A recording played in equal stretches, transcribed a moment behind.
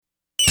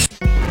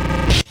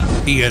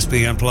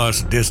ESPN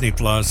Plus, Disney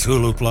Plus,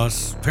 Hulu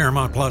Plus,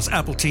 Paramount Plus,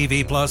 Apple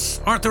TV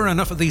Plus. Aren't there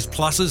enough of these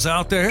pluses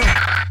out there?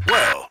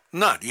 Well,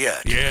 not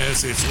yet.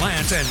 Yes, it's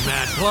Lance and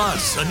Matt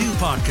Plus, a new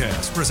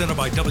podcast presented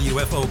by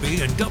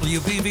WFOB and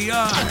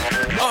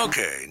WBVI.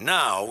 Okay,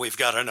 now we've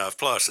got enough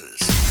pluses.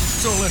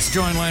 So let's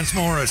join Lance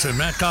Morris and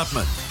Matt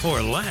Kopman for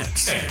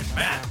Lance and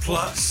Matt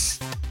Plus.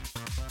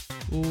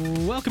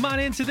 Welcome on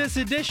into this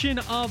edition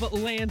of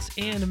Lance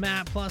and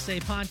Matt Plus,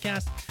 a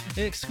podcast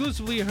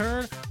exclusively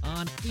heard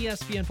on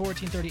ESPN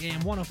 1430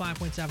 AM,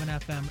 105.7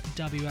 FM,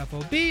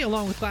 WFOB,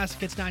 along with Classic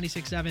Hits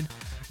 96.7,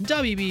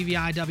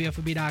 WBVI,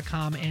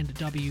 WFOB.com, and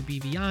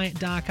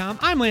WBVI.com.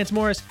 I'm Lance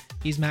Morris.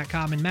 He's Matt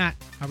Kopman. Matt,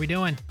 how are we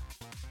doing?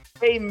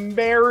 A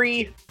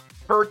merry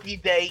Turkey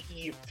Day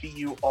Eve to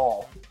you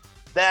all.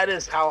 That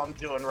is how I'm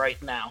doing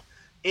right now.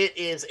 It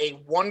is a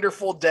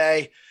wonderful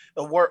day.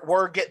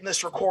 We're getting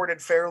this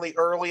recorded fairly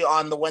early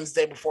on the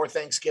Wednesday before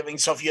Thanksgiving.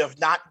 So if you have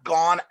not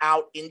gone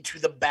out into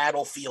the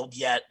battlefield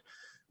yet,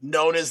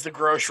 known as the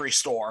grocery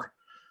store,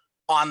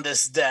 on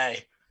this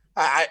day,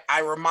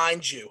 I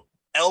remind you,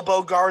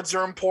 elbow guards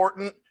are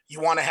important.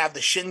 You want to have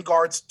the shin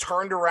guards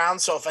turned around.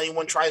 So if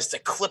anyone tries to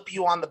clip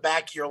you on the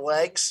back of your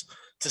legs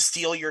to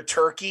steal your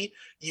turkey,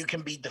 you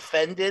can be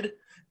defended.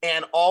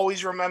 And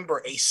always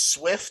remember, a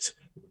swift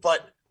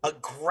but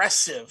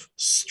aggressive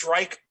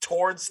strike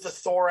towards the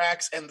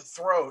thorax and the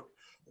throat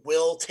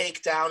will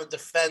take down a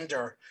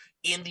defender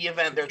in the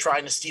event they're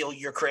trying to steal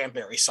your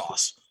cranberry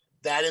sauce.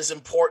 That is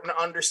important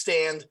to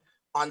understand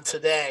on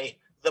today,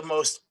 the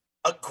most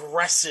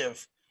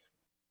aggressive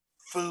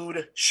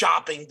food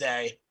shopping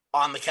day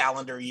on the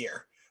calendar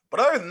year. But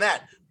other than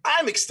that,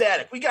 I'm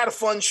ecstatic. We got a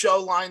fun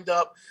show lined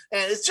up,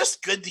 and it's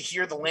just good to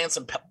hear the Lance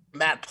and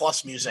Matt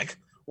Plus music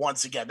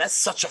once again. That's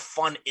such a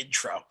fun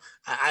intro.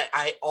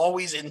 I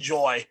always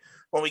enjoy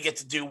when we get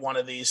to do one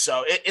of these.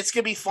 So it's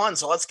going to be fun.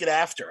 So let's get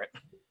after it.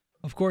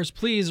 Of course,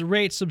 please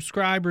rate,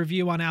 subscribe,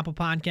 review on Apple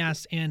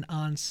Podcasts and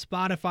on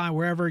Spotify,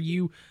 wherever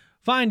you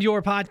find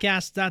your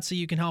podcasts. That's so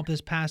you can help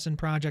this passion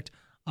project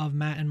of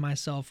Matt and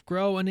myself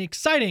grow. An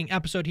exciting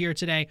episode here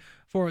today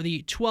for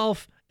the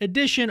 12th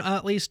edition,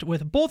 at least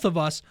with both of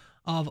us,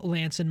 of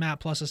Lance and Matt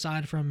Plus,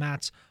 aside from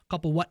Matt's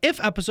couple What If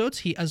episodes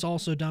he has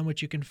also done,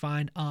 which you can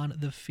find on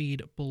the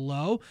feed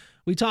below.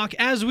 We talk,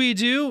 as we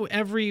do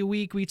every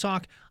week, we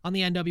talk on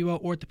the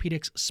NWO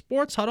Orthopedics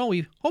Sports Huddle.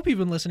 We hope you've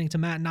been listening to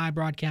Matt and I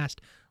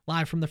broadcast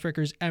live from the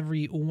Frickers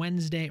every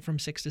Wednesday from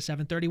 6 to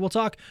 7:30. We'll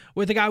talk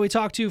with the guy we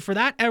talk to for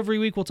that every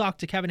week. We'll talk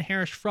to Kevin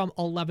Harris from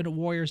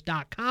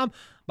 11warriors.com.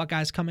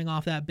 Buckeyes coming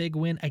off that big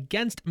win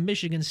against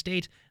Michigan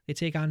State. They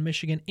take on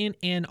Michigan in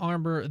Ann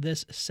Arbor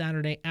this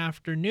Saturday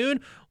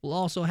afternoon. We'll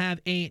also have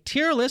a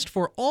tier list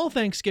for all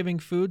Thanksgiving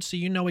foods, so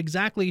you know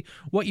exactly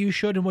what you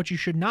should and what you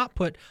should not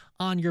put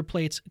on your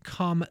plates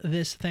come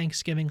this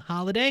Thanksgiving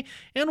holiday.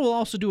 And we'll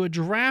also do a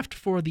draft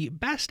for the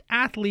best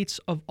athletes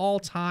of all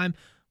time.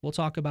 We'll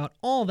talk about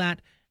all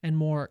that and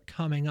more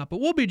coming up.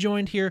 But we'll be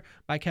joined here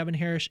by Kevin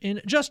Harris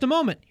in just a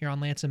moment here on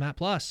Lance and Matt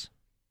Plus.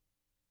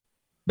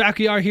 Back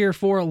we are here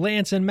for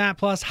Lance and Matt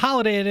Plus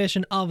holiday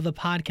edition of the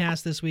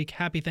podcast this week.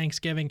 Happy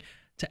Thanksgiving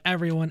to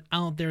everyone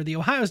out there. The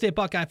Ohio State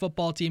Buckeye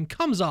football team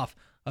comes off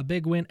a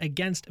big win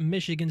against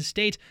Michigan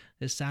State.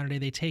 This Saturday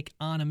they take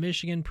on a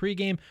Michigan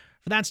pregame.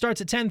 For that starts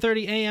at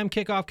 10:30 a.m.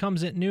 Kickoff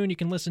comes at noon. You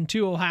can listen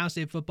to Ohio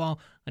State football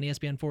on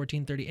ESPN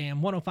 1430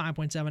 a.m.,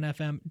 105.7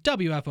 FM,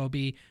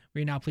 WFOB.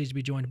 We're now pleased to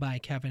be joined by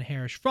Kevin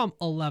Harris from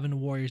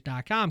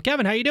 11warriors.com.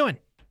 Kevin, how you doing?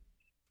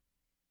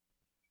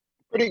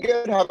 Pretty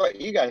good. How about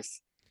you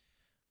guys?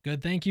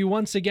 Good. Thank you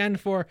once again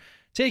for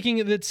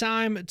taking the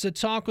time to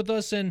talk with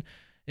us. And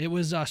it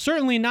was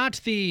certainly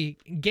not the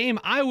game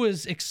I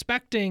was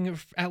expecting,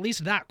 at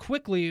least that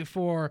quickly,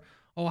 for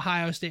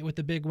Ohio State with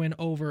the big win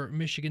over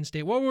Michigan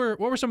State. What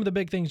were some of the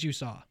big things you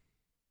saw?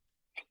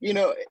 You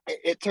know,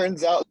 it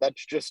turns out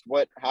that's just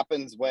what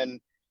happens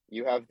when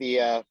you have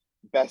the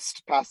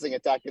best passing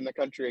attack in the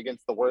country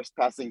against the worst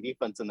passing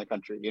defense in the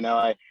country. You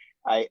know,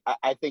 I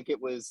think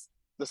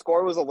the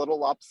score was a little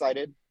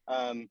lopsided,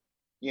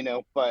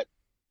 but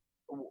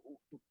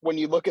when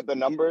you look at the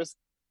numbers,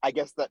 I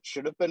guess that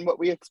should have been what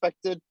we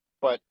expected,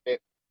 but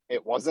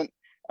it wasn't,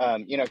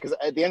 because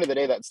at the end of the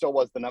day, that still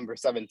was the number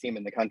 7 team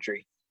in the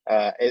country.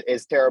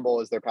 As terrible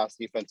as their pass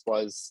defense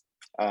was,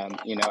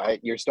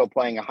 you're still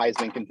playing a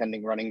Heisman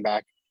contending running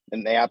back,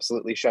 and they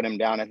absolutely shut him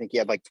down. I think he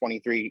had like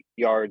 23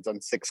 yards on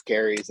 6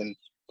 carries and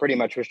pretty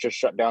much was just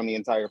shut down the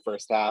entire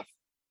first half.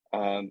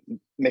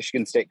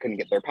 Michigan State couldn't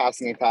get their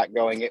passing attack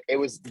going. It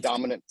was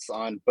dominance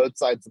on both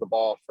sides of the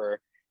ball for,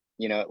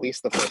 at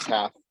least the first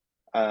half.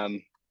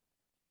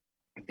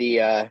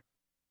 The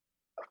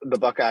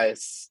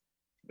Buckeyes,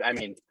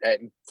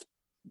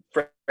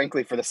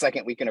 frankly, for the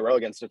second week in a row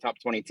against a top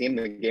 20 team,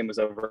 the game was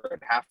over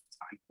at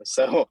halftime.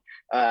 So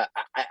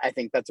I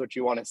think that's what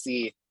you want to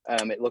see.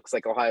 It looks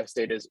like Ohio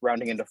State is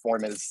rounding into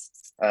form as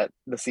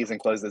the season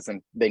closes,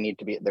 and they need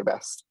to be at their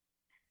best.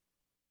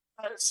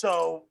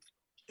 So,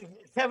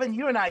 Kevin,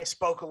 you and I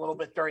spoke a little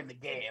bit during the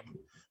game,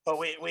 but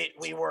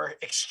we were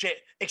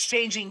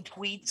exchanging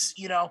tweets,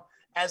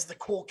 as the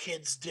cool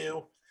kids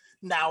do.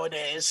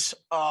 nowadays.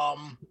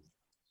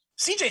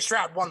 CJ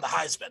Stroud won the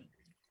Heisman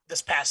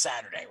this past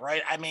Saturday,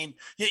 right? I mean,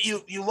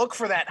 you look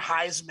for that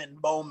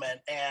Heisman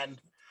moment, and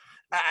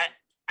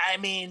I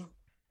mean,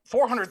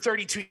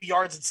 432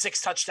 yards and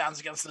 6 touchdowns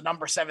against the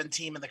number 7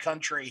 team in the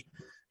country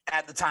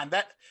at the time.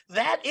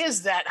 That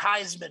is that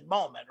Heisman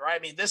moment, right? I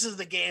mean, this is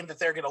the game that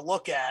they're going to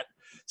look at,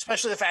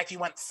 especially the fact he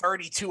went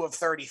 32 of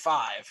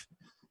 35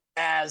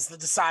 as the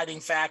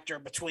deciding factor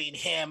between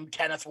him,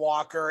 Kenneth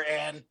Walker,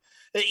 and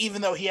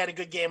even though he had a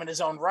good game in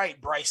his own right,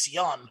 Bryce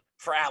Young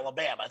for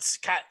Alabama. It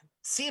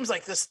seems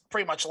like this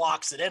pretty much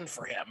locks it in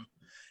for him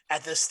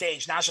at this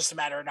stage. Now it's just a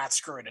matter of not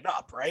screwing it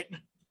up, right?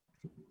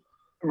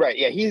 Right.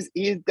 Yeah,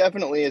 he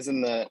definitely is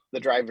in the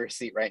driver's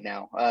seat right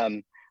now.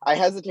 I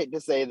hesitate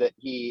to say that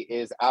he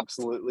is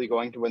absolutely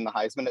going to win the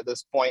Heisman at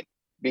this point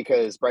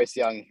because Bryce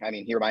Young, I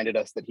mean, he reminded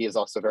us that he is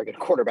also a very good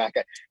quarterback.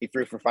 He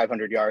threw for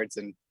 500 yards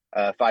and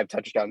 5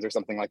 touchdowns or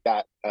something like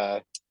that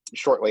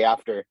shortly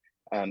after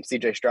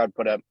CJ Stroud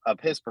put up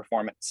his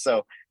performance.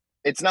 So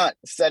it's not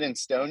set in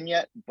stone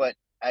yet, but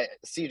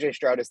CJ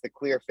Stroud is the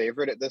clear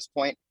favorite at this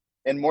point.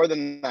 And more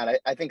than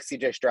that, I think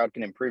CJ Stroud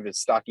can improve his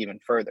stock even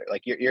further.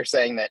 Like you're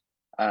saying that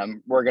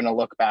we're going to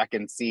look back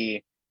and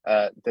see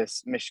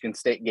this Michigan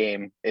State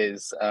game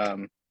is,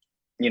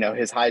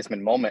 his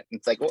Heisman moment.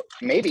 It's like, well,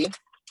 maybe,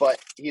 but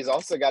he's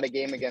also got a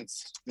game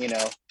against,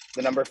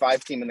 the number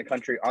 5 team in the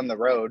country on the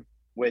road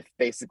with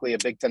basically a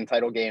Big Ten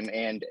title game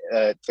and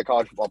the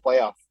college football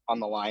playoff on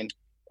the line.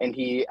 And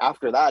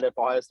after that, if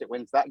Ohio State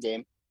wins that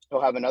game,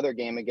 he'll have another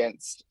game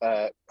against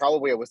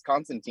probably a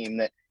Wisconsin team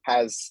that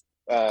has,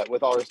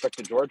 with all respect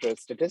to Georgia,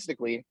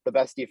 statistically the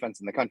best defense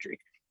in the country.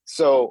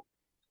 So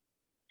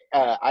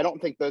I don't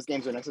think those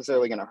games are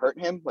necessarily going to hurt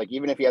him. Like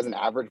even if he has an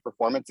average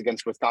performance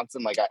against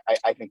Wisconsin, like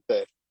I think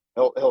that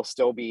he'll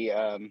still be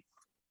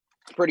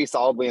pretty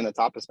solidly in the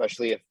top,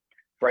 especially if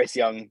Bryce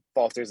Young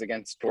falters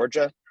against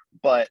Georgia.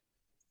 But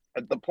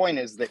the point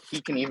is that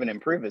he can even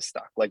improve his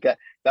stock. Like that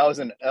was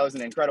an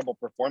incredible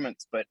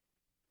performance. But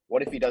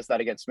what if he does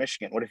that against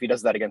Michigan? What if he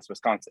does that against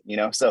Wisconsin?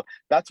 So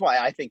that's why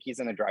I think he's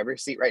in the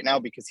driver's seat right now,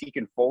 because he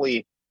can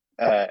fully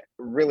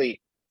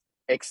really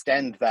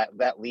extend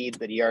that lead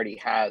that he already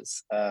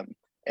has.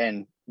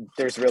 And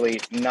there's really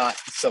not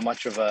so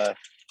much of a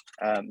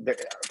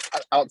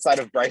outside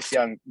of Bryce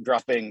Young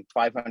dropping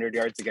 500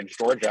 yards against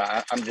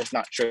Georgia. I'm just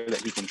not sure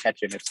that he can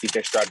catch him if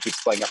CJ Stroud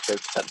keeps playing up to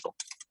his potential.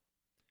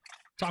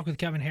 Talk with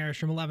Kevin Harris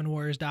from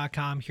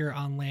 11warriors.com here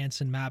on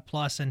Lance and Matt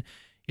Plus. And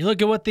you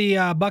look at what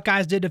the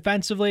Buckeyes did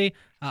defensively.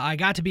 I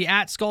got to be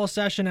at Skull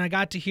Session, and I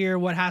got to hear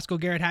what Haskell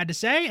Garrett had to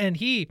say, and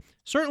he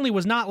certainly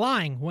was not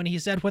lying when he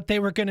said what they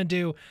were going to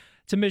do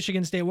to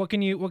Michigan State. What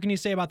can you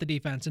say about the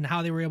defense and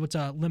how they were able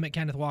to limit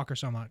Kenneth Walker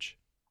so much?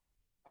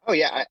 Oh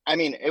yeah, I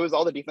mean, it was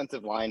all the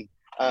defensive line.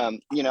 I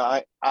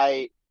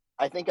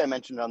think I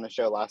mentioned it on the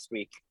show last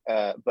week,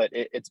 but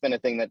it's been a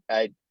thing that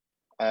I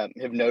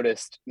have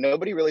noticed.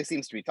 Nobody really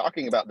seems to be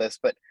talking about this,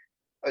 but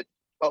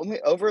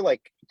only over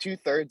like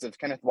 2/3 of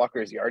Kenneth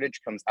Walker's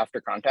yardage comes after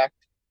contact.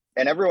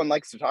 And everyone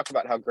likes to talk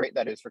about how great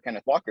that is for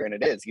Kenneth Walker. And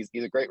it is. He's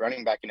a great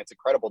running back, and it's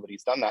incredible that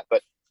he's done that.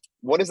 But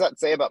what does that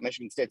say about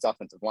Michigan State's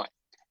offensive line?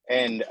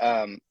 And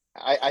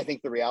I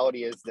think the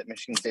reality is that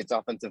Michigan State's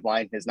offensive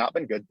line has not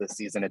been good this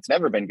season. It's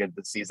never been good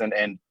this season.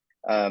 And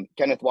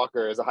Kenneth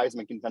Walker is a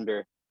Heisman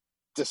contender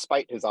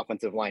despite his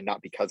offensive line,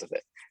 not because of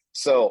it.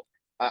 So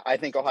I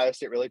think Ohio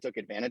State really took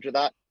advantage of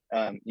that.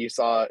 You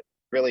saw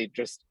really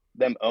just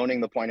them owning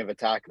the point of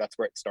attack. That's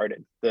where it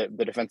started. The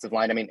defensive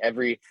line. I mean,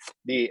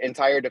 the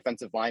entire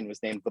defensive line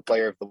was named the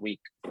player of the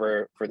week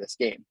for this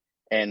game.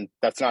 And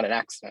that's not an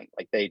accident.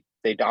 Like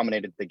they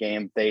dominated the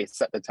game. They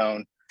set the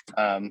tone.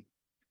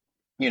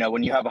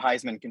 When you have a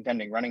Heisman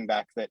contending running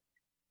back that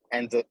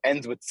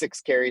ends with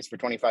 6 carries for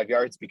 25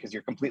 yards because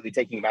you're completely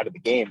taking him out of the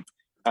game,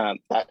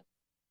 that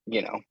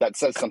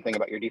says something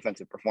about your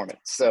defensive performance.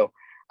 So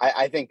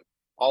I think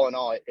all in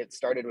all, it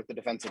started with the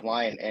defensive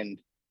line. And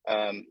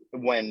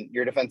when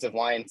your defensive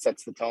line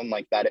sets the tone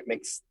like that, it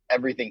makes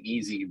everything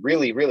easy,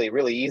 really, really,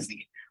 really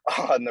easy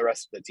on the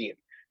rest of the team.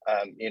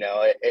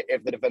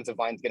 If the defensive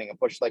line's getting a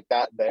push like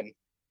that, then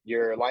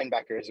your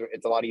linebackers,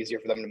 it's a lot easier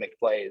for them to make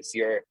plays.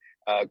 Your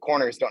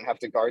corners don't have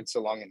to guard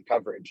so long in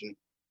coverage. And,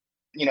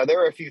 there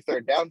were a few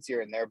third downs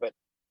here and there, but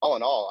all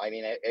in all, I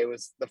mean, it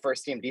was the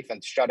first team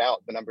defense shut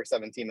out the number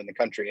 7 team in the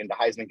country and the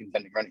Heisman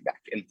contending running back.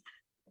 And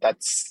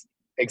that's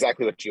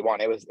exactly what you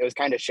want. It was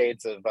kind of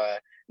shades of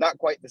not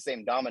quite the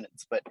same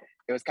dominance, but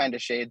it was kind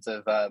of shades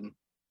of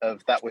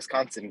that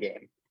Wisconsin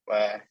game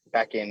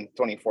back in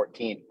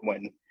 2014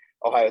 when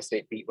Ohio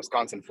State beat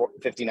Wisconsin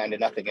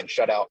 59-0 and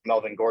shut out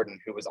Melvin Gordon,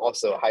 who was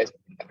also a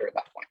Heisman contender at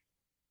that point.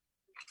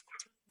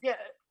 Yeah,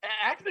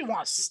 I actually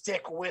want to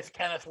stick with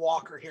Kenneth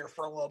Walker here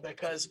for a little bit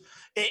because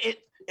it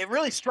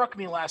really struck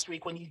me last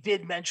week when you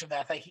did mention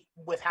that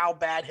with how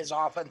bad his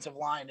offensive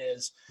line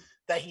is,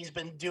 that he's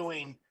been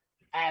doing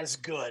as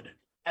good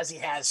as he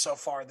has so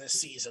far this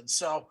season.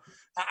 So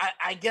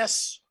I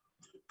guess,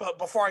 but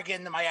before I get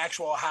into my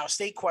actual Ohio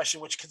State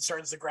question, which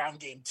concerns the ground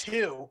game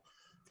too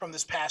from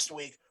this past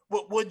week,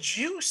 Would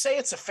you say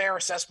it's a fair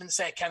assessment to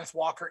say Kenneth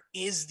Walker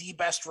is the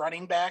best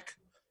running back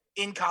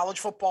in college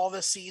football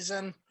this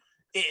season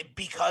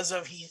because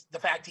of the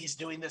fact he's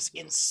doing this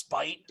in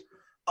spite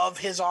of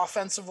his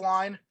offensive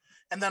line?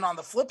 And then on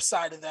the flip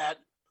side of that,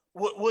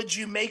 would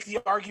you make the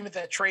argument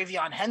that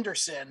TreVeyon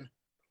Henderson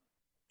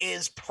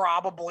is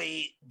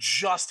probably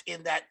just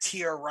in that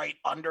tier right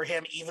under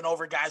him, even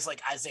over guys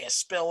like Isaiah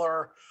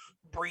Spiller,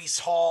 Breece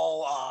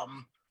Hall,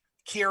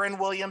 Kieran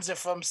Williams,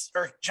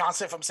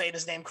 Johnson, if I'm saying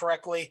his name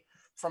correctly,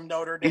 from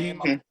Notre Dame.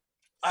 Mm-hmm.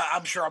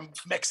 I'm sure I'm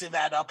mixing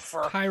that up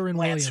for Kyron Lance,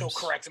 Williams. who'll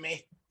correct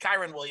me.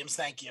 Kyron Williams,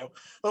 thank you.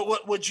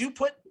 But would you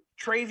put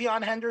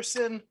TreVeyon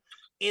Henderson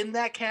in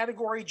that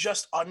category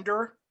just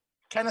under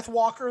Kenneth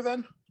Walker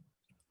then?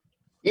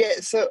 Yeah,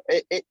 so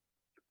it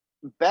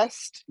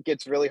best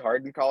gets really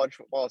hard in college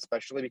football,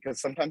 especially because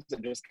sometimes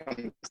it just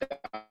comes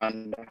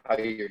down to how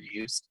you're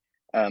used.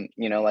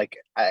 Like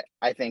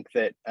I think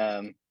that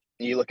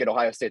you look at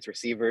Ohio State's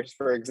receivers,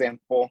 for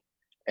example,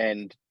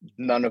 and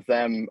none of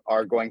them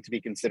are going to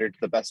be considered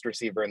the best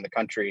receiver in the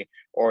country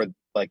or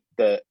like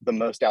the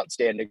most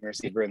outstanding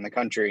receiver in the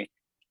country,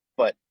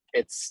 but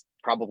it's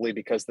probably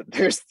because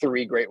there's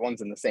three great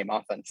ones in the same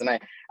offense. And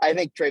I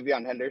think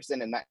TreVeyon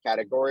Henderson in that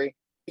category,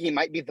 he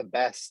might be the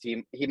best.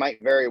 He might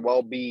very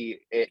well be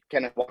at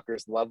Kenneth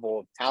Walker's level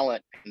of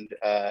talent,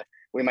 and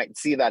we might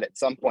see that at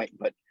some point.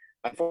 But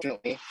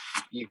unfortunately,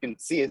 you can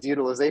see his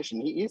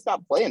utilization. He's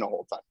not playing a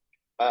whole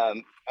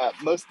ton,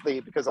 mostly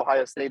because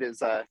Ohio State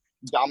is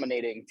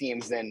dominating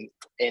teams in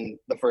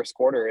the first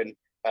quarter, and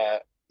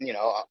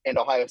and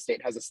Ohio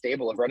State has a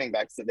stable of running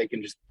backs that they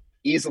can just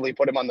easily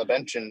put him on the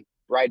bench and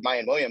ride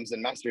Mayan Williams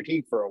and Master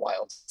Teague for a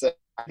while. So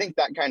I think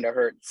that kind of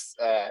hurts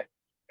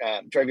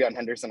TreVeyon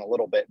Henderson a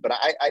little bit, but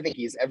I think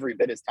he's every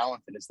bit as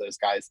talented as those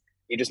guys.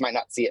 You just might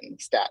not see it in the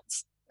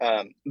stats.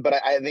 But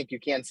I think you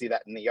can see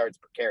that in the yards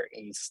per carry.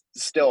 He's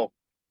still,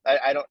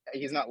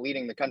 he's not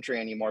leading the country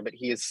anymore, but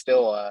he is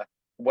still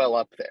well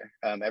up there.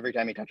 Every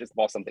time he touches the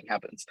ball, something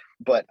happens.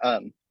 But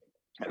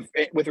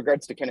with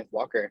regards to Kenneth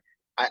Walker,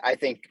 I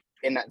think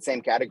in that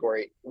same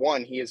category,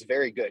 one, he is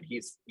very good.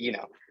 He's,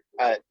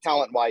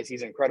 talent wise,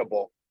 he's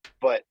incredible,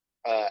 but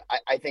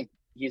I think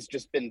he's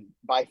just been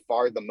by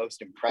far the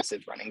most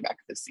impressive running back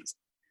this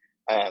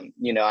season.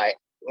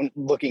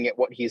 Looking at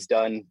what he's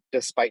done,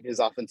 despite his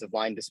offensive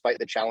line, despite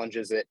the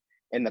challenges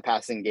in the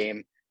passing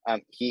game,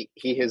 he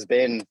has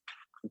been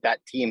that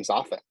team's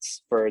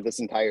offense for this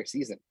entire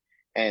season.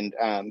 And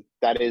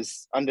that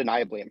is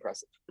undeniably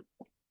impressive.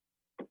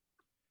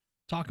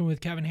 Talking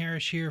with Kevin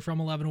Harris here from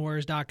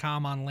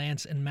 11warriors.com on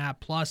Lance and Matt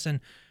Plus.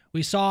 And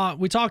we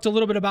talked a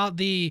little bit about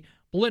the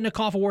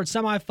Biletnikoff Award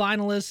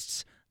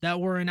semifinalists that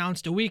were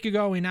announced a week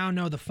ago. We now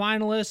know the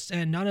finalists,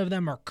 and none of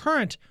them are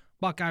current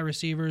Buckeye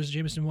receivers.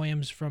 Jameson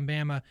Williams from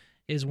Bama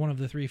is one of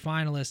the three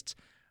finalists.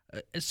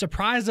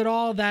 Surprised at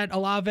all that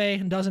Olave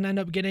doesn't end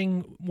up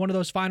getting one of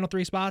those final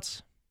three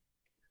spots?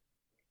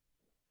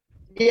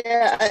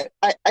 Yeah,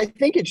 I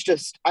think it's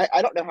just,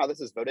 I don't know how this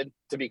is voted,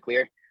 to be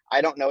clear.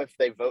 I don't know if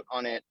they vote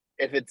on it,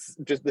 if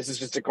this is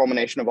just a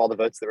culmination of all the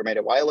votes that were made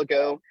a while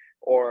ago,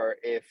 or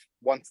if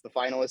once the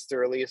finalists are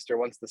released or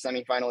once the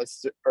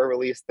semifinalists are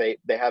released, they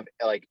have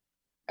like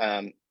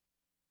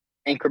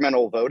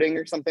incremental voting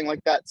or something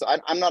like that. So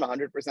I'm not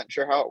 100%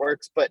 sure how it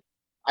works, but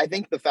I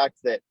think the fact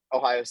that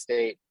Ohio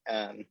State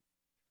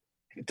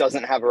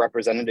doesn't have a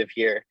representative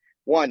here,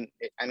 one,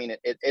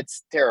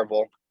 it's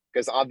terrible,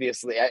 because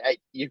obviously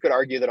you could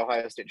argue that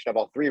Ohio State should have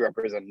all three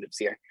representatives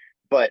here,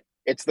 but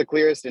it's the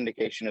clearest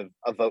indication of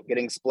a vote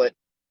getting split.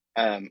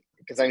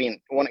 Because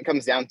when it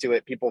comes down to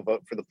it, people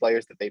vote for the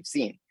players that they've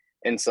seen.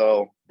 And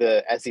so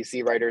the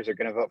SEC writers are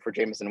going to vote for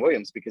Jameson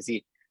Williams because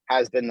he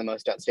has been the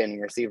most outstanding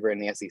receiver in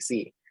the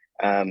SEC.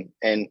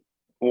 And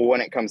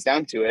when it comes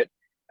down to it,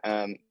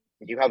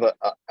 you have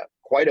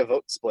quite a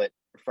vote split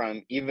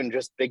from even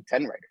just Big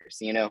Ten writers.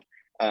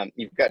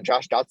 You've got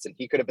Josh Dotson.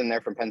 He could have been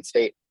there from Penn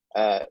State.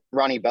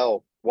 Ronnie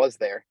Bell was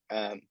there,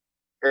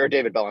 or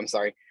David Bell, I'm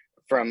sorry,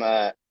 from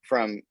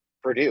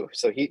Purdue.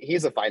 So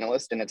he's a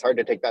finalist, and it's hard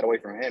to take that away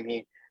from him.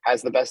 He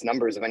has the best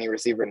numbers of any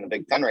receiver in the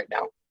Big Ten right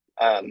now.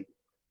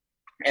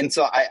 And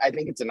so I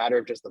think it's a matter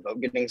of just the vote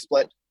getting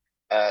split.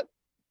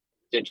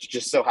 It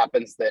just so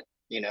happens that,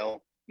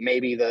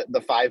 maybe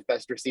the five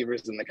best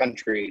receivers in the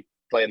country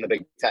play in the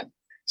Big Ten.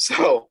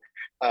 So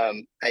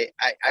I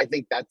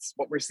think that's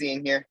what we're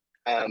seeing here.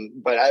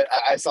 But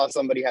I saw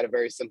somebody had a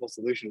very simple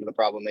solution to the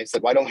problem. They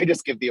said, why don't we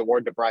just give the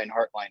award to Brian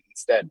Hartline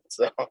instead?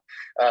 So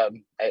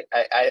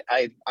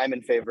I'm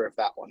in favor of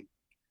that one.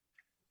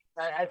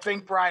 I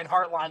think Brian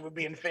Hartline would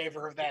be in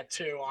favor of that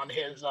too, on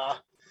his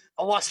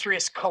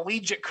illustrious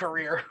collegiate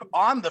career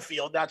on the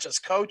field, not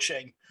just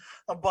coaching.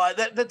 But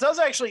that does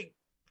actually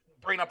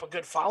bring up a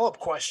good follow-up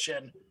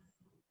question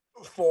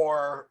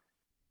for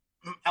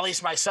at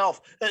least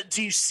myself.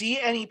 Do you see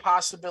any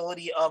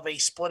possibility of a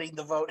splitting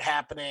the vote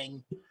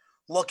happening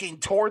looking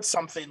towards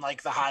something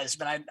like the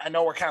Heisman? I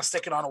know we're kind of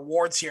sticking on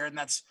awards here, and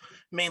that's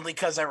mainly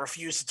because I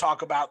refuse to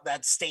talk about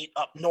that state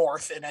up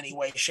north in any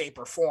way, shape,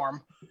 or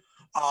form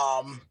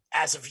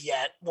as of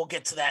yet. We'll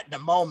get to that in a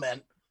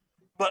moment.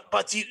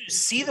 But do you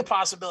see the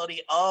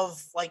possibility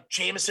of like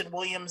Jameson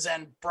Williams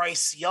and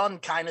Bryce Young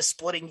kind of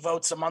splitting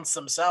votes amongst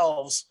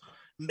themselves,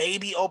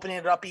 maybe opening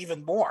it up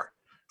even more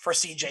for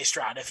CJ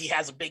Stroud if he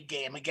has a big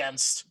game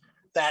against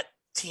that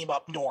team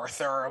up north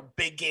or a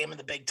big game in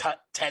the Big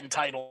Ten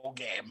title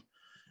game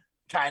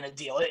kind of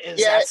deal?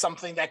 Is that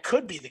something that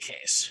could be the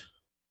case?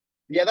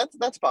 Yeah,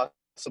 that's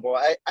possible.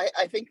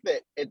 I think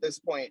that at this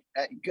point,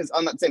 because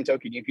on that same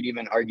token, you could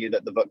even argue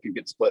that the vote could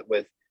get split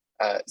with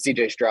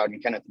CJ Stroud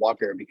and Kenneth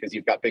Walker, because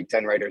you've got Big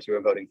Ten writers who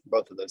are voting for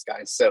both of those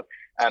guys. So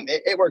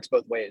it works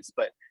both ways.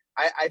 But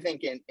I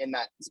think in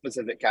that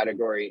specific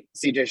category,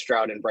 CJ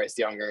Stroud and Bryce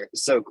Young are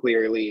so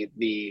clearly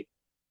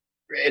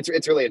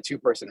it's really a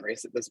two-person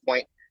race at this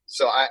point.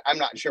 So I'm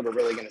not sure we're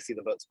really going to see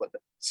the vote split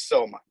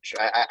so much.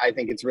 I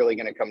think it's really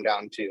going to come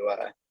down to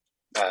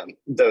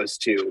those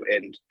two,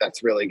 and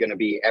that's really going to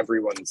be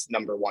everyone's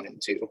number 1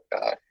 and 2,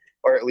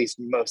 or at least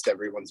most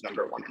everyone's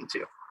number 1 and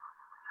 2.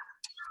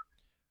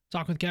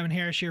 Talk with Kevin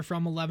Harris here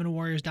from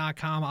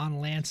 11warriors.com on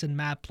Lance and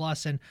Matt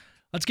Plus, and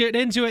let's get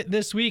into it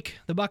this week.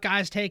 The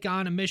Buckeyes take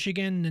on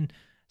Michigan, and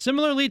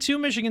similarly to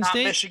Michigan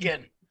State.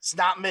 Michigan. It's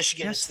not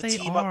Michigan. Yes, it's the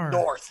team up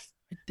north.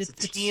 It's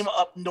the team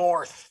up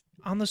north.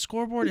 On the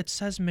scoreboard, it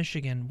says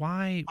Michigan.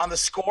 Why? On the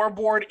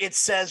scoreboard, it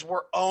says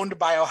we're owned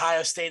by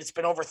Ohio State. It's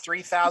been over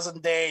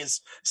 3,000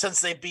 days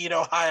since they beat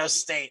Ohio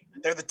State.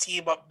 They're the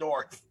team up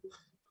north.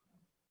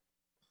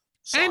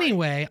 Sorry.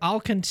 Anyway,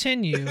 I'll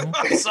continue.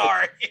 I'm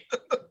sorry.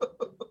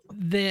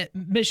 The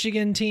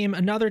Michigan team,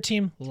 another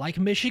team like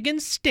Michigan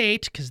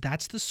State, because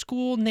that's the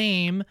school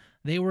name.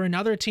 They were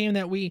another team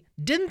that we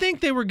didn't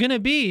think they were going to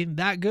be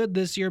that good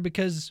this year,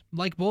 because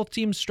like both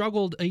teams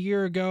struggled a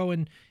year ago,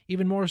 and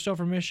even more so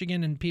for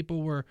Michigan, and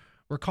people were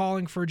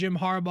calling for Jim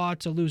Harbaugh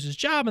to lose his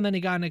job, and then he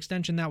got an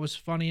extension that was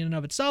funny in and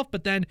of itself,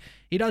 but then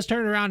he does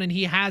turn around, and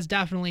he has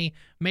definitely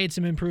made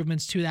some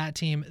improvements to that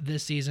team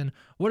this season.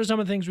 What are some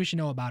of the things we should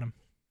know about him?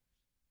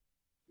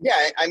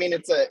 Yeah, I mean,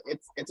 it's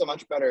a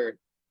much better,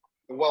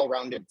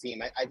 well-rounded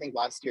team. I think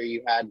last year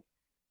you had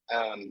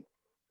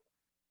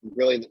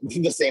really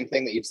the same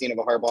thing that you've seen of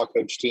a Harbaugh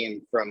coach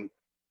team from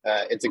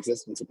its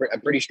existence. A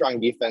pretty strong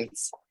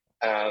defense,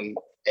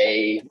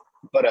 a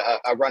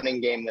running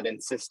game that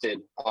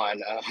insisted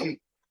on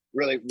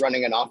really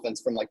running an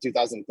offense from like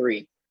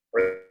 2003,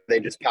 where they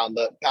just pound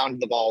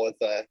the ball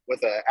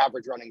with a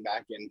average running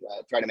back and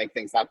try to make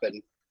things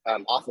happen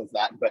off of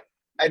that. But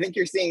I think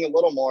you're seeing a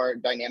little more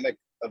dynamic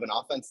of an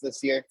offense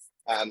this year.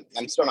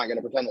 I'm still not going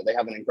to pretend that they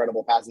have an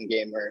incredible passing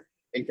game or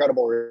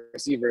incredible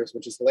receivers,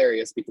 which is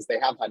hilarious because they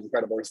have had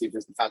incredible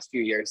receivers the past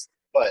few years.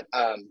 But,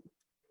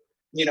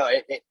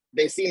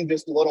 they seem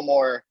just a little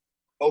more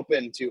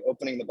open to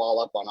opening the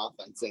ball up on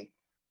offense.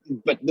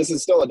 But this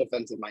is still a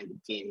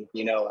defensive-minded team.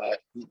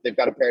 They've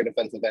got a pair of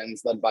defensive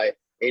ends led by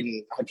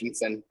Aiden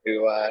Hutchinson,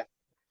 who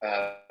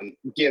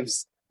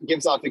gives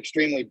off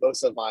extremely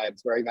Bosa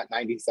vibes, wearing that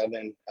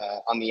 97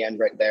 on the end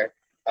right there.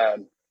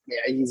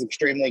 He's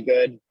extremely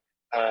good.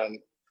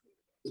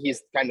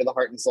 He's kind of the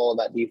heart and soul of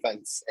that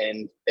defense,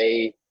 and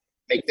they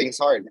make things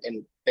hard,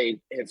 and they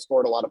have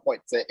scored a lot of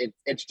points.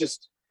 It's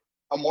just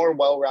a more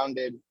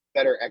well-rounded,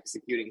 better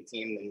executing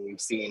team than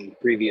we've seen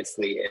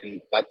previously,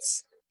 and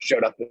that's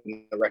showed up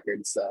in the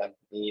records.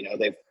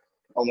 They've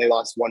only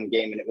lost one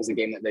game, and it was a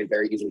game that they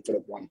very easily could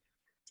have won.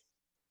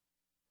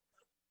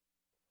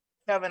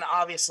 Kevin,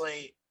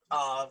 obviously,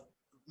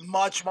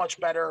 much, much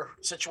better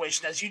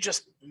situation, as you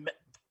just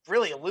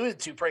really alluded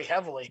to pretty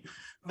heavily,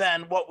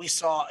 than what we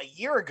saw a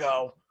year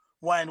ago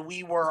when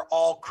we were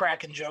all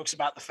cracking jokes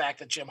about the fact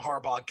that Jim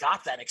Harbaugh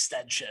got that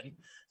extension.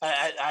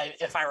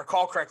 If I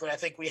recall correctly, I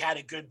think we had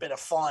a good bit of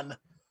fun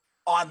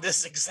on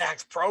this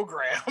exact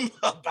program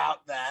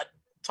about that,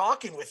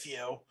 talking with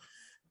you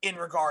in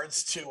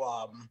regards to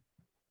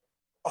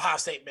Ohio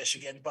State,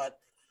 Michigan. But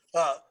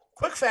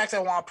quick fact I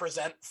want to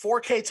present,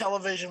 4K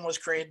television was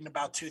created in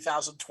about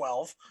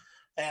 2012.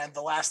 And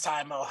the last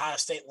time Ohio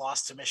State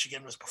lost to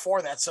Michigan was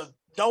before that. So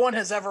no one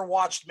has ever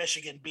watched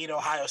Michigan beat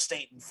Ohio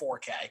State in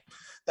 4K.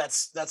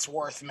 That's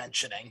worth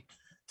mentioning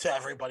to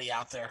everybody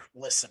out there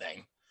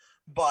listening.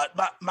 But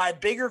my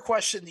bigger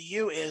question to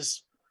you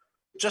is,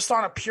 just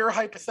on a pure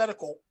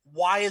hypothetical,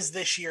 why is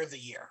this year the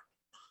year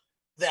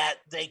that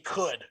they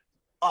could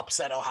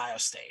upset Ohio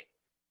State?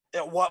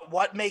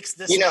 What makes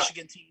this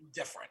Michigan team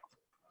different?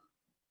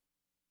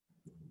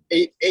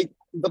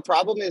 The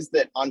problem is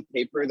that on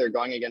paper, they're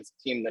going against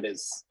a team that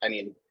is,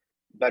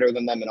 better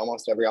than them in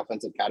almost every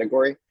offensive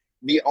category.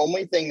 The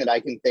only thing that I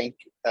can think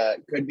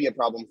could be a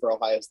problem for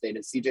Ohio State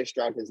is CJ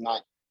Stroud has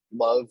not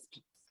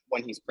loved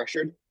when he's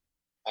pressured.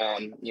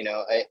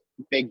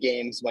 Big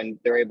games when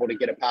they're able to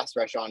get a pass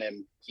rush on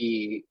him,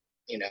 he,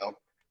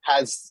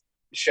 has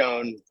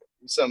shown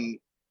some,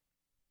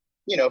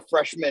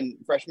 freshman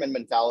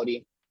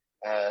mentality.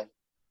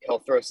 He'll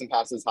throw some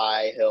passes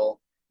high. He'll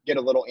get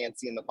a little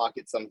antsy in the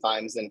pocket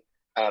sometimes. And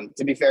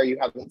to be fair, you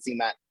haven't seen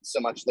that so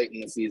much late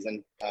in the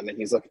season. And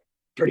he's looked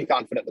pretty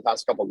confident the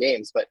past couple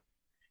games. But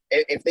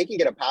if they can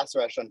get a pass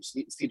rush on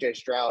CJ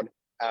Stroud,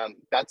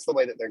 that's the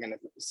way that they're going to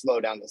slow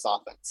down this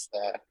offense.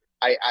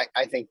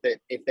 I think that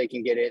if they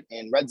can get it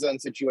in red zone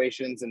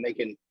situations and they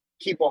can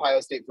keep Ohio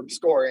State from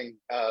scoring,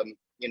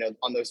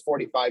 on those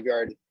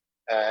 45-yard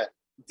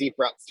deep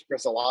routes to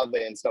Chris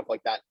Olave and stuff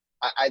like that,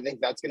 I think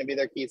that's going to be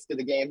their keys to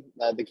the game.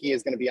 The key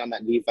is going to be on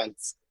that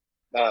defense.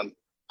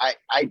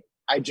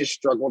 I just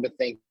struggle to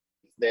think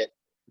that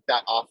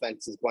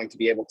offense is going to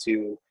be able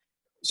to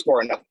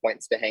score enough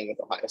points to hang with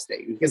Ohio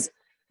State, because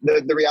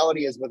the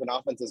reality is, with an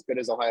offense as good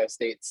as Ohio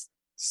State's,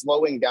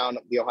 slowing down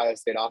the Ohio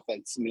State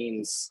offense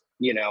means,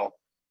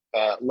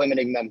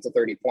 limiting them to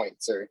 30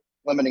 points or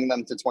limiting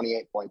them to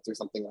 28 points or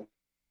something like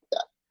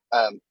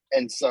that.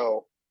 And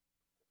so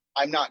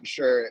I'm not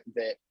sure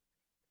that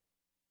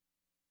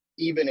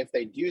even if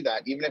they do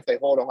that, even if they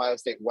hold Ohio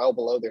State well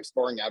below their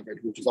scoring average,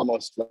 which is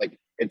almost like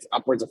it's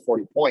upwards of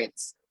 40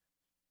 points,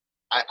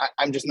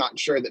 I'm just not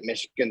sure that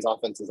Michigan's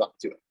offense is up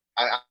to it.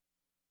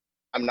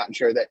 I'm not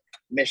sure that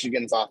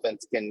Michigan's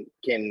offense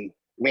can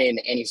win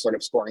any sort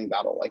of scoring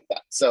battle like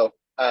that. So,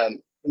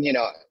 the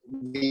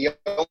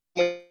only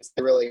thing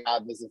they really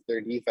have is if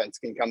their defense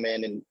can come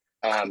in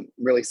and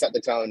really set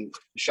the tone,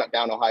 shut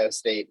down Ohio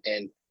State,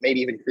 and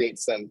maybe even create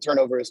some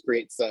turnovers,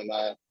 create some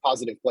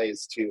positive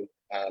plays to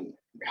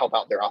help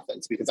out their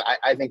offense. Because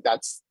I think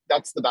that's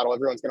the battle.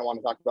 Everyone's going to want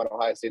to talk about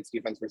Ohio State's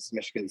defense versus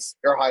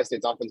Ohio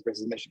State's offense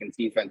versus Michigan's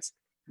defense.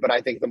 But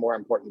I think the more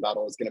important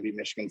battle is going to be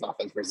Michigan's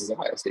offense versus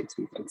Ohio State's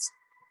defense.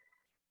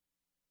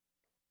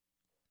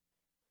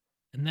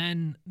 And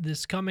then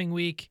this coming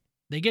week,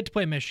 they get to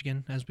play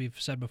Michigan, as we've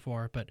said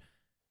before, but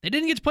they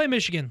didn't get to play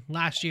Michigan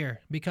last year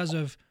because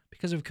of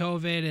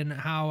COVID and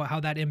how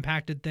that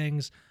impacted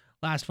things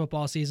last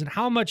football season.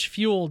 How much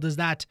fuel does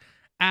that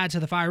add to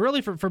the fire,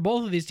 really, for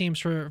both of these teams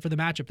for the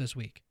matchup this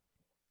week?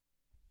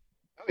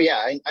 Oh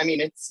yeah, I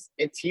mean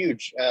it's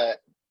huge.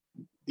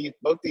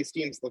 Both these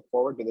teams look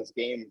forward to this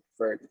game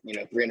for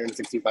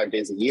 365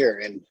 days a year,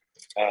 and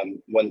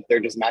when there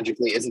just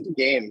magically isn't a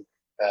game,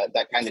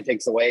 that kind of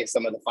takes away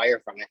some of the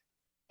fire from it,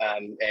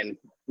 and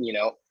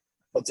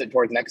puts it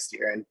towards next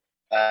year.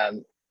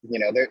 And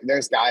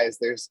there's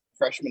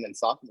freshmen and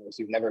sophomores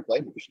who've never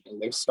played Michigan.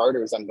 There's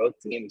starters on both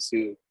teams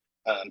who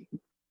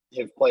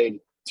have played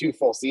 2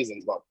 full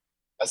seasons, well,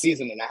 a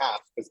season and a half,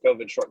 because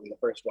COVID shortened the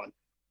first one,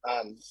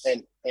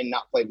 and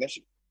not played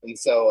Michigan. And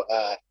so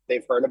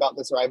they've heard about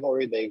this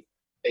rivalry.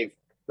 They've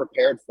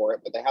prepared for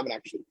it, but they haven't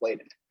actually played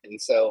in it. And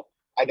so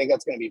I think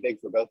that's going to be big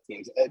for both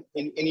teams.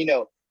 And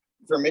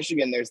for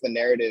Michigan, there's the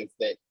narrative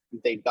that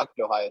they ducked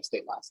Ohio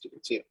State last year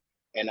too.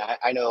 And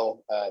I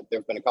know there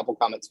have been a couple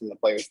comments from Michigan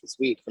players this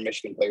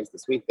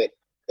week, that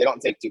they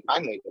don't take too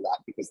kindly to that,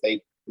 because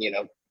they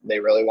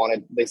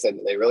said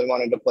that they really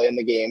wanted to play in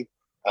the game.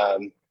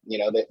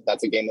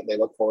 That's a game that they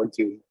look forward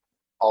to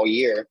all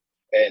year.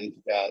 And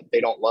they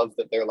don't love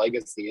that their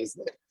legacy is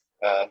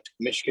that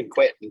Michigan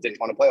quit and didn't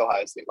want to play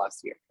Ohio State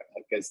last year,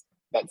 because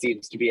that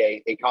seems to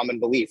be a common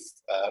belief,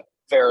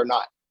 fair or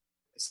not.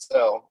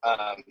 So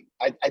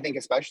I think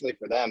especially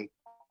for them,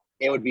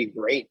 it would be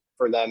great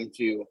for them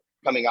to,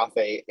 coming off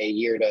a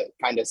year, to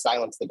kind of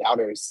silence the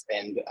doubters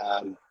and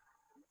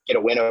get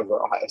a win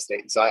over Ohio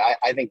State. So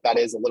I think that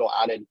is a little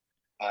added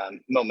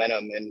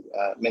momentum and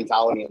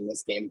mentality in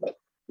this game. But,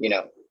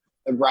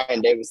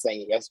 Brian Day was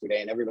saying it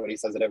yesterday, and everybody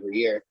says it every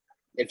year,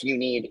 if you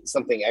need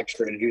something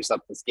extra to juice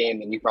up this game,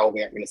 then you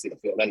probably aren't going to see the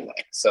field anyway.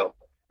 So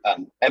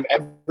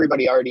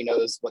everybody already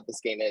knows what this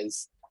game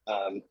is.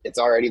 It's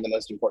already the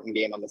most important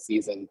game on the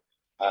season.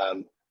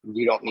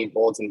 You don't need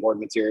bulletin board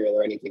material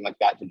or anything like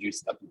that to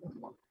juice it up even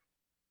more.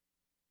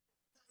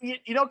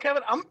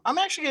 Kevin, I'm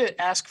actually going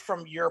to ask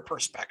from your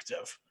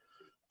perspective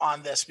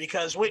on this,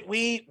 because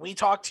we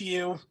talk to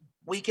you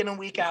week in and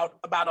week out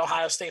about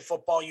Ohio State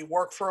football. You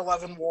work for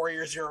 11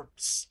 Warriors. You're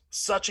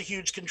such a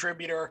huge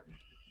contributor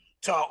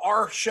to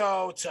our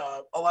show,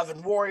 to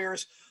 11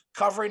 Warriors,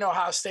 covering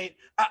Ohio State.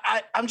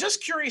 I'm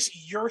just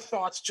curious, your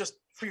thoughts just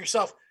for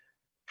yourself.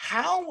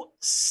 How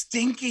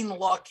stinking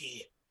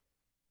lucky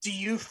do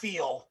you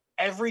feel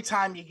every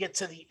time you get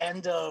to the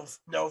end of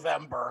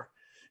November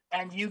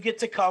and you get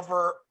to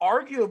cover,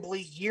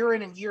 arguably year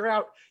in and year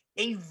out,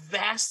 a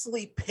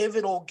vastly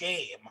pivotal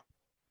game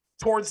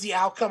towards the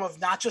outcome of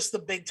not just the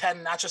Big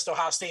Ten, not just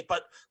Ohio State,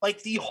 but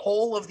like the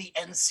whole of the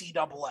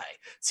NCAA?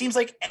 It seems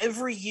like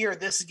every year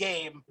this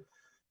game,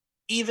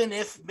 even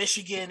if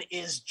Michigan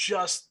is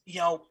just,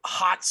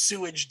 hot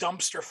sewage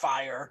dumpster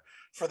fire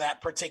for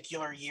that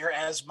particular year,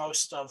 as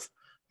most of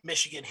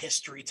Michigan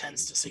history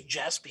tends to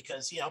suggest,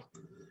 because,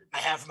 I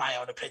have my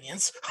own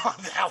opinions on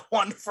that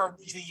one from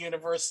the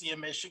University of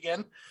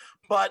Michigan.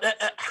 But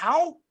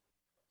how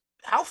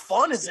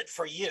fun is it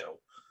for you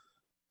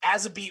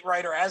as a beat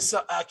writer, as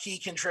a key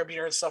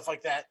contributor and stuff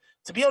like that,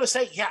 to be able to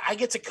say, yeah, I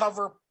get to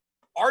cover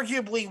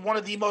arguably one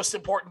of the most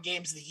important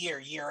games of the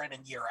year in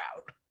and year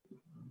out?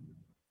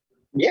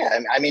 Yeah,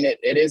 I mean, it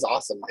is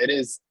awesome. It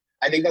is.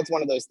 I think that's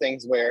one of those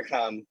things where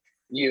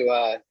you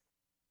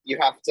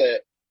have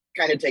to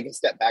kind of take a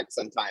step back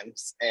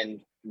sometimes and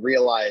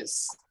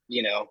realize,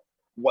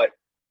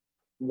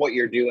 what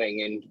you're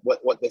doing and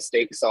what the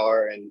stakes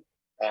are, and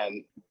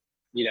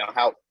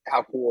how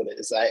cool it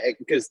is.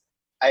 Because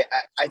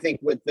I think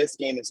with this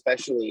game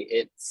especially,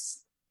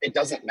 it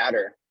doesn't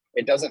matter.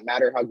 It doesn't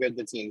matter how good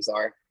the teams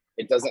are.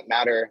 It doesn't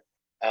matter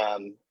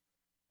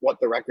what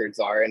the records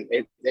are, and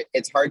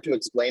it's hard to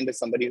explain to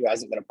somebody who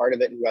hasn't been a part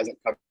of it, who hasn't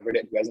covered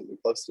it, who hasn't been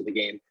close to the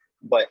game.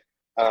 But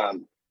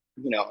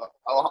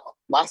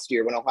last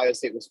year when Ohio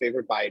State was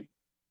favored by,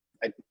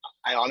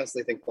 I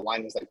honestly think the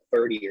line was like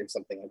 30 or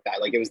something like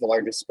that. Like, it was the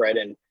largest spread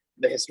in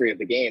the history of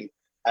the game.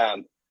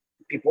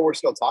 People were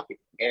still talking,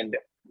 and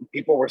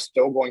people were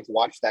still going to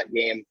watch that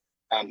game.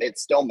 It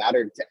still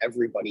mattered to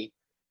everybody.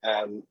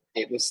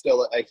 It was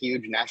still a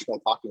huge national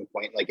talking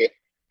point. Like,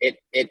 it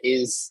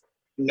is,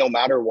 no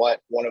matter what,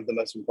 one of the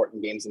most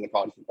important games in the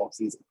college football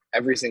season,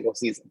 every single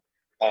season.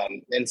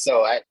 And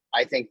so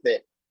I think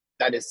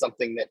that is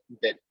something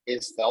that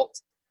is felt.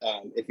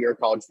 If you're a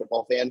college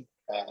football fan,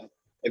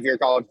 if you're a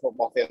college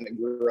football fan that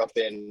grew up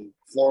in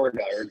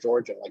Florida or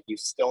Georgia, like, you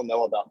still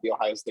know about the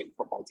Ohio State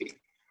football team,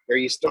 or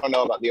you still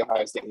know about the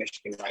Ohio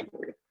State-Michigan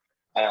rivalry.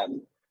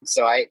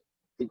 So it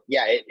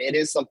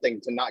is something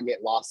to not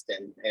get lost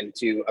in, and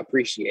to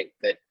appreciate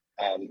that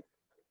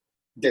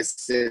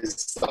this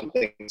is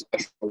something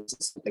special, this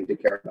is something to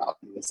care about,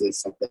 and this is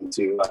something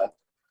to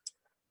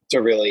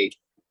really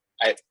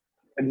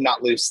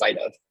not lose sight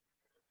of.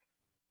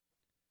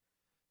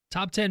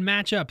 Top 10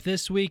 matchup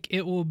this week.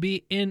 It will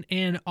be in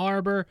Ann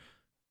Arbor.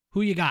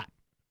 Who you got?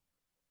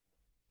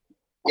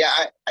 Yeah,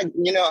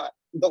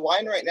 the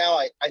line right now,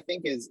 I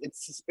think it's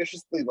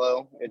suspiciously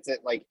low. It's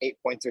at like 8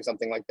 points or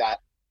something like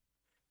that.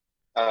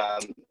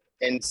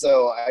 And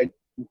so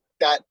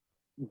that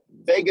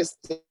Vegas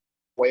is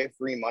way of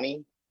free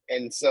money.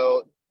 And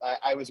so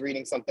I was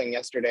reading something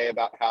yesterday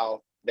about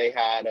how they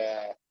had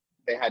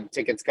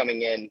tickets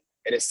coming in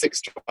at a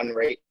 6-to-1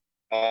 rate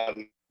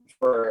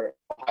for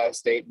Ohio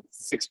State.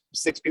 Six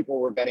people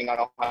were betting on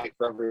Ohio State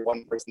for every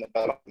one person that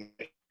bet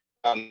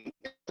on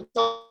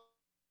a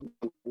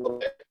little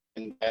bit,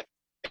 and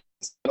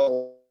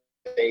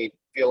they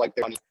feel like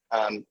they're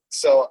money.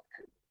 So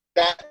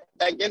that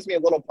gives me a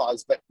little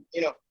pause. But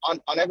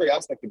on every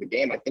aspect of the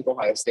game, I think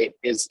Ohio State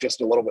is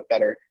just a little bit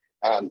better.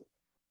 And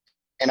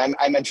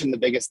I mentioned the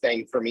biggest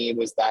thing for me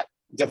was that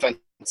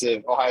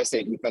defensive Ohio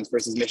State defense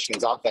versus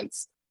Michigan's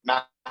offense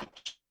match.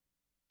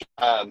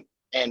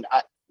 And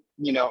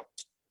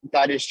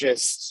that is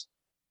just,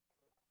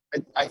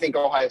 I think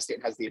Ohio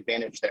State has the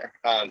advantage there.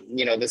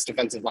 This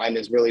defensive line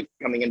is really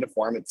coming into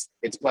form.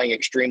 It's playing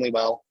extremely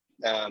well.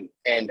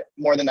 And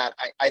more than that,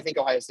 I think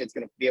Ohio State's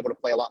going to be able to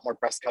play a lot more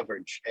press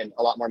coverage and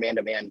a lot more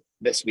man-to-man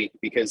this week,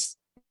 because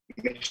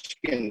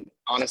Michigan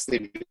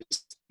honestly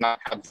does not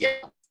have the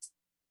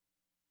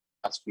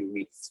last few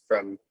weeks,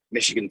 from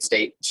Michigan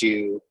State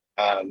to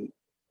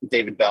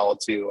David Bell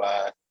to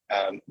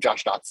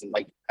Josh Dotson.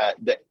 Like,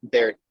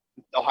 their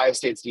Ohio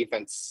State's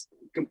defense,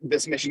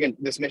 this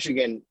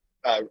Michigan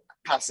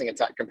passing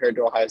attack compared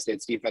to Ohio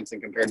State's defense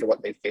and compared to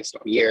what they've faced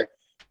all year,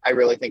 I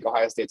really think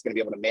Ohio State's going to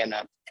be able to man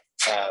up,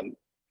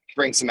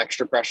 bring some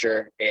extra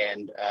pressure,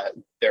 and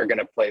they're going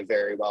to play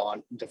very well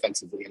on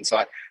defensively. And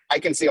so I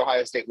can see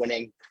Ohio State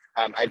winning.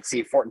 I'd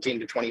see 14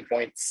 to 20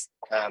 points,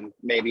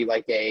 maybe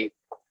like a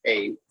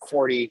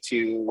 40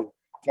 to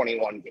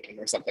 21 game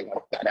or something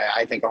like that.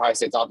 I think Ohio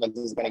State's offense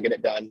is going to get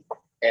it done,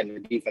 and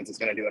the defense is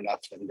going to do enough,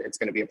 and it's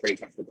going to be a pretty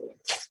comfortable win.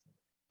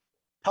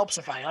 Helps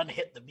if I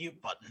unhit the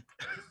mute button.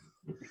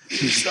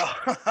 So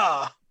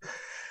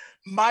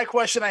my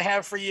question I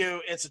have for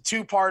you, it's a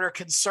two-parter,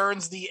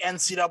 concerns the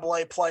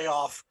NCAA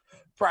playoff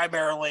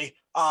primarily.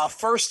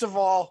 First of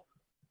all,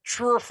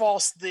 true or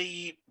false,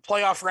 the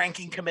playoff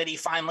ranking committee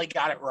finally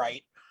got it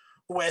right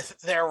with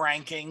their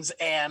rankings.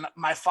 And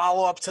my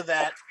follow-up to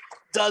that,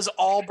 does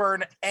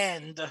Auburn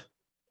end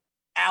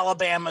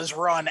Alabama's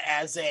run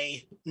as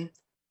a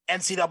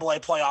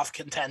NCAA playoff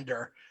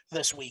contender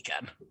this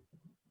weekend?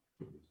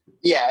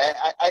 Yeah,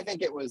 I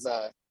think it was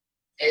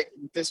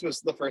this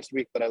was the first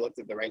week that I looked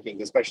at the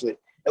rankings, especially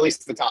at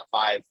least the top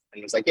 5,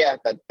 and was like, yeah,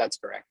 that's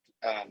correct.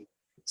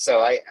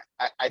 So I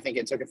think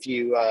it took a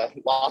few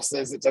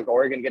losses. It took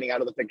Oregon getting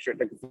out of the picture. It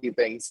took a few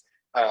things,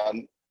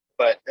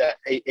 but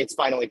it's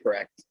finally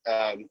correct.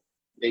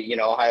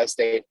 Ohio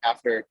State,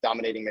 after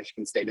dominating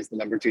Michigan State, is the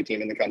number 2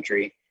 team in the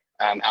country.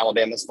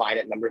 Alabama's fine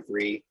at number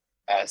 3.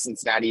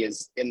 Cincinnati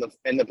is in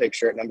the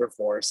picture at number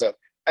 4. So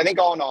I think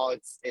all in all,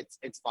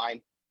 it's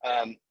fine.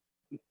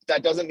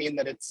 That doesn't mean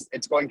that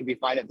it's going to be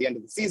fine at the end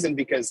of the season,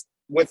 because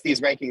with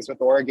these rankings,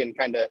 with Oregon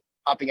kind of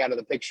hopping out of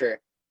the picture,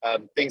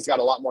 things got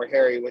a lot more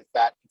hairy with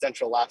that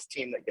potential last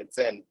team that gets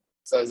in.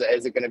 So is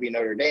it going to be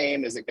Notre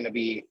Dame? Is it going to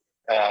be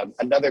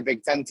another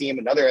Big Ten team,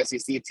 another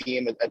SEC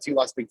team, a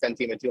 2-loss Big Ten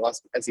team, a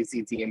 2-loss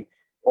SEC team,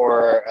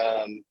 or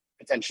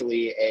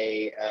potentially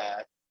a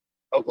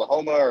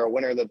Oklahoma, or a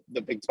winner of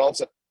the Big 12?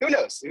 So who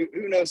knows?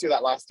 Who knows who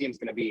that last team is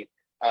going to be?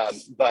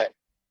 But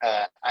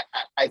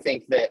I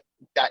think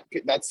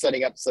that's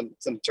setting up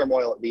some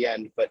turmoil at the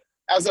end. But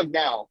as of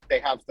now, they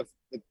have the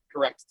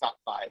correct top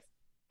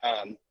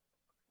 5.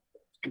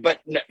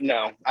 But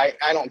no, I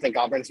don't think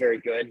Auburn's very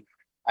good.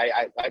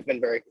 I've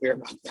been very clear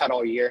about that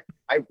all year.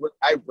 I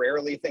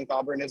rarely think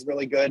Auburn is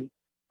really good.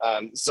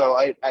 So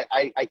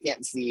I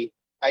can't see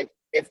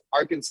if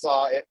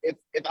Arkansas, if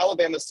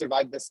Alabama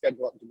survived this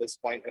schedule up to this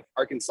point, if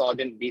Arkansas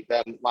didn't beat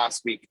them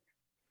last week,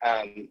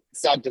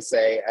 sad to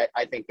say,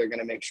 I think they're going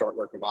to make short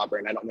work of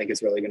Auburn. I don't think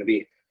it's really going to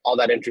be all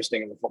that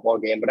interesting in the football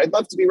game, but I'd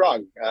love to be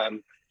wrong.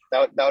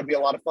 That would be a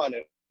lot of fun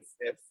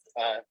if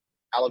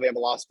Alabama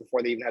lost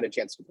before they even had a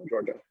chance to play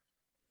Georgia.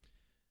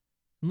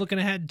 Looking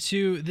ahead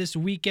to this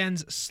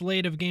weekend's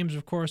slate of games,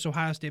 of course,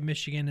 Ohio State,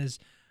 Michigan is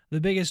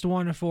the biggest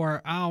one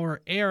for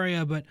our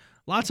area, but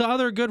lots of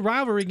other good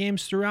rivalry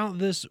games throughout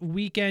this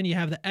weekend. You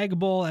have the Egg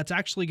Bowl. That's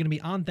actually going to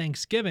be on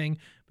Thanksgiving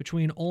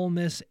between Ole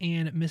Miss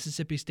and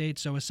Mississippi State.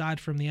 So aside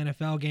from the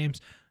NFL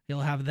games,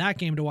 you'll have that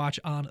game to watch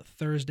on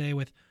Thursday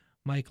with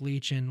Mike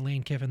Leach and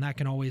Lane Kiffin. That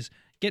can always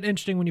get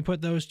interesting when you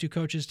put those two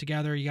coaches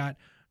together. You got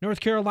North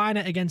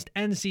Carolina against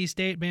NC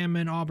State,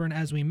 Bama and Auburn,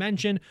 as we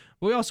mentioned.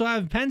 But we also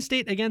have Penn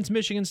State against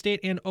Michigan State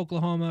and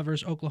Oklahoma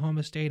versus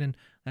Oklahoma State, and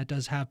that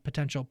does have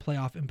potential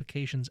playoff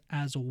implications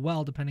as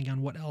well, depending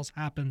on what else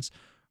happens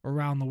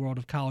around the world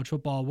of college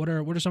football. What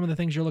are some of the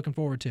things you're looking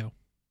forward to?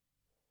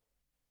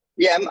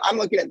 Yeah, I'm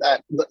looking at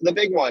that. The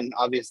big one,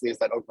 obviously, is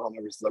that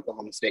Oklahoma versus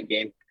Oklahoma State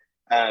game.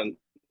 I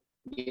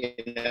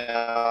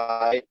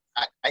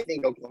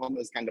think Oklahoma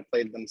has kind of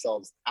played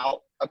themselves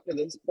out up to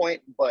this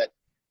point, but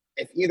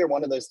if either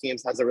one of those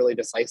teams has a really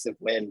decisive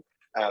win,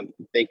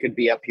 they could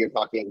be up here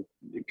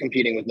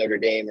competing with Notre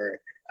Dame or,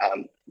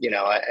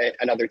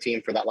 another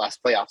team for that last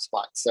playoff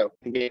spot. So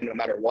no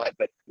matter what,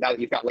 but now that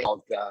you've got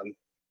Lane,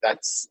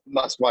 that's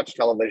must-watch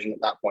television at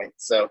that point.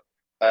 So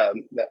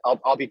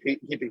I'll be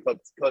keeping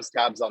close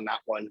tabs on that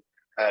one,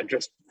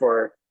 just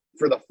for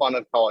the fun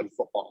of college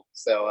football.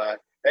 So,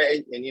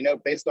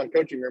 based on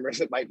coaching rumors,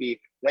 it might be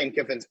Lane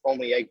Kiffin's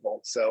only Egg Bowl.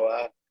 So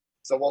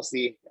we'll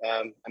see.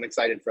 I'm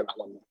excited for that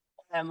one.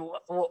 And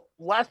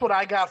last what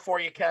I got for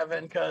you,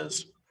 Kevin,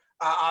 because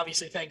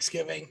obviously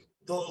Thanksgiving,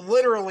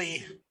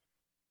 literally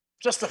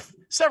just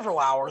several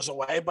hours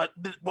away, but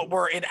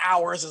we're in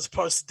hours as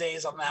opposed to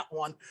days on that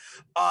one.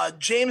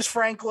 James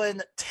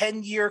Franklin,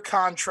 10-year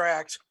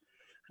contract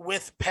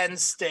with Penn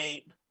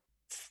State.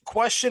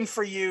 Question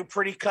for you,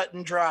 pretty cut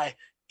and dry.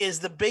 Is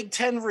the Big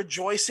Ten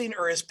rejoicing,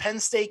 or is Penn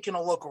State going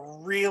to look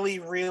really,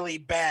 really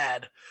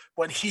bad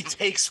when he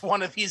takes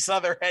one of these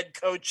other head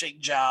coaching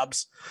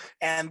jobs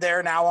and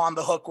they're now on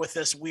the hook with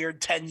this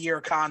weird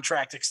 10-year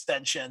contract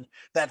extension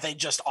that they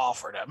just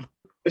offered him?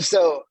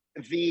 So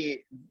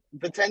the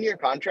 10-year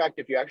contract,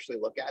 if you actually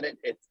look at it,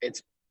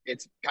 it's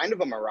kind of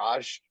a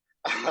mirage.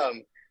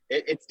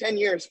 It's 10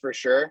 years for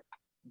sure,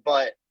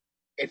 but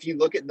if you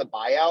look at the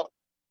buyout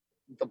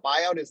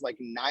is like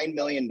 $9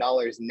 million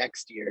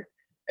next year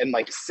and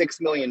like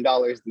 $6 million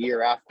the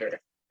year after.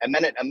 And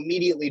then it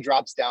immediately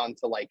drops down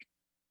to like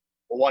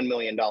 $1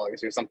 million or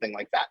something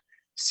like that.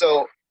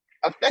 So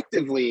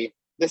effectively,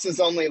 this is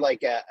only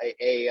like a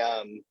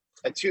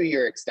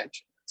 2-year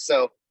extension.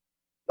 So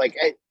like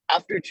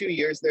after 2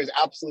 years, there's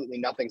absolutely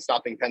nothing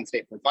stopping Penn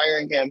State from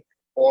firing him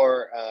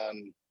or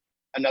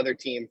another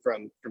team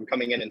from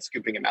coming in and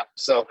scooping him out.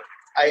 So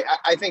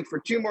I think for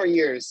 2 more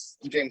years,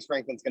 James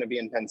Franklin's going to be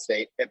at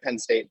Penn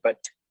State. But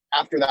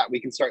after that, we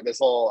can start this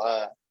whole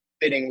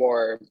bidding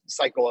war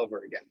cycle over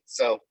again.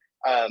 So,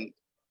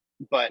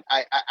 but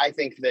I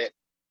think that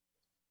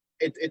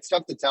it's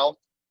tough to tell.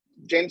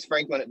 James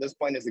Franklin at this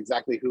point is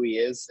exactly who he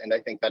is, and I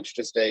think that's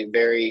just a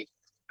very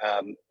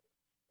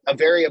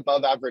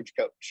above average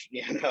coach.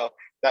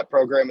 That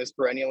program is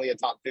perennially a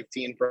top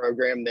 15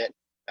 program that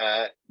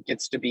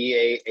gets to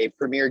be a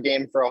premier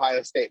game for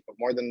Ohio State, but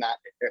more than that,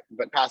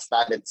 but past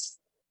that, it's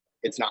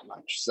not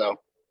much. So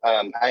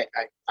I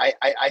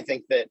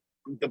think that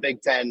the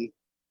Big Ten,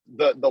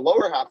 the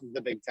lower half of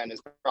the Big Ten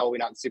is probably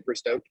not super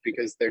stoked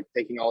because he's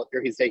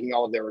taking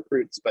all of their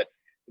recruits, but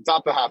the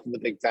top half of the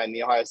Big Ten,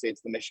 the Ohio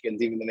States, the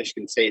Michigans, even the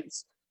Michigan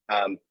States,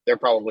 they're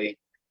probably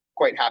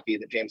quite happy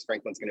that James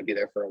Franklin's going to be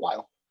there for a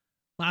while.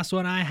 Last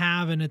one I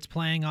have, and it's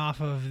playing off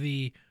of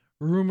the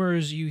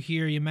rumors you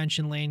hear. You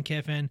mentioned Lane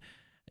Kiffin.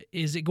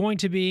 Is it going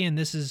to be, and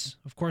this is,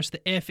 of course, the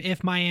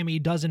if Miami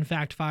does in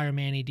fact fire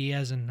Manny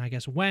Diaz, and I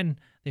guess when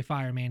they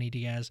fire Manny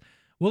Diaz,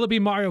 will it be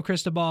Mario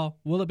Cristobal?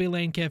 Will it be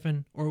Lane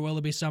Kiffin? Or will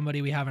it be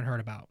somebody we haven't heard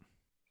about?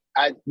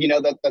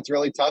 That's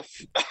really tough.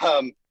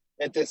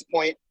 At this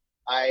point,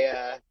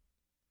 I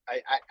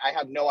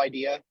have no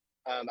idea.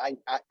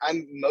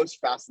 I'm most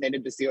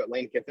fascinated to see what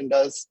Lane Kiffin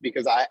does,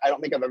 because I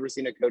don't think I've ever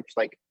seen a coach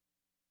like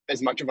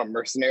as much of a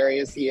mercenary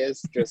as he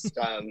is,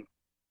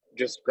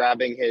 just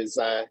grabbing his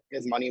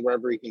money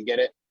wherever he can get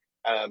it.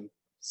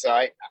 So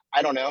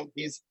I don't know.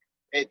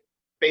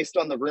 Based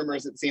on the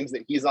rumors, it seems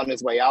that he's on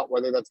his way out,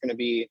 whether that's going to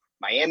be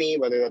Miami,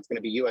 whether that's going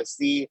to be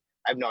USC,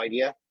 I have no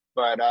idea.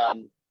 But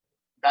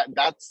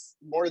that's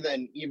more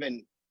than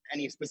even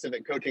any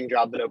specific coaching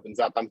job that opens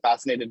up. I'm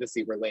fascinated to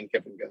see where Lane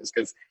Kiffin goes,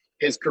 because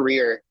his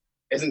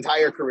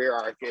entire career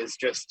arc is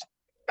just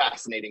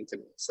fascinating to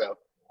me. So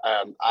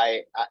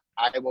I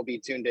will be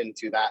tuned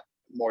into that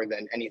more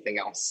than anything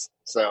else.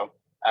 So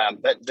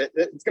but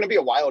it's going to be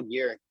a wild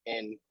year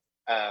in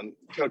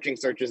coaching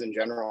searches in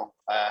general,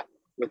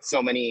 with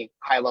so many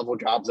high-level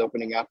jobs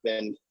opening up,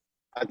 and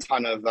a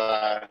ton of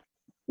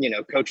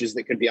coaches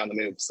that could be on the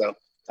move. So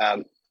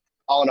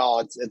all in all,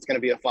 it's going to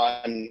be a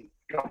fun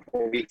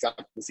couple of weeks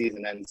after the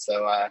season ends.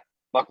 So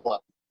buckle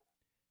up.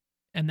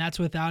 And that's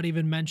without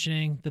even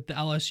mentioning that the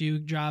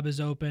LSU job is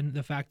open,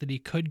 the fact that he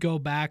could go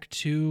back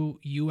to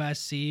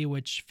USC,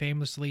 which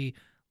famously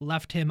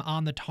left him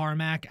on the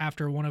tarmac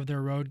after one of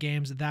their road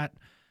games. That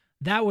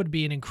would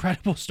be an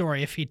incredible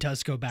story if he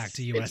does go back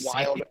to USC. It's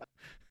wild.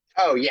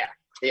 Oh yeah.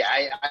 Yeah.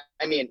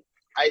 I mean,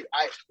 I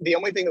the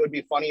only thing that would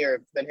be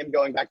funnier than him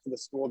going back to the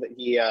school that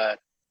he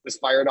was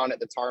fired on at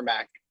the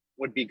tarmac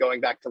would be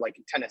going back to like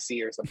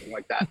Tennessee or something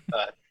like that,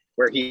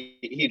 where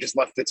he just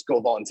left the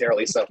school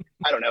voluntarily. So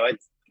I don't know.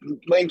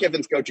 Lane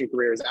Kiffin's coaching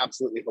career is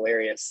absolutely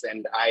hilarious.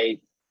 And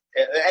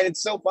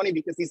it's so funny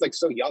because he's like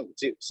so young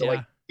too. So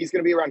like he's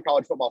going to be around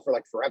college football for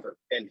like forever.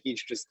 And he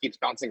just keeps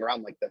bouncing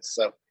around like this.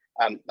 So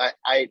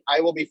I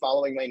will be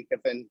following Lane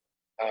Kiffin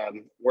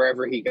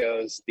wherever he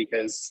goes,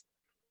 because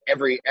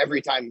every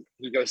time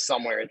he goes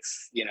somewhere,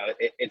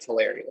 it's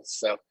hilarious.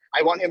 So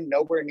I want him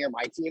nowhere near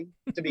my team,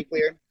 to be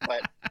clear,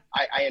 but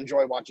I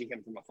enjoy watching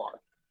him from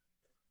afar.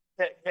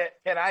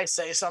 Can I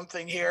say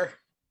something here?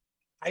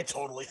 I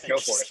totally think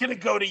he's going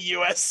to go to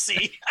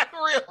USC. I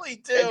really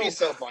do. It'd be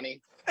so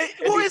funny.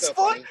 It's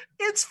fun.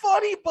 It's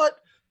funny, but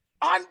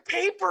on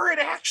paper, it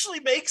actually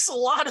makes a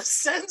lot of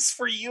sense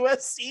for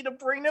USC to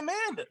bring him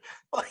in.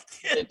 Like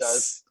it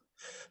does.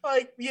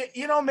 Like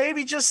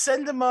maybe just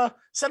send him a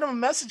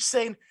message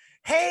saying,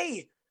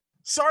 "Hey,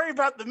 sorry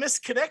about the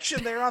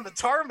misconnection there on the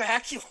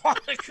tarmac. You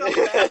want to come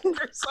back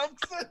or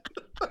something?"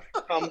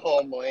 Come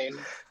home, Lane.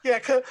 Yeah,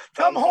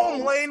 come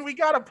home, Lane. We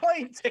got a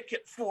plane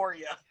ticket for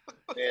you.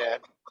 Yeah,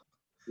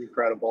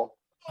 incredible.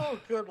 Oh,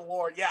 good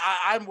Lord. Yeah,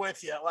 I'm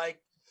with you. Like,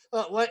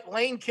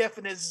 Lane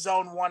Kiffin is his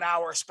own 1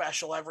 hour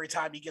special every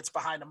time he gets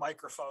behind a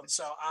microphone.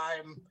 So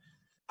I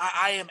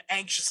am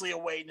anxiously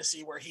awaiting to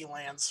see where he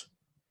lands.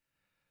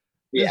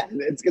 Yeah,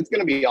 it's going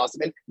to be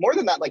awesome. And more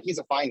than that, like, he's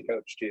a fine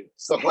coach too.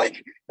 So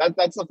like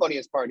that's the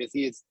funniest part is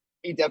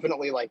he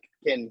definitely like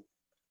can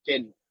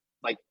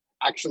like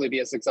actually be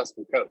a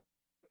successful coach.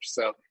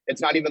 So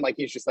it's not even like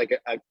he's just like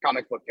a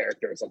comic book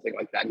character or something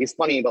like that. He's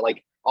funny, but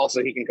like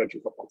also he can coach a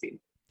football team.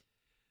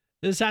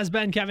 This has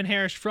been Kevin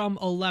Harris from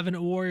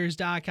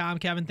 11warriors.com.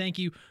 Kevin, thank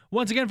you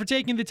once again for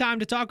taking the time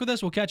to talk with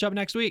us. We'll catch up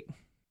next week.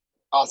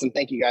 Awesome.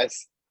 Thank you,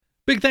 guys.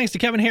 Big thanks to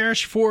Kevin Harris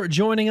for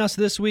joining us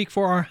this week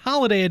for our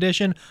holiday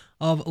edition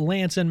of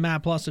Lance and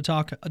Matt Plus to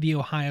talk the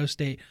Ohio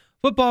State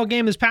football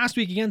game this past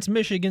week against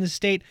Michigan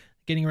State,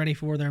 getting ready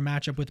for their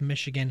matchup with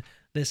Michigan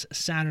this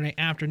Saturday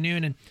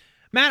afternoon. And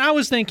Matt, I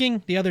was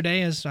thinking the other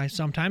day, as I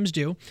sometimes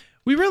do,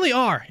 we really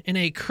are in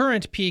a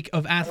current peak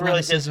of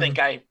athleticism.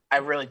 I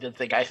really did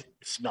think I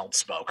smelled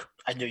smoke.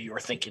 I knew you were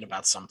thinking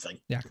about something.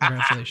 Yeah,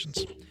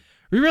 congratulations.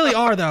 We really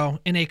are, though,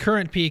 in a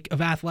current peak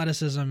of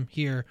athleticism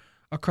here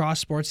across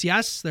sports.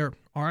 Yes, there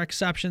are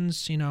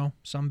exceptions,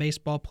 some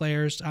baseball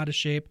players out of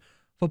shape,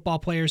 football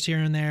players here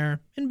and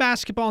there. In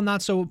basketball,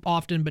 not so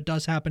often, but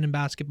does happen in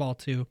basketball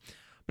too.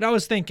 But I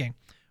was thinking,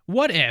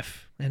 what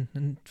if,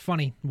 and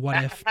funny,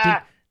 what if.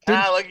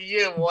 Look at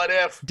you, what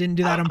if. Didn't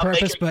do that on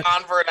purpose, but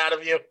convert out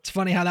of you. It's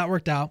funny how that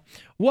worked out.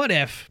 What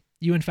if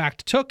you, in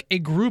fact, took a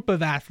group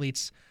of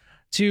athletes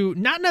to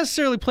not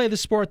necessarily play the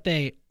sport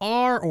they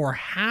are or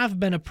have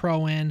been a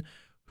pro in?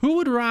 Who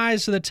would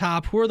rise to the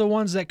top? Who are the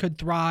ones that could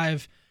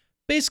thrive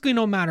basically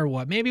no matter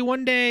what? Maybe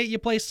one day you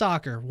play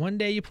soccer, one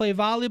day you play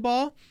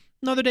volleyball,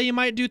 another day you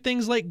might do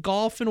things like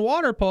golf and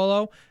water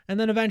polo, and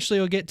then eventually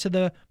you'll get to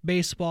the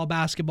baseball,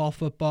 basketball,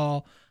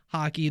 football,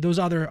 hockey, those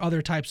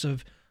other types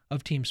of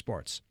team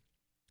sports.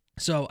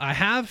 So I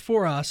have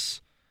for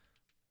us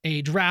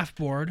a draft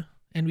board,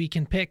 and we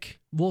can pick.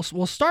 We'll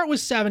start with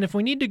 7. If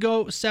we need to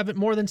go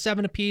more than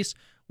 7 apiece,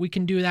 we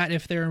can do that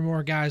if there are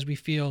more guys we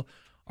feel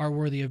are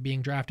worthy of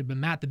being drafted. But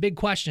Matt, the big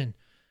question,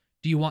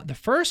 do you want the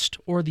first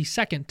or the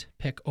second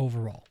pick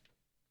overall?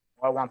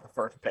 I want the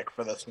first pick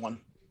for this one.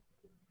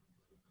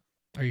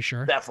 Are you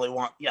sure? Definitely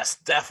want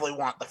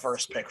the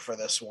first pick for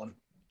this one.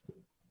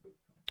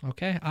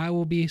 Okay, I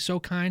will be so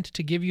kind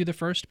to give you the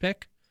first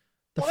pick.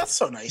 Well, that's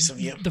so nice of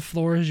you. The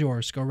floor is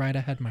yours. Go right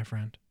ahead, my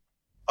friend.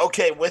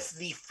 Okay, with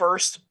the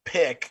first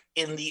pick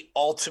in the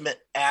ultimate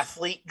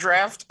athlete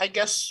draft, I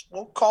guess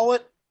we'll call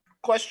it.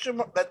 Question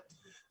mark.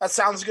 That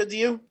sounds good to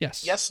you?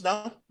 Yes. Yes,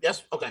 no?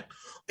 Yes? Okay.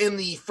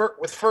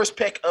 With first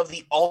pick of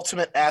the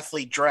ultimate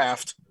athlete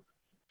draft,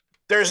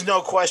 there's no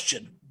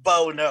question.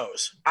 Bo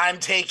knows. I'm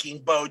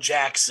taking Bo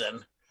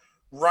Jackson,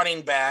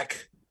 running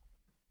back,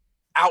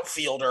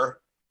 outfielder,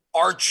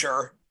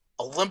 archer,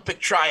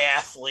 Olympic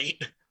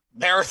triathlete,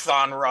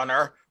 marathon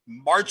runner,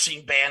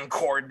 marching band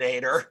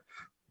coordinator,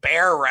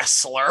 bear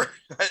wrestler.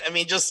 I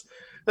mean, just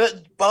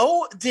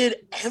Bo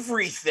did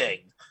everything.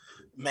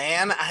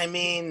 Man, I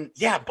mean,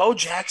 yeah, Bo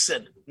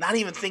Jackson, not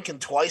even thinking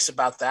twice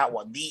about that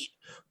one. The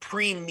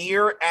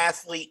premier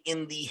athlete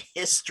in the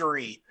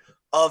history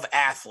of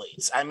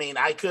athletes. I mean,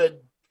 I could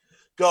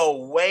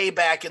go way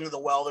back into the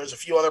well. There's a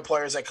few other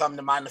players that come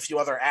to mind, a few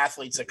other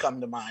athletes that come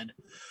to mind.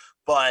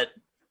 But,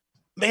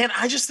 man,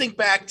 I just think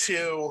back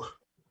to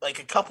like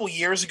a couple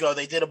years ago,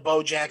 they did a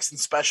Bo Jackson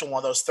special, one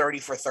of those 30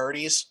 for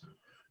 30s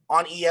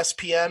on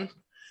ESPN.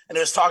 And it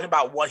was talking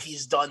about what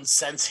he's done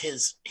since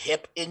his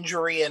hip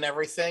injury and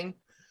everything.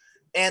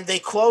 And they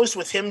closed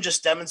with him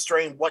just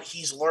demonstrating what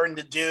he's learned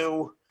to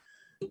do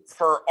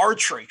for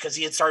archery, because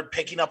he had started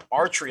picking up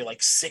archery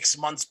like 6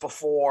 months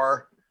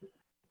before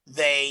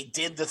they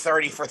did the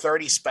 30 for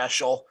 30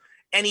 special.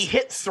 And he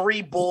hit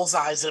 3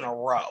 bullseyes in a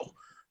row.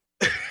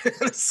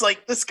 It's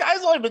like, this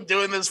guy's only been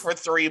doing this for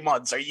 3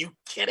 months. Are you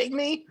kidding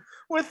me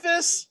with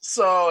this?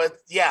 So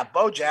yeah,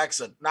 Bo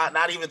Jackson,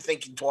 not even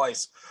thinking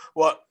twice.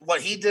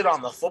 What he did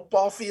on the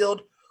football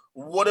field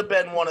would have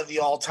been one of the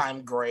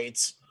all-time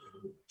greats.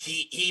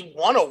 He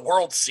won a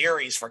World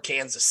Series for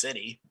Kansas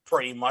City,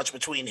 pretty much,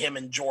 between him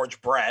and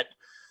George Brett.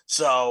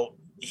 So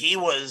he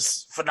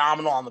was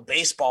phenomenal on the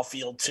baseball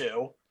field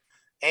too.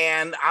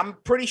 And I'm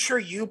pretty sure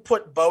you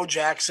put Bo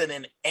Jackson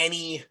in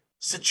any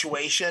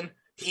situation,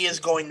 he is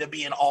going to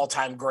be an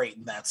all-time great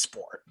in that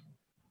sport.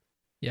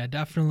 Yeah,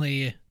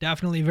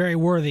 definitely very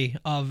worthy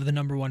of the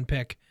number 1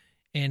 pick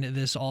in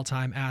this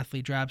all-time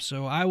athlete draft.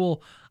 So I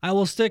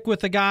will stick with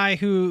the guy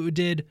who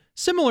did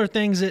similar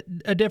things at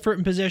a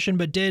different position,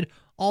 but did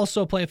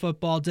also play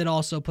football, did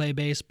also play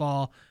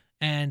baseball,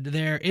 and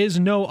there is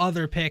no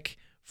other pick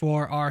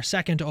for our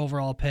second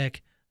overall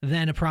pick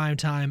than a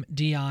primetime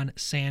Deion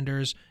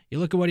Sanders. You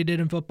look at what he did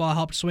in football,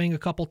 helped swing a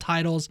couple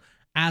titles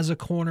as a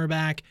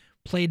cornerback,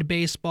 played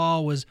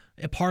baseball, was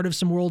a part of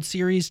some World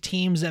Series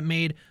teams that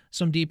made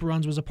some deep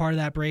runs, was a part of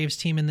that Braves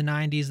team in the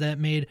 90s that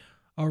made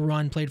a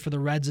run, played for the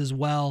Reds as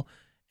well.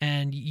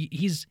 And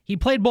he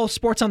played both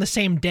sports on the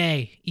same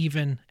day,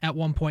 even at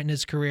one point in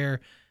his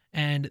career.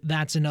 And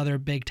that's another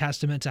big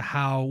testament to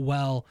how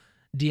well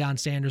Deion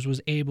Sanders was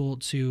able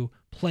to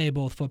play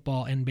both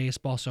football and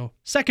baseball. So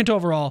second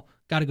overall,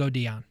 got to go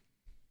Deion.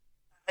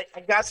 I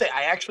got to say,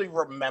 I actually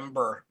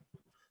remember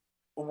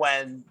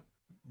when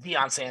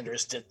Deion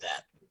Sanders did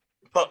that.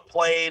 But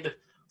played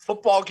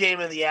football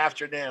game in the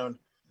afternoon,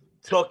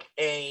 took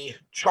a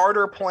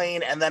charter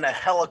plane and then a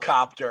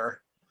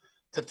helicopter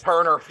to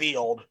Turner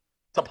Field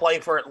to play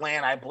for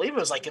Atlanta. I believe it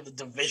was like in the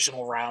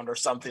divisional round or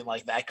something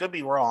like that. I could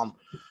be wrong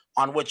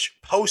on which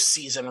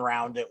postseason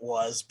round it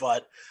was,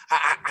 but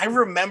I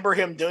remember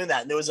him doing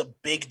that, and it was a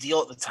big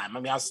deal at the time. I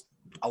mean, I was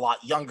a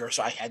lot younger,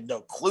 so I had no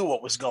clue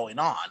what was going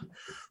on,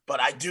 but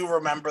I do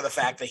remember the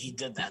fact that he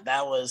did that.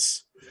 That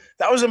was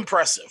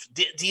impressive.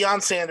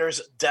 Deion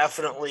Sanders,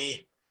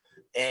 definitely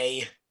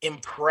a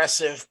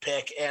impressive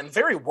pick and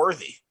very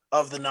worthy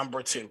of the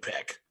number 2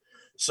 pick.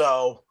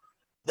 So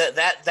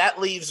that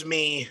leaves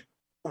me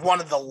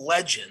one of the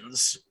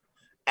legends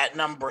at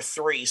number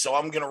 3. So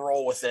I'm going to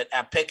roll with it.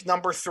 At pick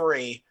number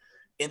 3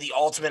 in the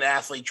Ultimate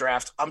Athlete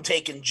Draft, I'm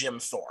taking Jim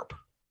Thorpe.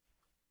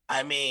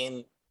 I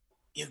mean,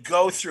 you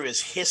go through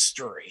his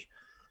history.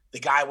 The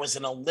guy was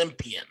an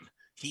Olympian.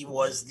 He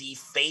was the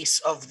face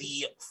of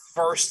the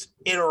first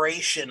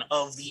iteration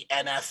of the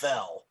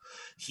NFL.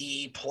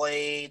 He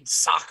played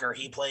soccer.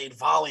 He played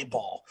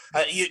volleyball.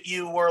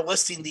 You were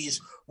listing these,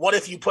 what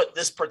if you put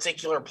this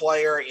particular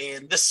player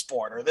in this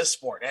sport or this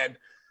sport? And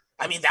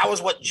I mean, that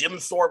was what Jim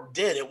Thorpe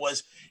did. It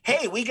was,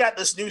 hey, we got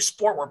this new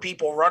sport where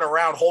people run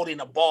around holding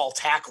a ball,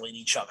 tackling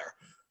each other.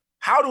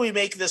 How do we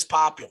make this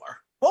popular?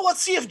 Well,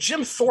 let's see if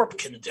Jim Thorpe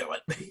can do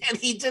it. And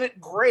he did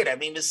it great. I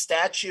mean, his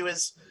statue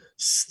is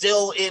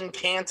still in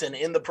Canton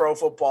in the Pro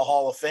Football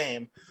Hall of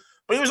Fame,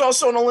 but he was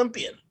also an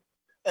Olympian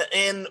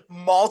in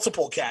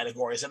multiple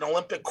categories, an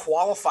Olympic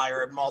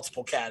qualifier in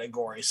multiple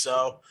categories.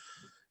 So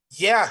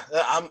yeah,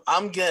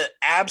 I'm going to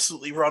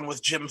absolutely run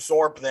with Jim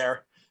Thorpe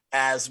there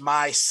as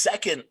my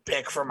second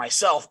pick for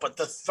myself, but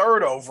the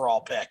third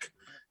overall pick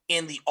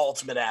in the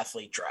Ultimate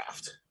Athlete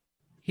Draft.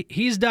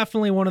 He's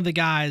definitely one of the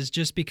guys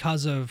just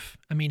because of,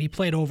 I mean, he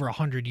played over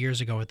 100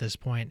 years ago at this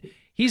point.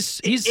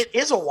 It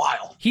is a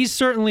while. He's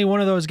certainly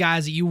one of those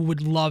guys that you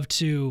would love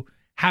to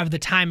have the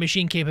time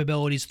machine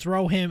capabilities,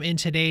 throw him in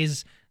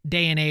today's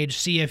day and age,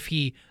 see if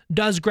he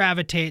does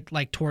gravitate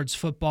like towards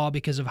football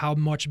because of how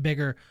much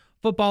bigger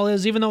football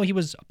is. Even though he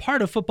was a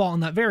part of football in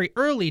that very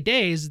early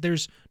days,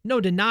 there's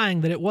no denying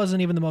that it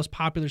wasn't even the most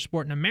popular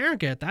sport in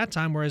America at that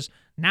time, whereas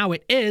now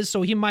it is.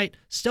 So he might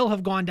still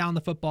have gone down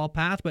the football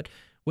path, but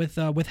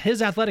with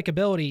his athletic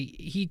ability,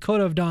 he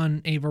could have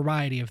done a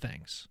variety of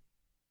things.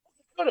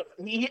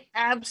 He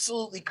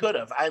absolutely could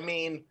have. I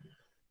mean,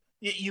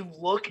 you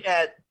look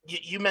at,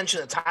 you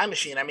mentioned the time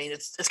machine. I mean,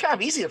 it's kind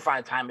of easy to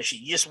find a time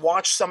machine. You just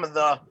watch some of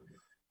the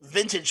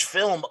vintage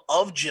film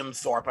of Jim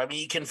Thorpe. I mean,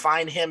 you can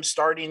find him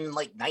starting in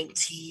like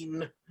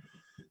 1914,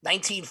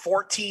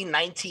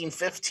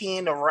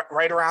 1915,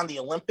 right around the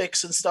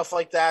Olympics and stuff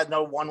like that.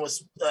 No,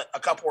 a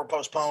couple were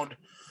postponed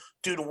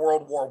due to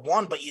World War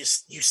I, but you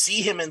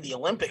see him in the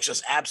Olympics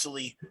just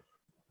absolutely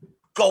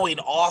going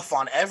off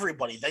on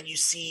everybody. Then you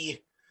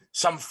see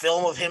some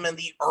film of him in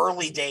the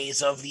early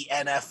days of the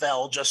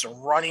NFL, just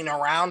running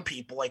around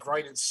people, like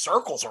running in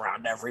circles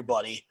around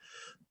everybody,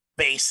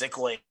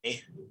 basically.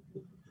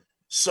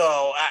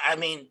 So, I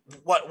mean,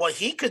 what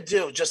he could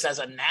do just as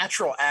a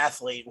natural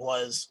athlete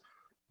was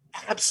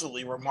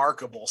absolutely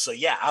remarkable. So,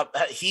 yeah,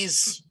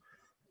 he's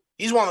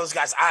He's one of those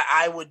guys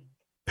I would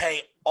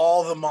pay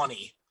all the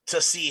money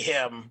to see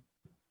him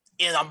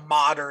in a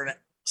modern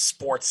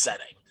sports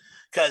setting,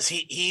 because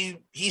he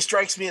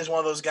strikes me as one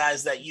of those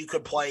guys that you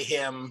could play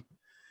him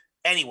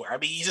anywhere. I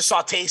mean, you just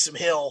saw Taysom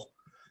Hill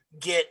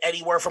get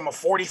anywhere from a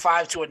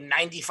 $45 to a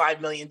 $95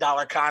 million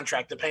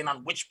contract, depending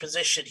on which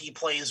position he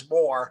plays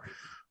more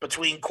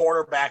between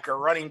quarterback or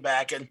running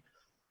back. And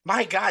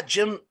my God,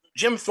 Jim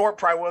Thorpe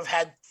probably would have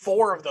had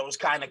 4 of those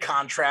kind of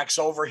contracts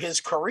over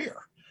his career.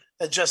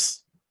 It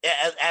just,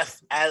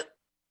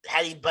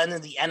 had he been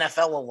in the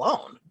NFL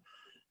alone.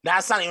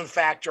 That's not even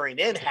factoring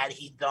in had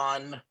he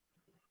done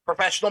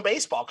professional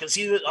baseball, because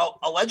he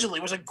allegedly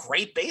was a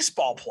great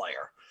baseball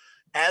player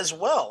as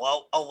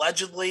well.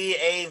 Allegedly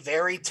a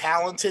very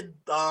talented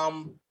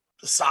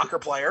soccer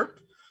player.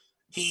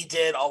 He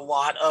did a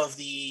lot of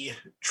the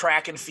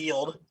track and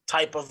field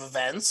type of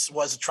events,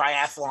 was a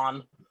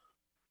triathlon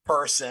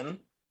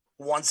person.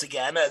 Once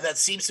again, that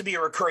seems to be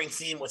a recurring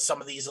theme with some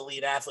of these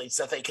elite athletes,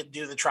 that they could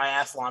do the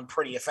triathlon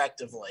pretty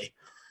effectively.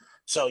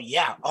 So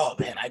yeah, oh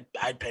man,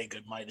 I'd pay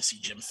good money to see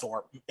Jim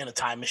Thorpe in a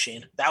time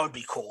machine. That would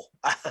be cool.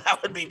 That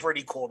would be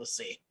pretty cool to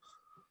see.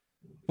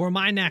 For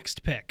my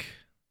next pick,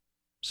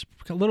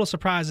 a little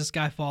surprised this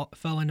guy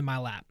fell into my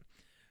lap.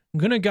 I'm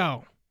going to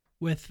go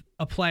with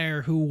a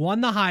player who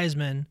won the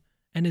Heisman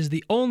and is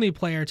the only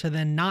player to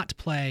then not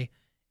play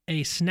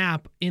a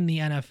snap in the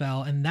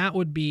NFL, and that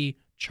would be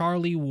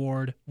Charlie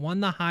Ward.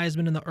 Won the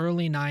Heisman in the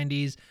early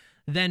 90s.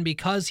 Then,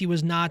 because he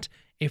was not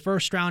a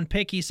first-round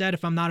pick, he said,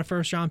 if I'm not a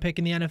first-round pick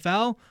in the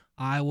NFL,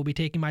 I will be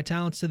taking my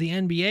talents to the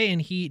NBA,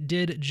 and he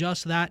did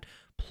just that.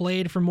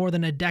 Played for more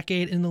than a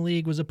decade in the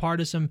league, was a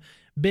part of some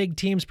big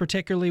teams,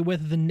 particularly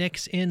with the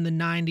Knicks in the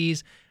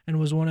 90s, and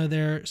was one of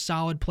their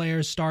solid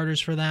players,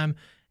 starters for them.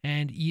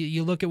 And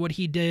you look at what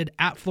he did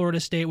at Florida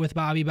State with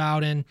Bobby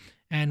Bowden,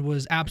 and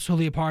was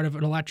absolutely a part of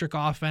an electric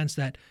offense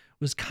that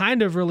was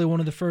kind of really one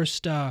of the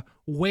first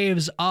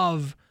waves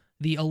of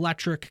the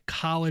electric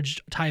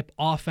college-type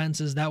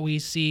offenses that we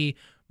see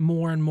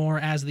more and more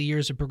as the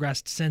years have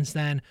progressed since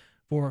then.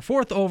 For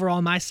 4th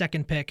overall, my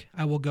second pick,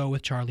 I will go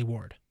with Charlie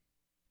Ward.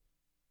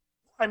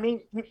 I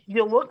mean,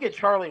 you look at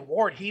Charlie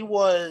Ward, he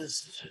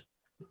was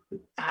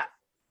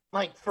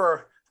like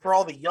for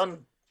all the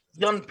young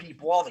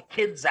people, all the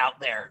kids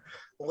out there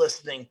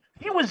listening,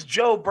 he was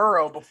Joe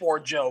Burrow before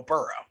Joe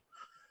Burrow.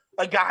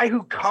 A guy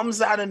who comes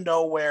out of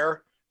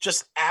nowhere,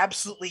 just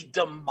absolutely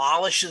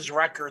demolishes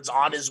records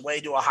on his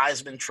way to a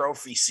Heisman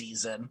Trophy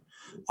season,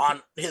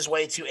 on his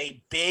way to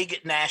a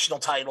big national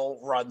title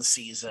run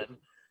season,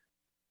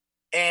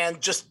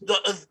 and just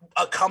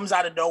a comes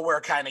out of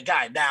nowhere kind of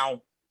guy.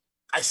 Now,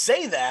 I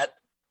say that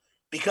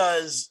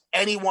because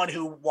anyone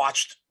who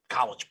watched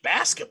college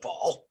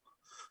basketball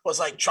was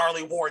like,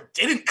 Charlie Ward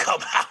didn't come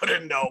out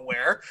of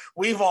nowhere.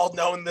 We've all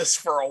known this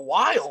for a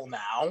while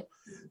now,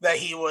 that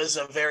he was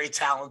a very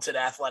talented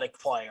athletic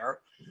player.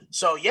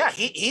 So yeah,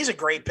 he's a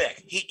great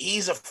pick.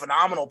 He's a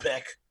phenomenal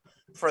pick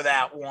for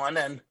that one.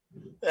 And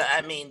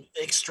I mean,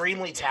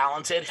 extremely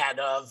talented, had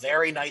a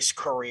very nice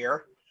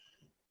career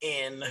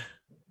in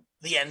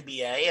the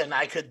NBA. And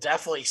I could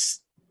definitely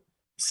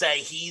say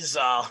he's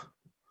a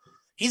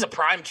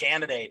prime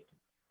candidate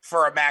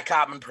for a Matt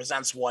Cottman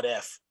Presents What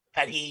If,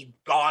 had he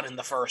gone in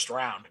the first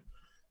round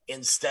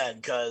instead.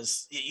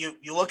 Because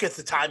you look at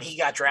the time he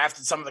got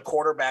drafted, some of the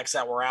quarterbacks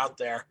that were out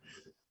there,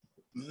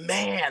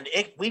 man,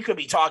 we could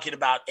be talking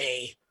about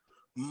a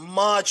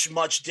much,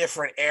 much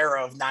different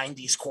era of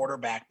 90s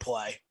quarterback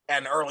play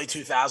and early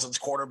 2000s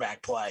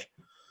quarterback play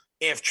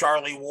if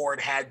Charlie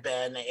Ward had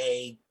been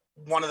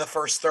one of the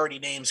first 30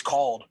 names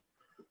called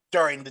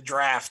during the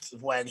draft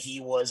when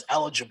he was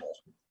eligible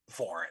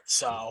for it.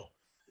 So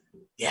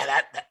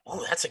yeah,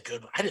 that's a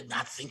good one. I did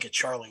not think of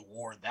Charlie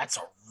Ward. That's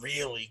a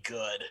really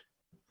good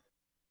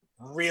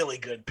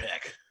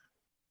pick.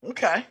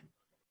 Okay.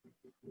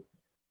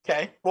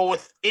 Well,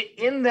 with it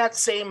in that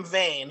same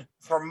vein,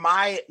 for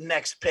my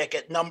next pick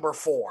at number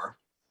 4,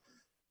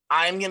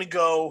 I'm going to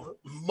go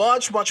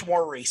much, much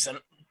more recent.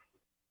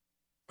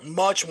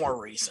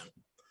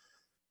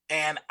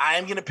 And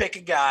I'm going to pick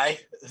a guy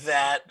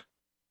that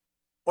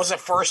was a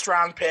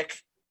first-round pick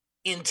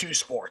into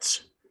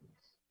sports.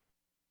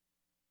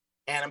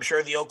 And I'm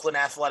sure the Oakland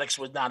Athletics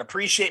would not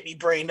appreciate me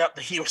bringing up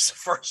that he was a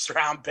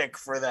first-round pick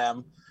for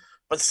them.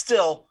 But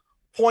still,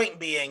 point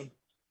being,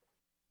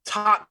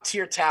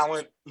 top-tier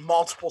talent,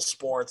 multiple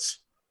sports.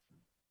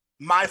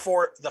 The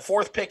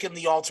 4th pick in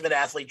the Ultimate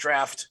Athlete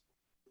Draft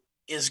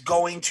is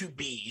going to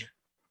be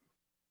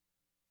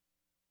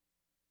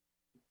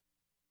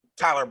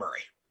Kyler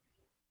Murray.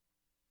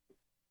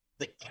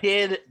 The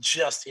kid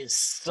just is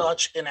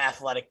such an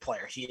athletic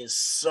player. He is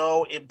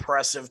so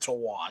impressive to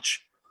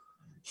watch.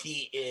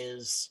 He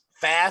is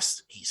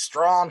fast, he's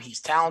strong, he's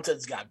talented,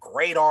 he's got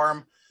great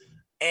arm.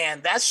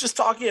 And that's just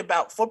talking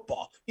about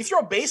football. You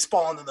throw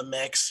baseball into the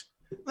mix,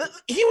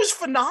 he was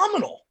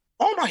phenomenal.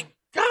 Oh my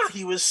God,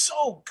 he was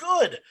so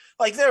good.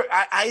 Like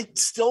I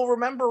still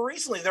remember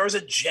recently there was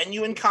a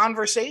genuine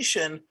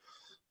conversation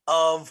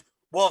of,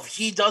 well, if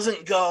he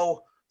doesn't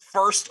go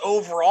first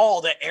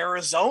overall to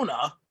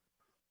Arizona,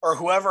 or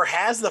whoever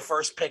has the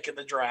first pick in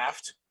the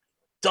draft,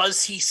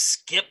 does he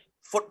skip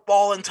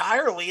football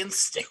entirely and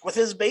stick with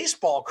his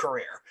baseball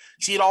career?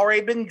 He had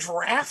already been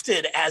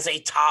drafted as a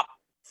top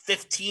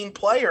 15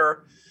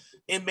 player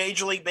in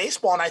Major League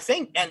Baseball. And I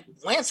think, and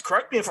Lance,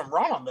 correct me if I'm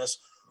wrong on this,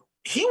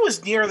 he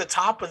was near the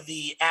top of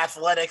the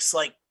Athletics,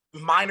 like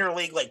minor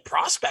league, like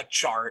prospect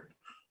chart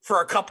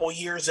for a couple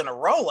years in a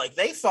row. Like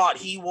they thought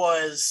he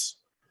was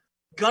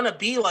going to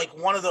be like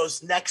one of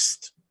those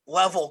next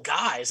level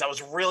guys that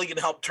was really going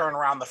to help turn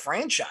around the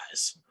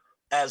franchise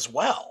as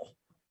well.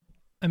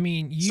 I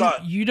mean,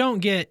 you don't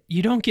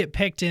get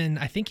picked in.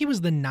 I think he was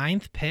the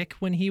 9th pick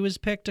when he was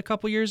picked a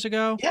couple years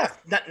ago. Yeah,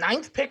 that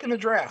 9th pick in the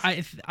draft.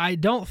 I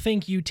don't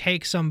think you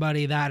take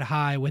somebody that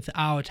high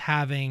without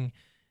having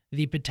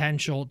the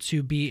potential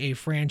to be a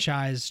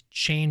franchise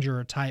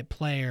changer type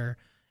player.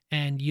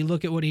 And you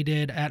look at what he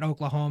did at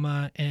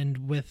Oklahoma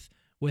and with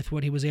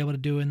what he was able to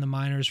do in the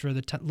minors for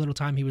the little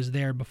time he was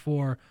there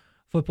before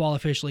football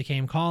officially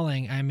came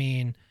calling. I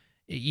mean,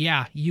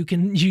 yeah,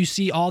 you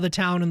see all the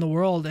talent in the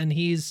world, and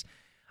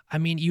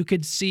you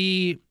could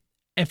see,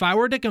 if I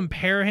were to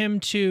compare him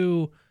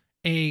to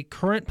a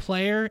current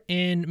player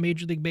in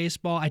Major League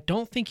Baseball, I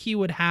don't think he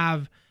would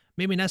have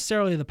maybe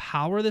necessarily the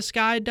power this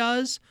guy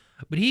does,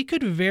 but he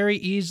could very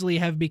easily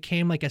have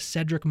became like a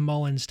Cedric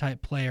Mullins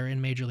type player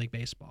in Major League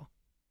Baseball.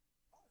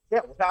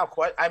 Yeah, without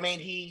question. I mean,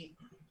 he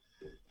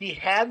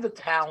had the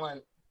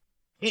talent.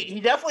 He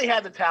definitely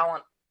had the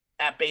talent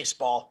at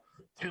baseball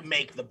to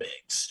make the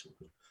bigs.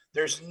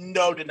 There's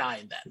no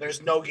denying that.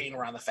 There's no getting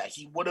around the fact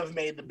he would have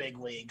made the big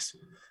leagues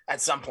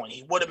at some point.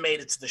 He would have made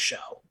it to the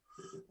show.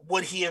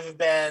 Would he have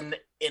been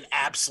an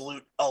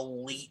absolute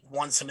elite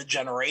once in a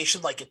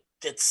generation, like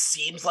it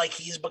seems like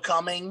he's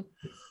becoming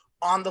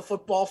on the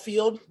football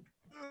field?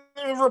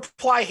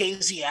 Reply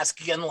hazy, ask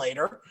again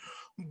later.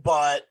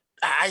 But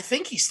I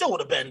think he still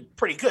would have been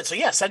pretty good. So,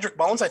 yeah, Cedric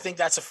Mullins, I think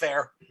that's a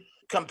fair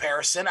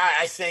comparison.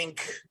 I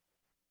think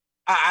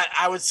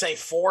I would say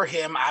for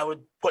him, I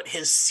would put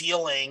his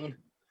ceiling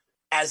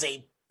as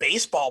a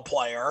baseball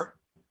player.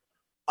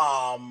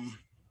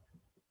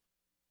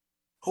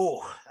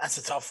 That's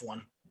a tough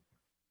one.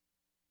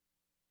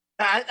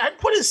 I'd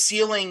put his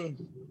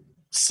ceiling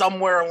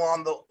somewhere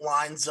along the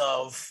lines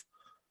of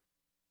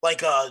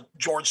like a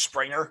George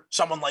Springer,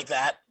 someone like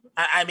that.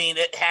 I mean,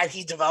 had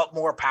he developed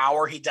more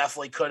power, he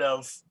definitely could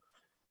have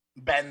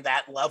been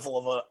that level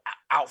of a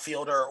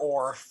outfielder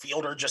or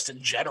fielder just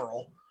in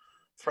general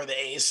for the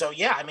A's. So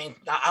yeah, I mean,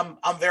 I'm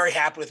very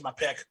happy with my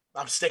pick.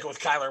 I'm sticking with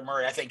Kyler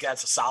Murray. I think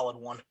that's a solid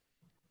one.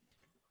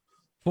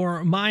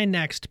 For my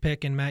next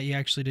pick, and Matt, you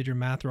actually did your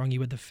math wrong.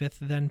 You had the 5th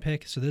then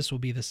pick, so this will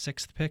be the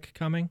 6th pick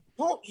coming.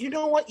 Well, you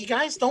know what? You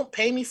guys don't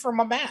pay me for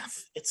my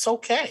math. It's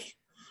okay.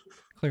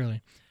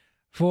 Clearly.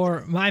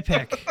 For my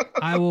pick,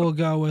 I will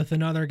go with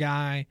another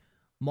guy,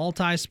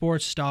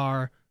 multi-sports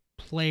star,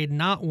 played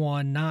not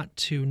 1, not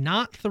 2,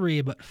 not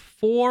 3, but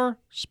 4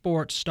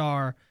 sports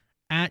star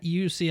at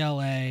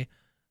UCLA,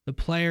 the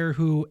player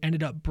who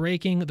ended up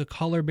breaking the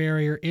color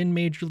barrier in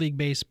Major League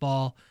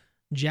Baseball,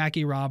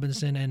 Jackie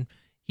Robinson. And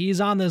he's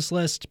on this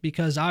list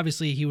because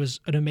obviously he was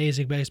an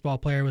amazing baseball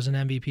player, was an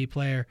MVP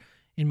player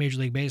in Major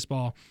League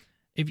Baseball.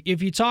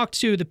 If you talk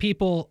to the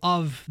people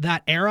of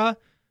that era,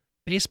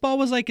 baseball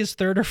was like his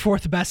 3rd or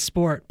 4th best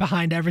sport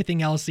behind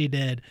everything else he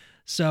did.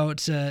 So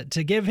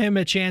to give him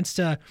a chance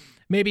to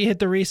maybe hit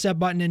the reset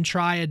button and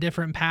try a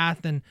different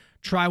path and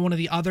try one of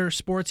the other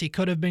sports he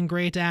could have been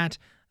great at,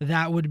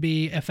 that would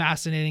be a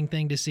fascinating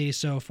thing to see.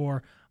 So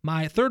for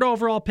my 3rd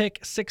overall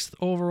pick, 6th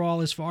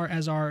overall as far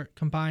as our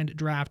combined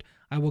draft,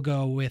 I will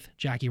go with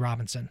Jackie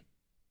Robinson.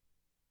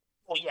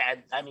 Well, yeah,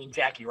 I mean,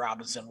 Jackie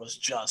Robinson was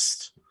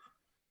just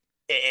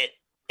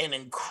an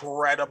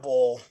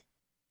incredible,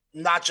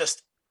 not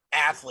just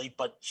athlete,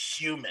 but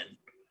human,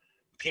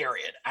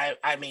 period.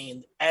 I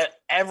mean,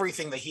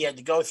 everything that he had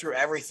to go through,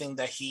 everything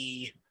that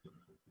he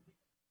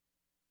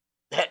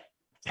had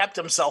kept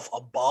himself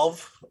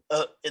above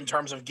in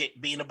terms of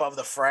being above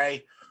the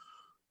fray,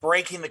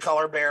 breaking the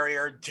color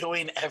barrier,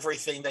 doing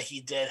everything that he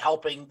did,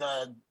 helping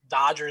the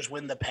Dodgers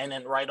win the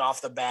pennant right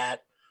off the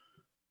bat.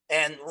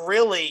 And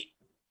really,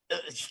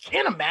 you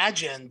can't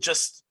imagine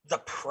just the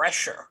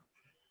pressure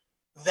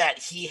that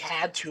he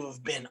had to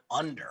have been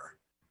under.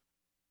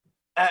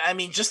 I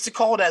mean, just to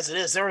call it as it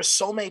is, there were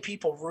so many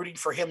people rooting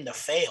for him to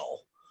fail.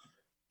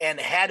 And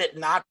had it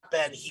not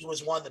been, he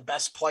was one of the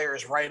best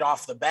players right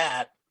off the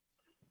bat.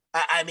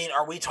 I mean,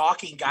 are we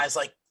talking guys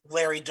like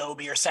Larry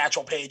Doby or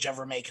Satchel Paige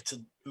ever make it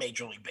to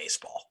Major League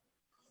Baseball?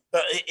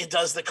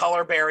 Does the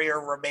color barrier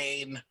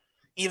remain,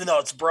 even though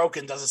it's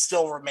broken, does it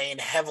still remain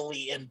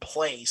heavily in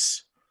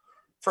place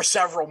for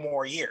several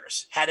more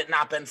years? Had it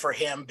not been for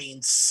him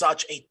being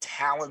such a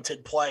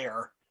talented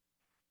player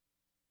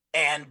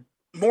and,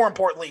 more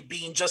importantly,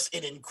 being just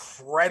an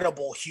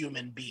incredible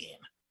human being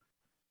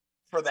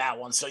for that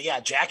one. So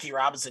yeah, Jackie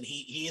Robinson,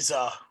 he's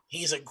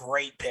a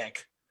great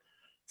pick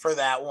for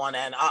that one.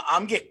 And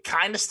I'm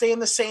kind of stay in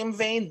the same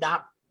vein,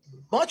 not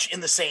much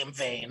in the same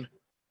vein,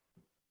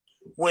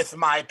 with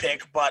my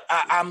pick, but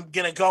I'm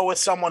going to go with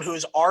someone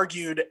who's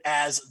argued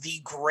as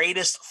the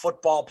greatest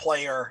football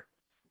player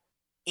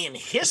in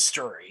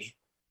history,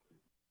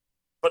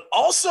 but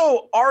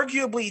also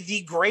arguably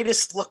the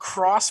greatest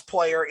lacrosse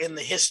player in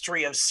the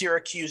history of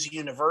Syracuse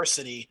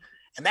University,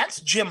 and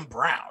that's Jim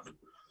Brown.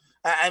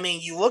 I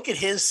mean, you look at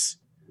his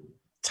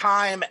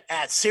time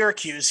at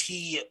Syracuse,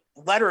 he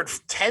lettered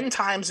 10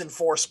 times in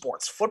 4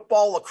 sports: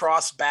 football,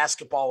 lacrosse,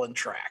 basketball, and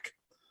track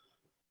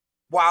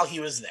while he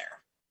was there.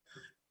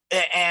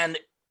 And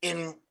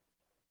in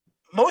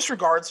most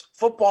regards,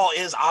 football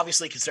is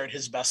obviously considered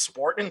his best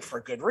sport, and for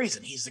good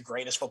reason. He's the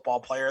greatest football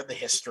player in the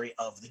history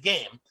of the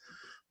game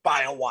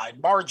by a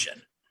wide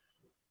margin.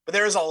 But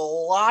there's a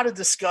lot of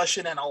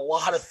discussion and a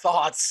lot of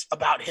thoughts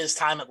about his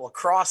time at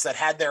lacrosse that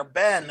had there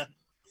been,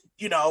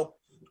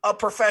 a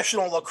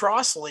professional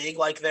lacrosse league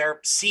like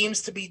there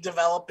seems to be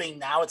developing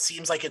now, it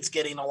seems like it's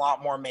getting a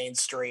lot more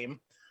mainstream,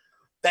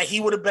 that he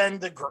would have been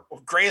the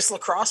greatest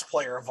lacrosse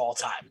player of all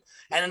time.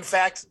 And in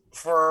fact,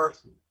 for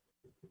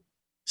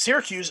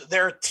Syracuse,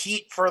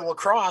 for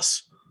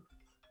lacrosse,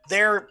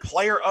 their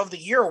Player of the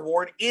Year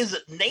award is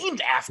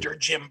named after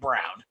Jim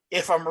Brown,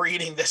 if I'm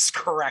reading this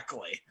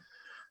correctly.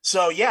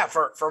 So yeah,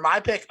 for my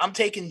pick, I'm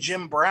taking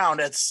Jim Brown.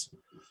 It's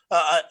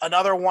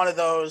another one of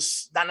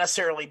those not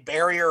necessarily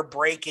barrier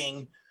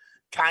breaking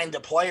kind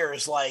of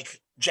players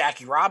like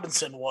Jackie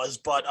Robinson was,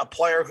 but a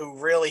player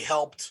who really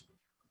helped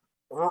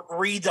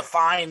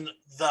redefine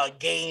the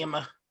game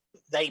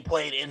they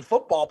played in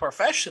football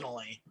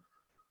professionally,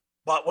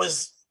 but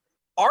was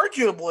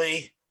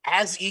arguably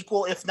as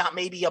equal, if not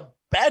maybe a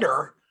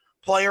better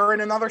player in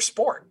another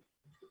sport.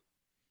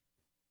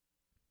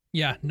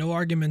 Yeah, no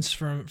arguments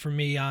from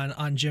me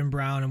on Jim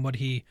Brown and what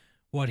he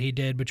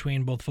did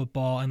between both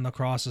football and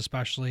lacrosse,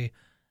 especially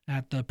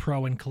at the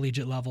pro and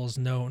collegiate levels.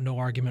 No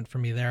argument for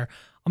me there.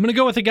 I'm gonna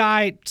go with a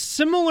guy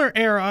similar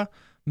era,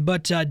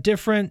 but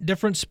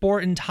different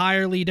sport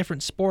entirely,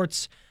 different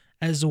sports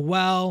as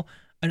well.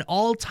 An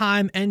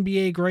all-time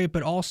NBA great,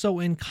 but also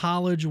in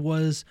college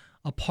was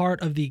a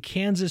part of the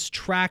Kansas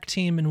track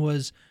team and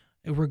was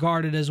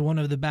regarded as one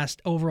of the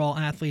best overall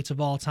athletes of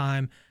all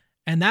time.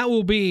 And that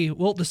will be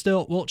Wilt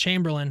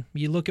Chamberlain.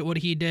 You look at what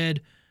he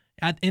did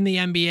in the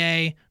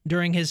NBA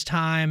during his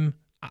time,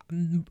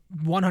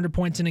 100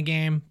 points in a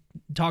game.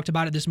 Talked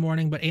about it this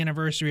morning, but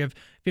anniversary of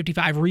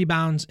 55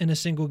 rebounds in a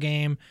single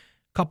game.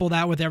 Couple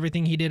that with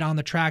everything he did on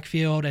the track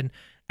field, and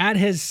at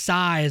his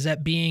size,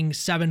 at being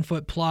 7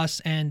 foot plus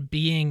and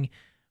being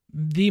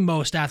the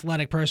most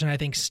athletic person, I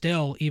think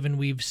still even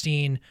we've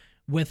seen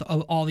with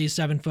all these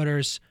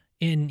 7-footers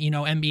in,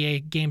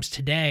 NBA games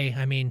today.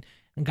 I mean,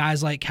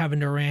 guys like Kevin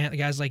Durant,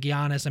 guys like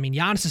Giannis. I mean,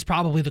 Giannis is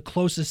probably the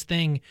closest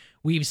thing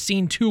we've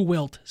seen to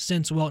Wilt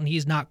since Wilt, and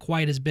he's not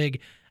quite as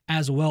big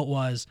as Wilt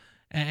was.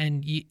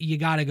 And you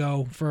got to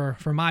go for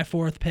my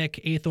 4th pick,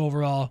 8th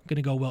overall, going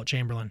to go Wilt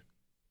Chamberlain.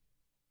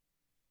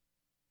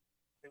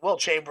 Wilt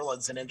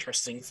Chamberlain's an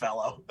interesting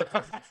fellow.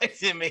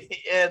 I mean,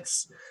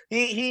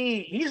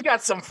 he's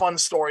got some fun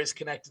stories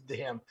connected to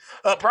him.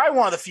 Probably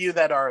one of the few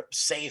that are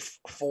safe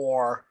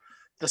for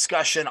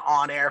discussion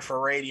on air for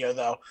radio,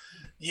 though.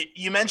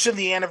 You mentioned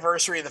the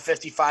anniversary of the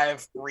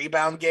 55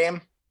 rebound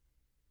game.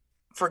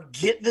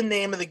 Forget the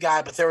name of the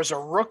guy, but there was a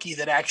rookie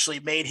that actually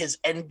made his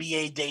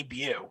NBA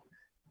debut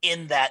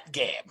in that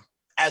game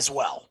as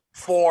well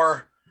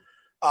for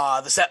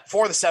the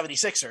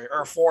 76ers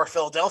or for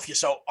Philadelphia.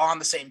 So on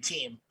the same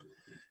team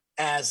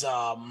as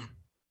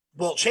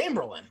Wilt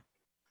Chamberlain.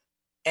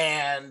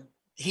 And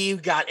he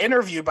got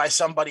interviewed by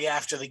somebody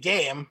after the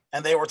game,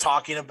 and they were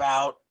talking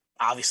about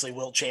obviously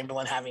Wilt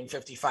Chamberlain having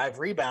 55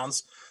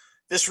 rebounds.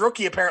 This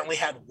rookie apparently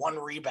had 1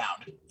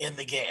 rebound in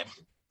the game.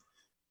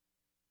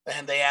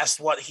 And they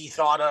asked what he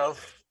thought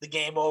of the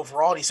game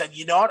overall. And he said,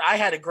 you know what? I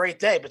had a great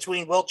day.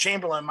 Between Wilt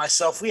Chamberlain and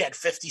myself, we had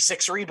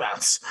 56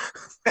 rebounds.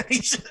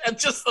 And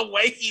just the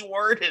way he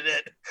worded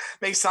it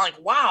makes it sound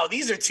like, wow,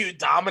 these are 2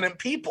 dominant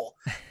people.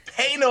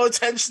 Pay no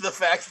attention to the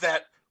fact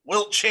that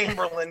Wilt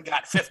Chamberlain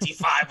got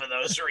 55 of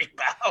those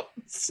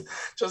rebounds.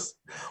 Just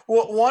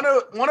one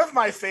of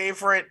my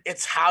favorite,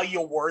 it's how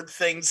you word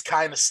things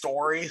kind of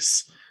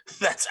stories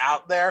that's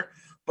out there.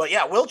 But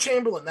yeah, Wilt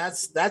Chamberlain,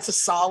 that's a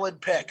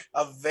solid pick,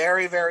 a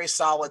very, very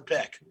solid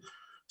pick.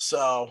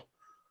 So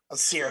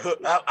let's see here.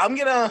 I'm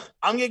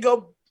gonna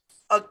go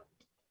a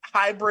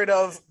hybrid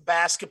of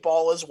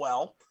basketball as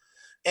well,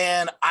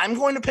 and I'm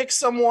going to pick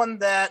someone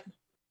that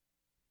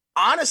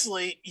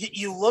honestly,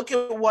 you look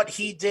at what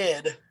he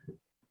did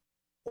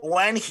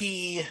when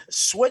he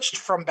switched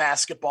from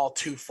basketball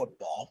to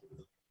football,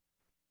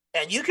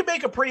 and you can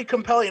make a pretty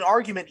compelling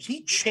argument.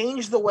 He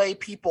changed the way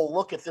people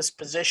look at this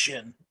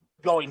position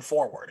going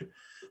forward.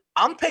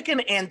 I'm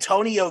picking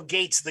Antonio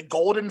Gates, the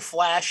Golden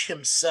Flash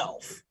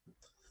himself.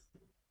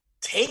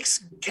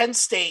 Takes Kent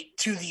State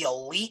to the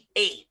Elite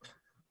 8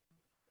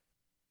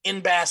 in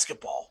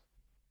basketball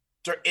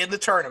in the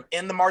tournament,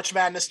 in the March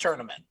Madness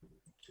tournament.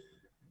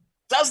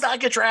 Does not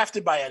get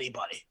drafted by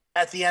anybody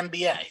at the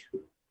NBA.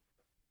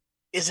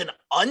 Is an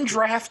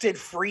undrafted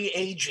free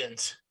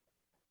agent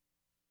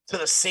to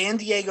the San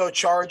Diego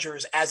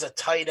Chargers as a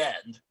tight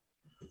end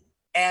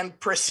and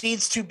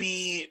proceeds to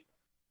be,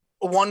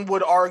 one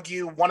would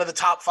argue, one of the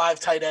top 5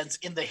 tight ends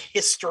in the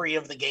history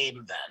of the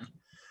game then,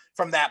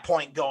 from that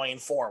point going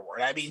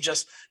forward. I mean,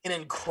 just an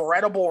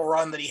incredible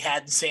run that he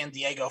had in San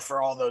Diego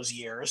for all those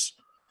years.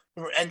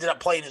 Ended up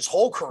playing his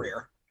whole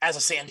career as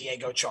a San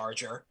Diego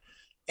Charger.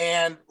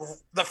 And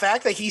the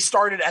fact that he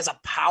started as a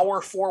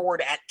power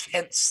forward at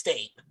Kent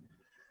State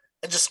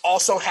and just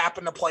also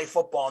happened to play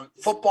football. And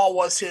football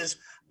was his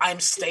I'm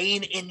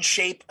staying in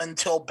shape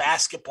until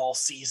basketball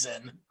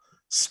season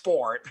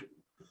sport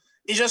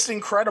is just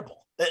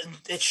incredible.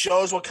 It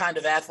shows what kind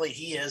of athlete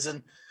he is.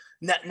 And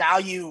now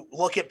you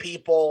look at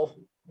people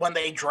when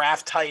they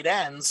draft tight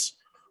ends,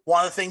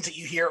 one of the things that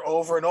you hear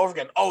over and over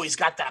again, oh, he's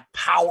got that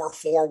power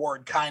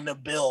forward kind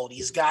of build.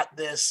 He's got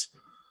this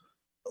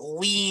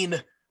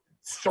lean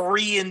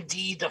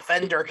 3-and-D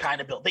defender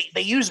kind of build.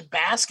 They use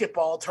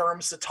basketball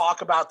terms to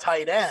talk about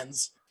tight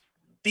ends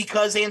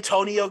because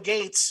Antonio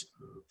Gates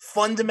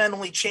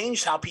fundamentally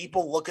changed how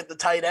people look at the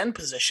tight end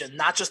position,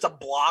 not just a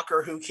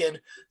blocker who can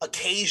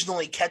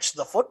occasionally catch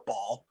the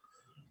football.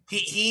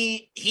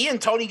 He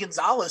and Tony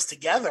Gonzalez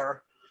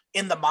together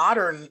in the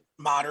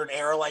modern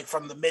era, like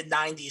from the mid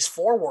 90s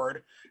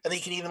forward. And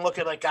you can even look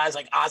at like guys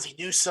like Ozzie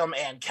Newsome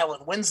and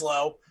Kellen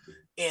Winslow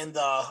in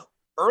the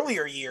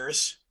earlier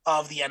years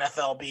of the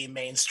NFL being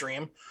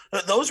mainstream.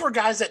 Those were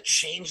guys that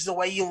changed the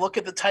way you look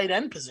at the tight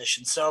end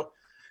position. So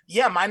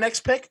yeah, my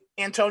next pick,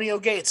 Antonio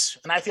Gates,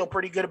 and I feel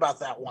pretty good about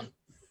that one.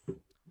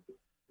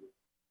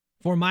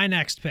 For my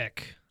next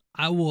pick,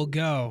 I will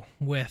go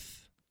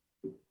with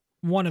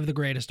one of the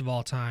greatest of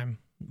all time,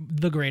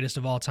 the greatest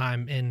of all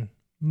time in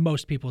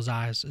most people's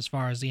eyes as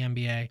far as the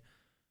NBA.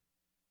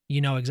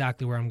 You know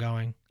exactly where I'm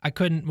going. I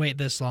couldn't wait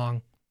this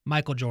long.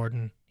 Michael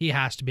Jordan, he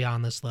has to be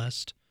on this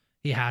list.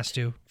 He has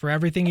to. For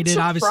everything he did,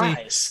 obviously,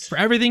 for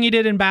everything he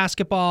did in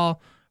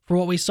basketball, for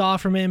what we saw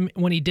from him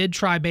when he did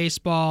try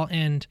baseball,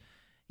 and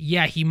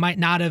yeah, he might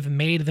not have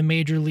made the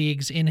major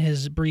leagues in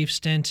his brief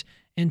stint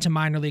into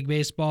minor league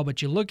baseball,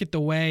 but you look at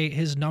the way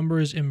his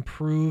numbers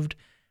improved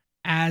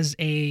as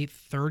a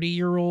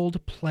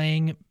 30-year-old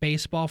playing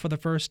baseball for the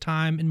first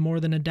time in more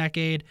than a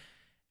decade,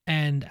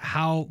 and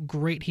how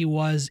great he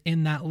was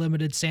in that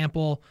limited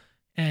sample,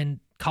 and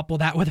couple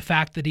that with the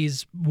fact that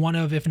he's one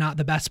of, if not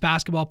the best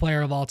basketball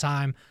player of all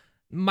time.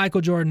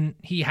 Michael Jordan,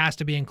 he has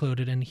to be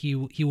included, and he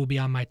will be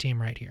on my team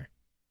right here.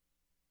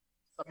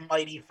 A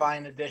mighty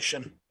fine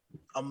addition.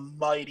 A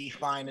mighty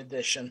fine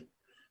addition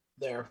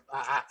there.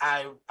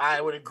 I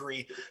would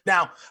agree.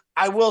 Now,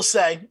 I will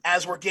say,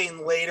 as we're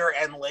getting later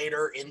and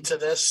later into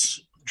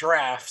this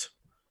draft,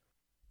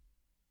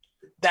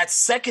 that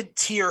second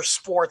tier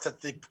sport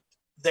that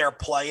they're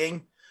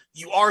playing,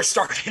 you are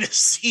starting to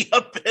see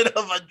a bit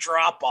of a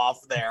drop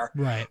off there.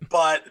 Right.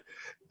 But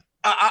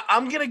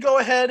I'm going to go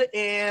ahead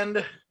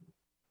and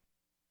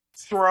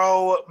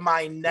throw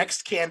my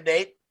next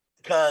candidate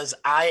because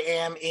I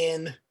am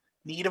in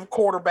need of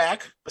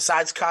quarterback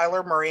besides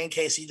Kyler Murray in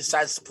case he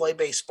decides to play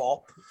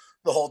baseball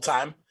the whole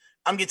time.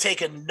 I'm going to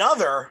take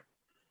another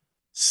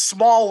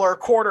smaller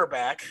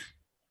quarterback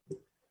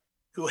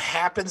who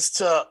happens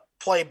to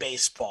play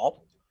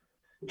baseball,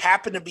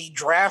 happened to be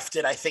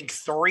drafted, I think,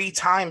 3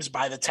 times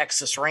by the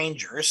Texas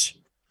Rangers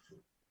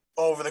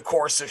over the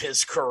course of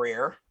his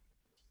career,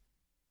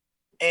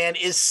 and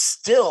is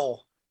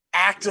still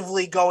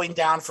actively going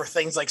down for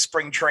things like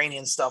spring training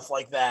and stuff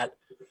like that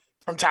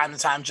from time to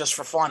time just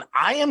for fun.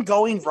 I am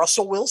going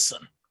Russell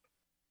Wilson.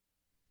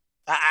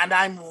 And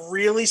I'm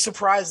really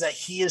surprised that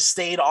he has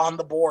stayed on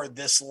the board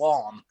this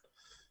long.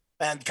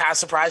 And kind of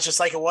surprised, just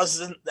like it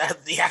wasn't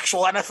the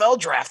actual NFL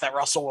draft, that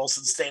Russell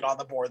Wilson stayed on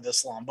the board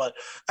this long. But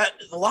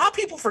a lot of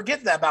people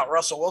forget that about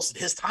Russell Wilson.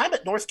 His time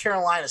at North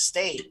Carolina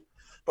State,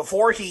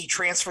 before he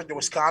transferred to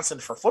Wisconsin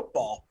for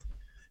football,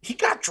 he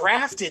got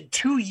drafted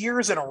 2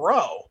 years in a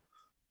row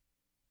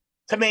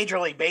to Major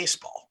League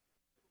Baseball.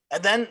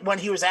 And then when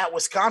he was at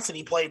Wisconsin,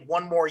 he played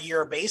 1 more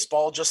year of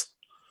baseball just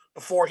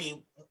before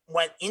he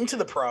went into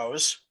the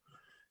pros.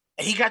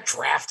 And he got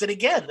drafted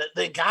again.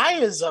 The guy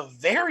is a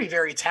very,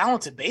 very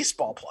talented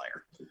baseball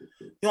player.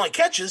 The only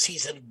catch is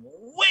he's a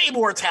way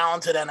more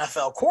talented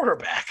NFL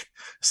quarterback.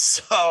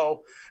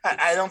 So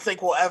I don't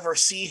think we'll ever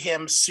see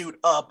him suit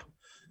up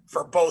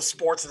for both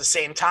sports at the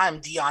same time,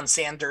 Deion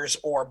Sanders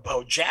or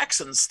Bo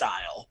Jackson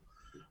style.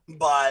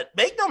 But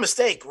make no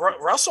mistake,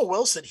 Russell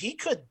Wilson, he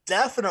could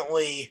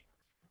definitely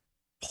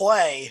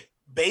play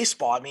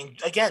baseball. I mean,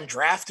 again,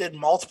 drafted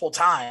multiple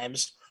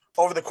times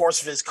over the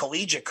course of his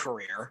collegiate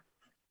career.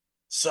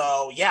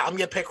 So, yeah, I'm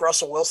going to pick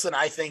Russell Wilson.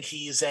 I think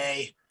he's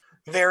a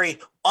very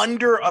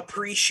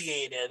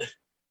underappreciated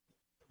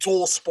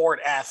dual sport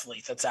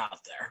athlete that's out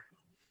there.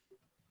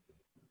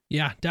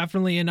 Yeah,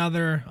 definitely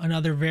another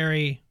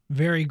very,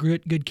 very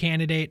good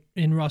candidate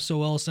in Russell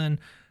Wilson.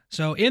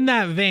 So in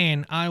that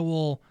vein, I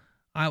will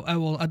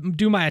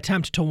do my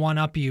attempt to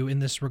one-up you in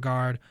this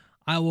regard.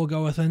 I will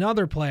go with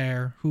another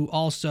player who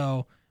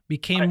also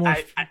became more...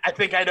 I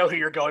think I know who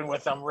you're going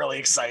with. I'm really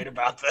excited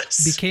about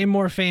this. Became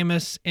more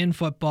famous in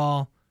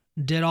football,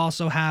 did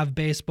also have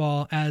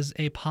baseball as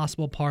a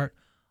possible part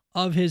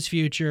of his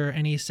future.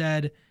 And he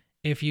said,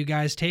 if you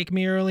guys take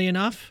me early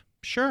enough,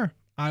 sure,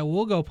 I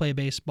will go play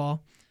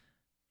baseball.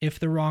 If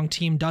the wrong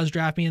team does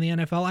draft me in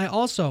the NFL, I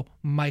also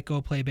might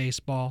go play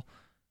baseball.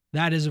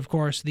 That is, of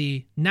course,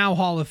 the now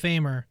Hall of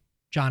Famer,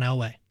 John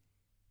Elway.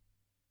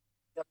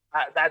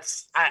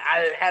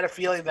 I had a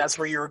feeling that's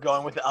where you were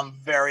going with it. I'm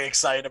very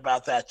excited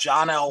about that.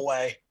 John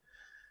Elway.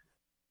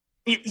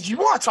 You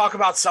want to talk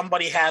about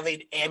somebody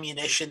having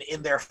ammunition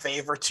in their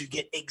favor to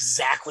get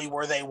exactly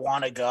where they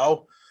want to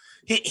go?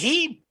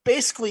 He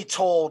basically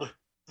told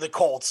the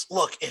Colts,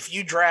 look, if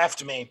you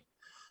draft me,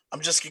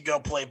 I'm just going to go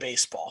play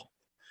baseball.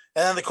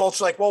 And then the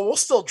Colts are like, well, we'll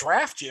still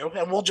draft you,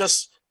 and we'll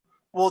just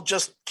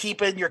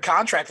keep in your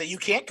contract that you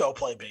can't go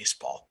play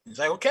baseball. He's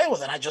like, okay, well,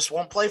 then I just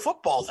won't play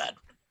football then,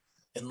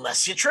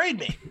 unless you trade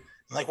me.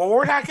 I'm like, well,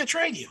 we're not going to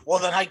trade you. Well,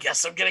 then I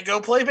guess I'm going to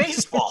go play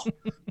baseball.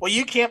 Well,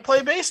 you can't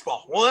play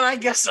baseball. Well, then I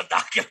guess I'm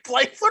not going to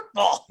play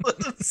football.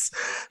 It's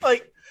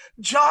like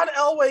John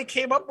Elway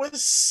came up with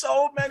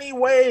so many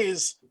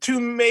ways to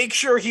make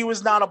sure he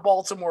was not a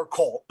Baltimore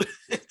Colt.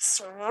 It's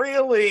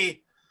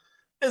really,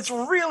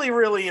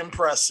 really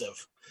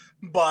impressive.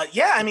 But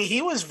yeah, I mean,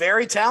 he was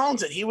very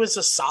talented. He was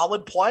a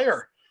solid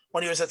player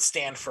when he was at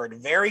Stanford.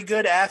 Very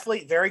good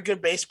athlete, very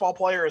good baseball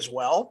player as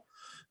well.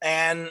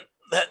 And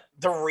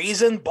the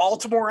reason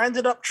Baltimore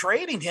ended up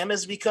trading him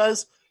is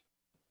because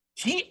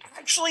he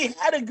actually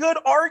had a good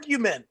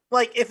argument.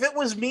 Like, if it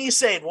was me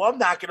saying, well, I'm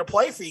not going to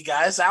play for you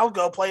guys, I'll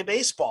go play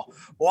baseball.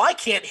 Well, I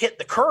can't hit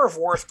the curve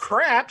worth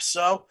crap,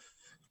 so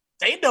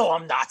they know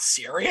I'm not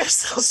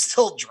serious. They'll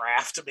still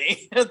draft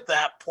me at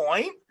that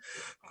point.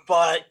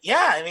 But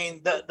yeah, I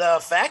mean, the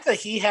fact that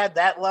he had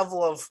that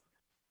level of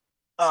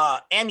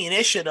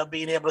ammunition of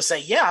being able to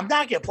say, yeah, I'm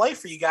not going to play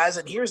for you guys,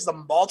 and here's the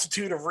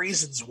multitude of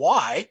reasons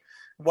why,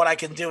 what I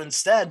can do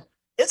instead,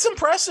 it's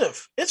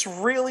impressive. It's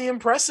really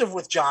impressive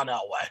with John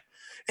Elway.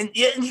 And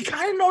you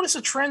kind of notice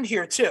a trend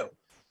here too.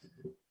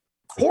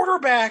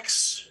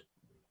 Quarterbacks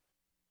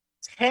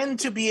tend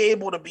to be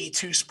able to be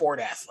two-sport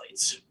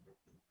athletes.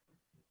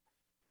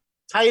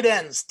 Tight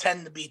ends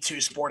tend to be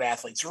two-sport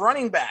athletes.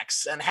 Running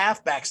backs and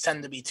halfbacks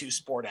tend to be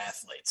two-sport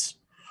athletes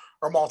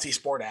or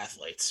multi-sport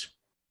athletes.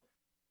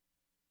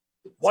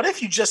 What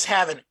if you just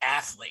have an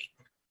athlete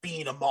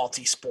being a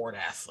multi-sport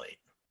athlete?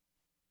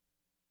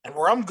 And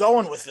where I'm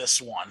going with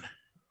this one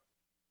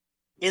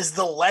is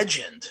the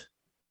legend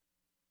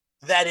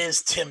that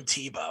is Tim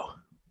Tebow.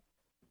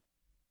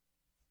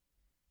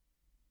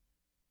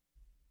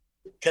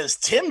 Because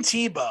Tim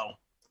Tebow,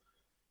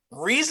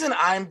 reason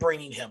I'm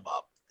bringing him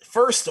up,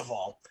 first of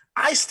all,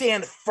 I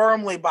stand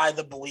firmly by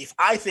the belief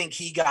I think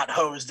he got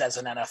hosed as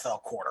an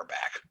NFL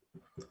quarterback.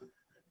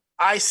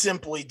 I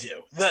simply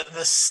do. The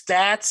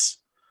stats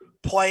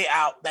play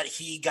out that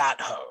he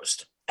got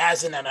hosed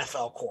as an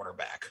NFL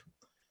quarterback.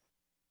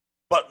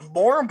 But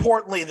more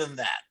importantly than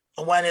that,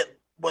 when it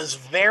was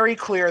very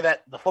clear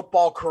that the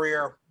football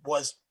career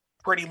was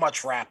pretty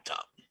much wrapped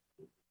up,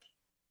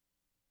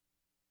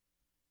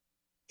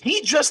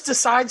 he just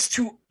decides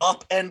to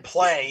up and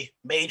play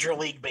Major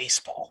League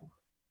Baseball.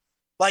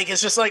 Like,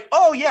 it's just like,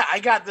 oh, yeah, I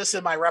got this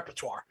in my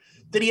repertoire.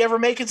 Did he ever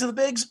make it to the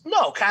bigs?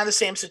 No, kind of the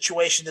same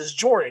situation as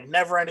Jordan.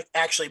 Never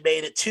actually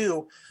made it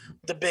to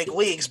the big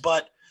leagues.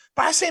 But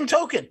by the same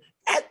token,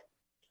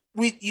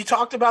 you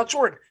talked about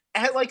Jordan.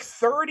 At like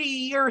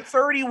 30 or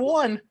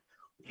 31,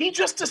 he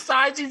just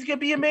decides he's going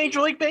to be a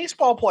Major League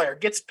Baseball player.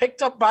 Gets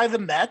picked up by the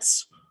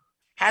Mets,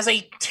 has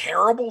a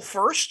terrible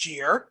first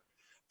year,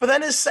 but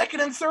then his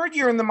second and third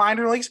year in the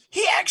minor leagues,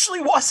 he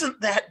actually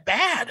wasn't that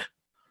bad.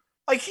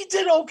 Like, he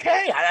did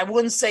okay. I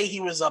wouldn't say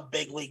he was a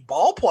big league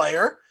ball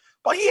player,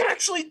 but he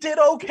actually did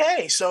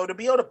okay. So to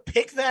be able to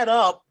pick that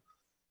up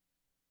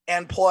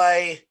and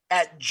play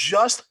at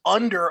just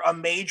under a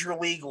major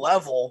league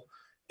level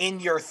in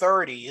your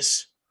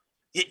 30s,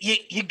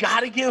 you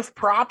got to give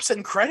props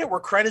and credit where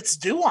credit's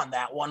due on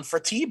that one for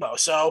Tebow.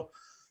 So,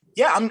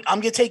 yeah, I'm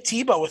going to take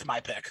Tebow with my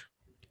pick.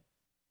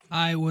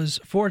 I was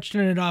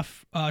fortunate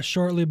enough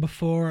shortly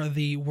before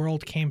the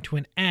world came to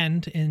an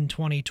end in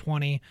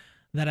 2020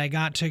 that I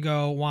got to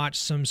go watch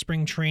some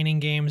spring training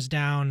games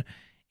down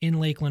in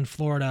Lakeland,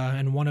 Florida,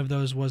 and one of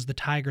those was the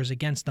Tigers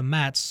against the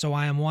Mets. So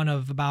I am one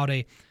of about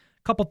a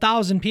couple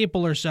thousand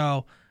people or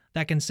so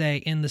that can say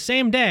in the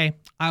same day,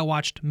 I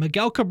watched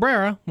Miguel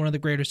Cabrera, one of the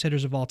greatest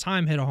hitters of all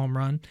time, hit a home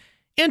run,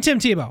 and Tim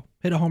Tebow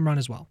hit a home run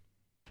as well.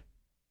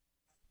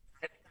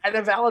 And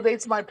it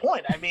validates my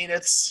point. I mean,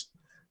 it's,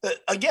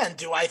 again,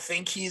 do I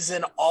think he's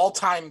an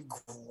all-time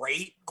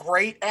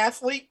great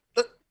athlete?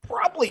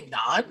 Probably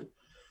not.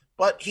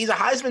 But he's a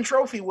Heisman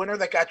Trophy winner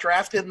that got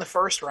drafted in the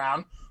first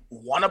round,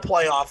 won a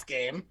playoff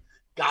game,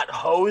 got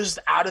hosed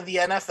out of the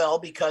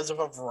NFL because of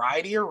a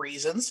variety of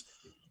reasons.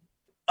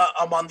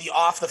 Among the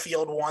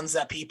off-the-field ones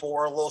that people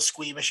were a little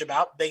squeamish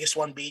about, biggest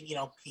one being,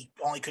 he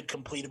only could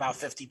complete about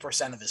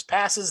 50% of his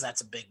passes.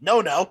 That's a big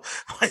no-no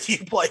when you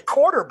play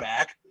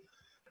quarterback.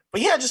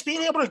 But yeah, just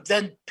being able to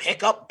then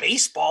pick up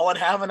baseball and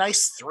have a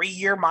nice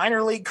 3-year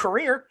minor league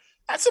career,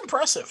 that's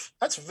impressive.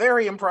 That's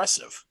very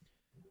impressive.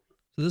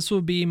 So this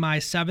will be my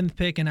 7th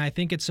pick, and I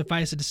think it's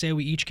suffice it to say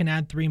we each can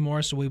add 3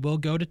 more, so we will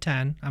go to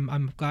 10.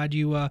 I'm glad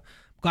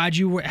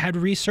you had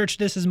researched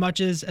this as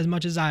much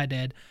as I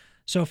did.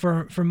 So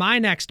for my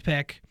next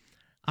pick,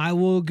 I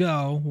will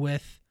go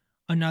with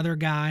another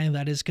guy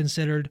that is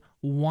considered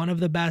one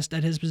of the best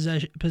at his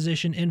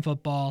position in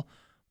football.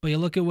 But you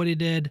look at what he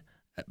did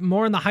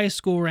more in the high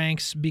school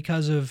ranks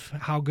because of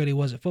how good he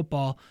was at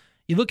football.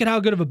 You look at how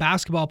good of a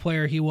basketball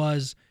player he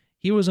was.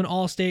 He was an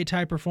all-state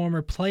type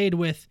performer, played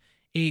with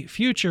a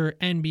future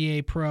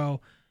NBA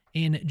pro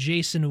in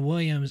Jason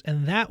Williams,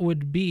 and that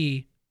would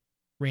be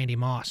Randy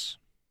Moss.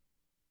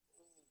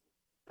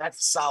 That's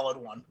a solid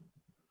one.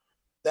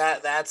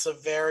 That's a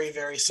very,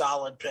 very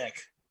solid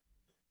pick.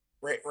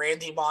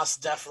 Randy Moss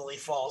definitely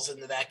falls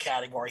into that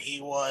category.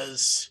 He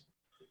was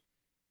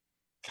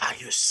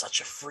such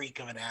a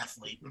freak of an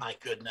athlete. My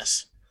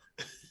goodness.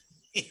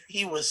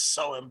 he was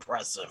so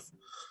impressive.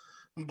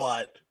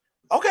 But,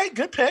 okay,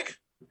 good pick.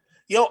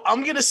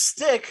 I'm going to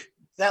stick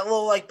that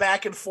little like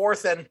back and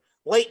forth and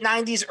late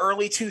 90s,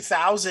 early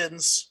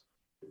 2000s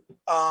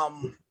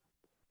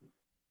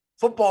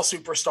football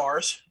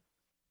superstars.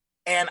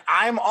 And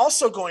I'm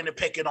also going to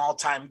pick an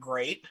all-time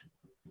great.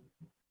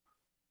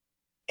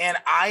 And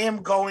I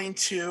am going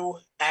to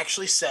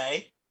actually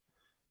say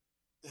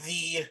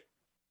the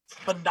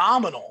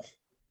phenomenal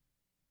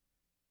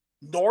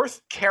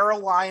North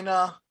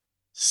Carolina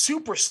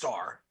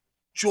superstar,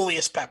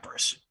 Julius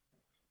Peppers.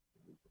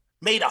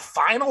 Made a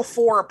Final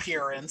Four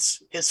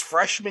appearance his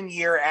freshman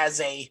year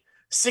as a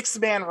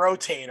 6-man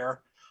rotator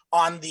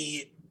on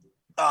the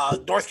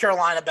North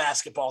Carolina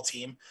basketball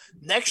team.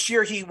 Next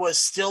year, he was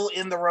still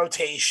in the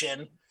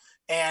rotation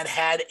and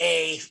had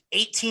a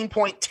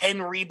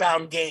 18.10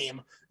 rebound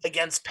game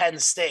against Penn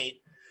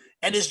State.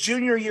 And his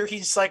junior year,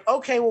 he's like,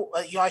 okay, well,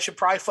 I should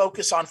probably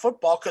focus on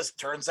football because it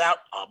turns out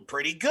I'm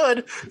pretty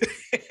good.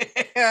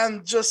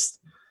 And just,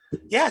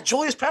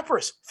 Julius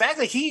Peppers. The fact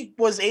that he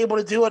was able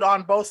to do it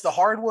on both the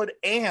hardwood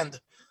and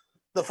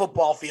the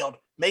football field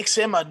makes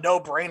him a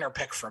no-brainer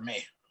pick for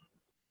me.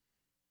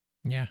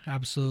 Yeah,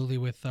 absolutely.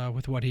 With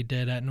what he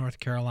did at North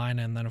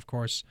Carolina, and then of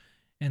course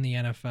in the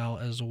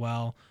NFL as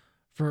well.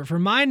 For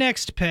my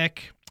next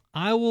pick,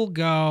 I will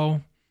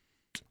go.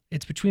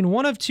 It's between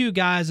one of two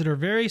guys that are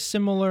very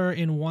similar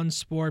in one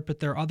sport,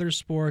 but their other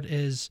sport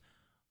is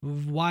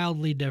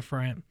wildly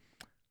different.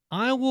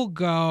 I will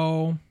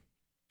go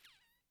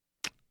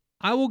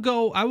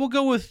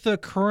with the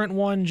current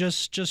one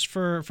just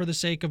for the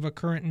sake of a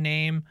current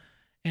name,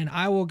 and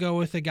I will go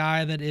with a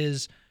guy that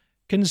is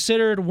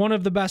considered one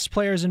of the best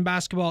players in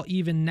basketball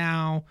even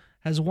now,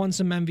 has won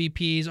some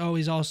MVPs. Oh,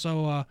 he's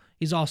also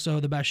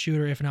the best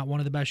shooter, if not one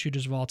of the best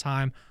shooters of all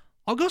time.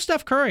 I'll go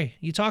Steph Curry.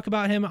 You talk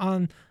about him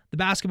on the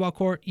basketball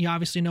court, you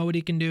obviously know what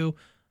he can do,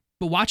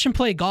 but watch him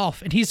play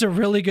golf, and he's a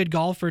really good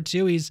golfer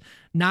too. He's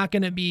not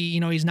going to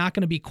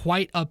be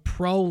quite a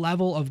pro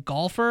level of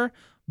golfer,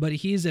 but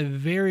he's a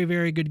very,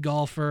 very good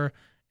golfer.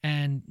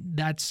 And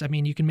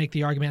you can make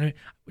the argument.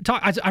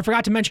 I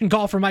forgot to mention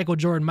golfer Michael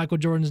Jordan. Michael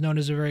Jordan is known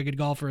as a very good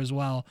golfer as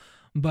well.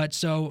 But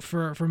so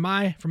for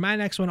my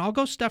next one, I'll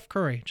go Steph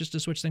Curry just to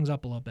switch things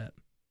up a little bit.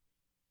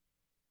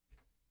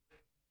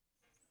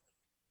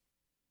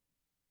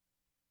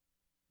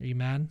 Are you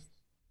mad?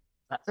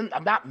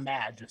 I'm not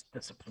mad, just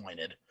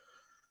disappointed.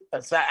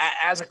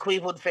 As a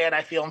Cleveland fan,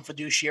 I feel I'm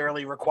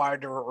fiduciarily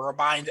required to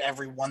remind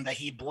everyone that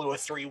he blew a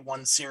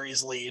 3-1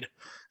 series lead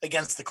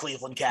against the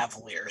Cleveland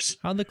Cavaliers.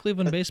 How'd the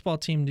Cleveland baseball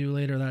team do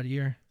later that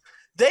year?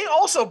 They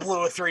also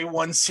blew a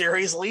 3-1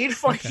 series lead.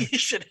 Funny Okay. You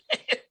should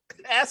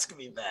ask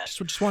me that.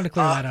 Just wanted to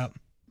clear that up.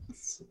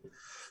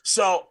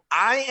 So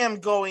I am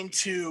going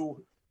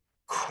to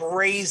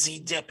crazy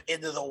dip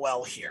into the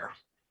well here.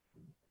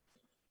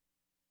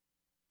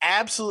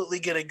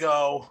 Absolutely going to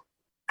go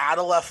out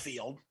of left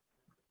field.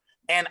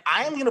 And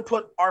I am going to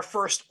put our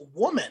first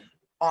woman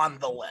on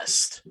the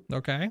list.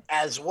 Okay.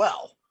 As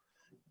well.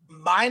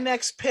 My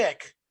next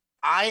pick,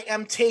 I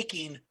am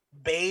taking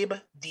Babe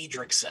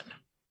Didrikson.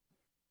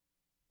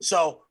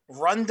 So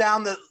run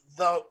down the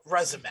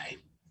resume.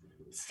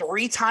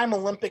 3-time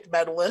Olympic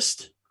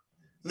medalist.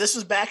 This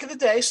was back in the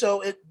day,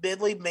 so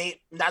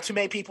not too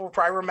many people will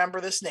probably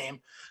remember this name.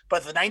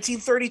 But the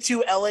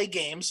 1932 LA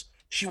Games,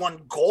 she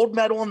won gold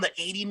medal in the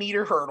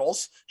 80-meter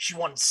hurdles. She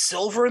won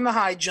silver in the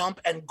high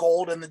jump and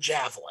gold in the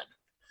javelin.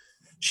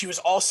 She was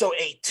also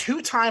a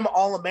 2-time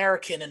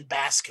All-American in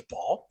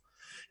basketball.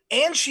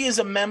 And she is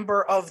a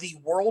member of the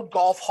World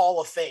Golf Hall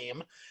of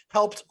Fame,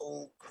 helped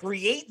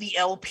create the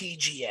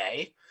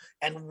LPGA,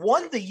 and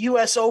won the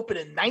U.S. Open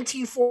in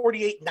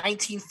 1948,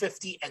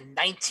 1950, and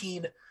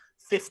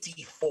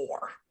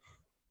 1954.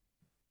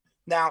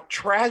 Now,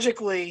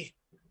 tragically,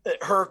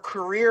 her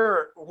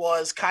career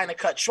was kind of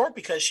cut short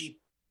because she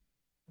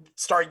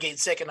started getting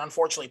sick and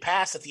unfortunately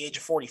passed at the age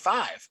of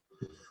 45.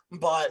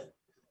 But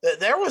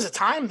there was a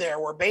time there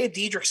where Babe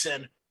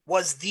Didrikson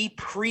was the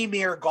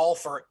premier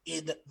golfer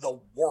in the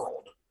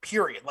world,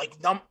 period. Like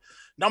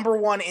number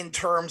one in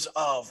terms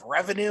of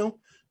revenue,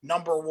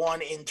 number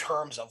one in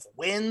terms of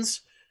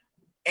wins.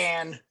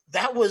 And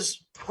that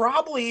was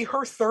probably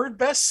her third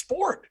best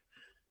sport.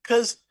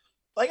 Because,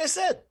 like I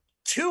said,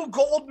 2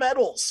 gold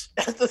medals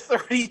at the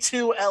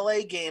 32 LA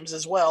games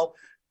as well,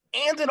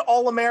 and an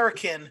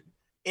All-American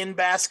in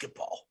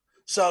basketball.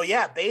 So,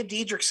 yeah, Babe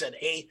Didrikson,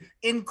 a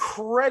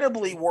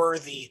incredibly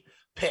worthy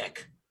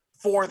pick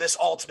for this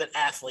ultimate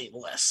athlete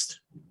list.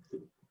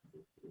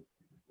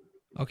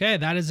 Okay,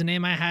 that is a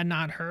name I had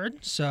not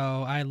heard,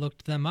 so I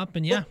looked them up,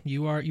 and yeah,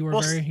 you were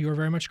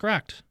very much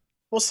correct.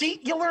 Well,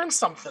 see, you learned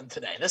something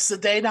today. This is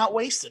a day not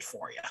wasted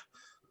for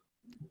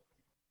you.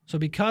 So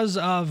because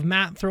of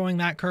Matt throwing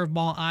that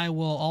curveball, I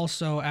will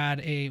also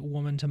add a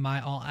woman to my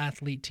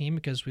all-athlete team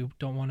because we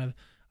don't want to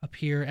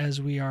appear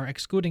as we are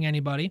excluding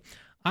anybody.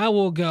 I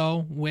will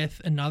go with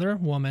another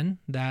woman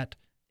that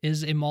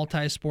is a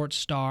multi-sport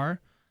star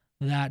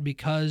that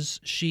because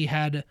she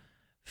had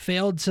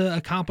failed to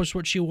accomplish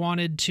what she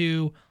wanted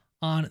to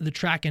on the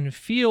track and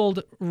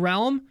field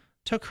realm,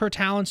 took her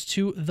talents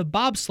to the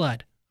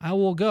bobsled. I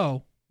will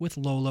go with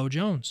Lolo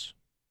Jones.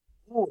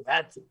 Ooh,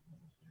 that's a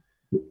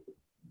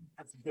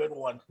good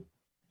one.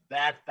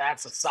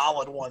 That's a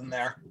solid one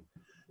there.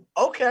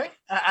 Okay,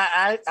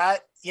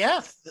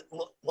 yeah,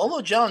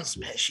 Lolo Jones,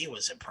 man, she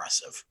was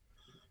impressive.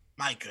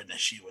 My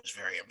goodness, she was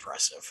very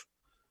impressive.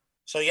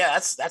 So yeah,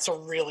 that's a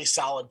really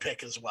solid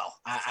pick as well.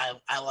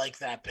 I like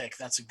that pick.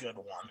 That's a good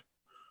one.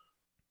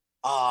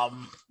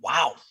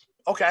 Wow.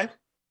 Okay.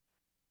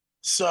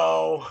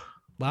 So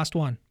last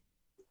one.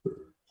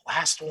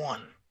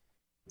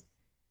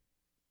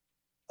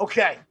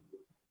 Okay.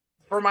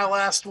 For my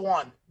last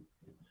one,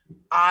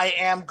 I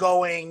am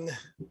going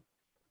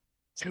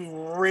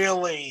to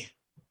really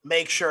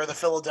make sure the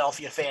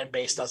Philadelphia fan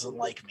base doesn't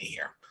like me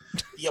here.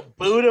 You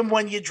booed him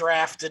when you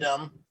drafted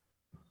him.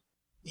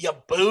 You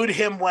booed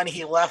him when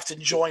he left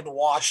and joined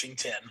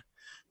Washington.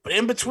 But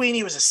in between,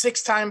 he was a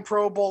 6-time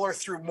Pro Bowler,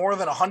 threw more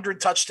than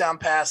 100 touchdown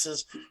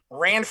passes,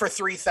 ran for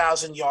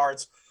 3,000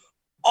 yards,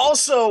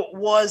 also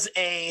was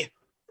a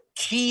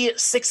key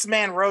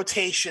 6-man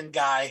rotation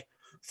guy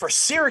for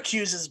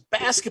Syracuse's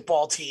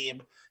basketball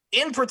team,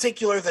 in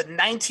particular the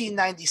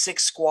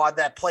 1996 squad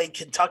that played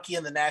Kentucky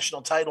in the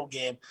national title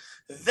game.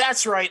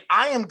 That's right,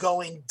 I am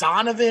going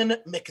Donovan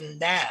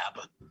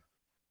McNabb,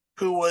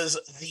 who was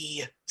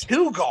the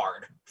 2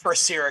 guard for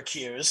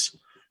Syracuse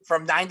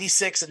from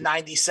 96 and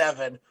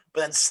 97,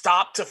 but then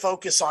stopped to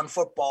focus on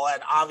football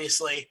and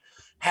obviously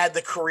had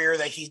the career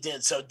that he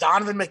did. So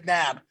Donovan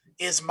McNabb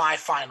is my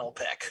final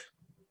pick.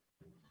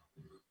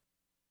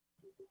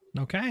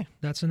 Okay,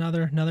 that's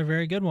another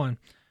very good one.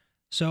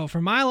 So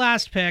for my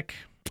last pick,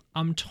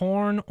 I'm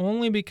torn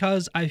only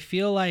because I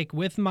feel like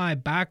with my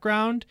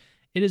background,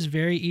 it is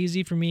very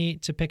easy for me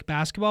to pick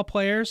basketball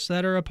players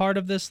that are a part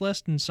of this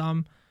list, and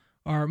some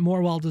are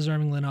more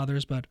well-deserving than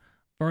others, but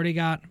I've already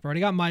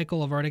got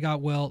Michael, I've already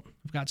got Wilt,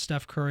 I've got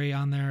Steph Curry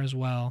on there as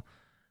well,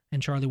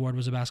 and Charlie Ward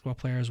was a basketball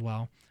player as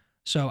well.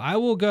 So I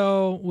will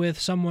go with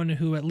someone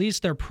who at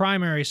least their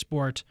primary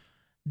sport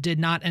did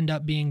not end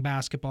up being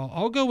basketball.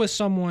 I'll go with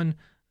someone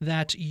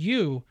that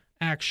you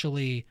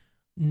actually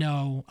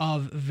know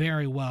of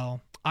very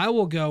well. I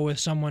will go with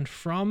someone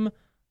from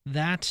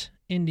that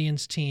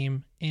Indians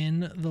team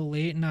in the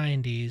late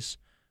 90s,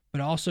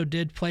 but also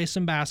did play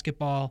some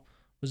basketball,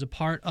 was a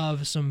part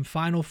of some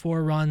Final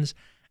Four runs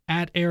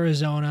at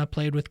Arizona,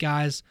 played with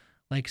guys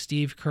like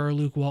Steve Kerr,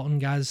 Luke Walton,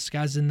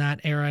 guys in that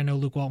era. I know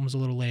Luke Walton was a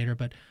little later,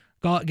 but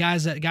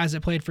guys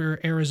that played for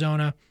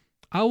Arizona.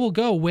 I will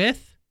go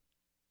with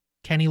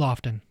Kenny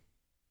Lofton.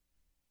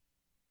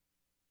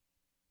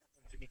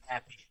 To be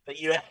happy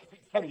that you had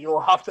Kenny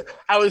Lofton.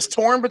 I was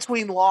torn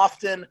between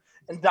Lofton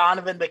and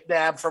Donovan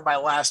McNabb for my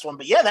last one,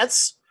 but yeah,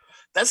 that's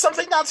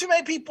something not too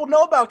many people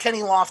know about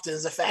Kenny Lofton,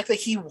 is the fact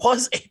that he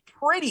was a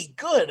pretty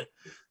good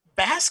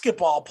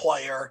basketball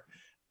player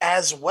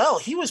as well.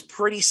 He was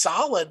pretty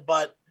solid,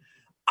 but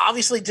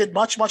obviously did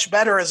much, much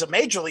better as a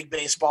Major League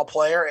Baseball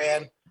player.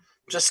 And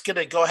I'm just going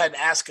to go ahead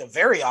and ask a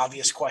very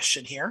obvious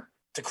question here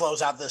to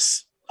close out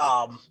this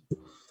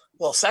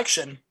little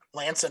section,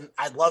 Lance, and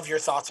I'd love your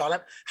thoughts on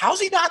it.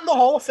 How's he not in the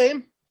Hall of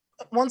Fame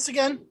once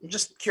again? I'm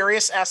just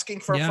curious,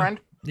 asking for a friend.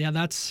 Yeah,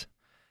 it's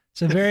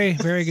a very,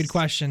 very good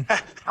question.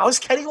 How is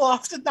Kenny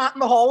Lofton not in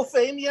the Hall of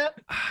Fame yet?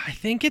 I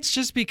think it's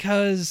just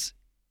because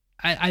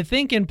I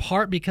think in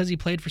part because he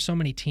played for so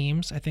many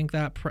teams. I think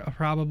that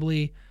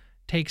probably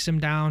takes him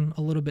down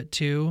a little bit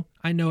too.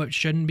 I know it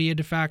shouldn't be a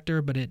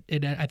defactor, but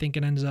I think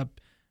it ends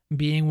up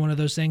being one of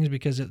those things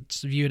because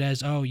it's viewed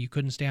as, oh, you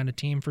couldn't stay on a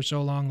team for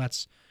so long.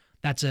 That's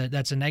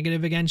a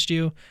negative against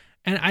you.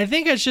 And I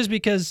think it's just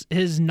because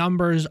his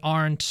numbers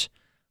aren't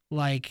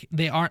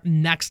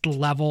next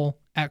level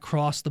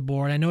across the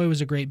board. I know he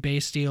was a great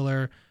base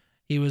stealer.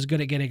 He was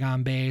good at getting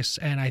on base.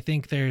 And I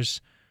think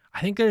there's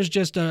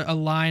just a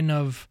line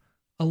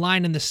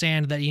in the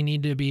sand that you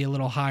need to be a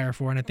little higher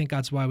for. And I think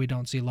that's why we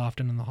don't see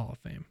Lofton in the Hall of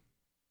Fame.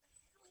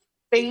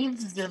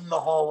 Bane's in the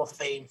Hall of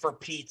Fame, for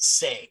Pete's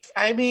sake.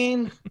 I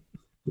mean,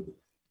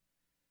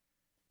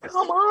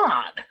 come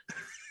on.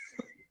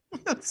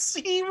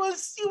 he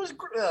was.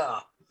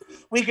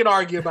 We can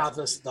argue about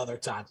this another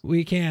time.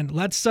 We can.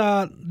 Let's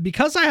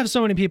because I have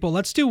so many people,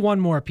 let's do one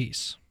more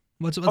piece.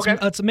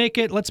 Let's make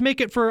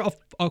it for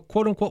a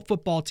quote unquote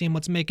football team.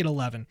 Let's make it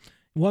 11.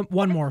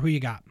 One more. Who you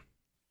got?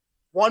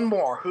 One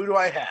more. Who do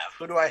I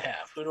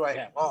have?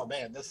 Oh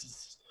man, this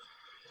is.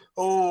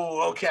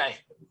 Oh, okay.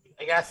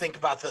 I gotta think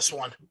about this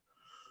one.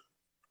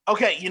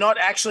 Okay, you know what?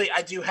 Actually,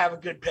 I do have a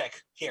good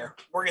pick here.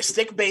 We're gonna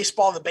stick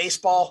baseball, the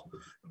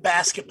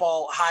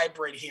baseball-basketball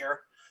hybrid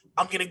here.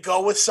 I'm gonna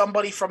go with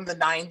somebody from the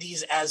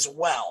 90s as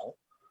well,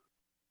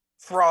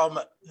 from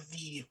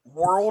the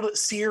World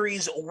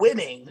Series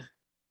winning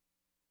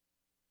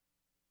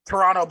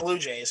Toronto Blue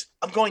Jays.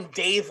 I'm going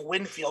Dave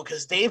Winfield,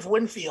 because Dave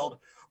Winfield,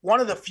 one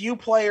of the few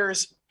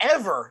players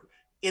ever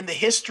in the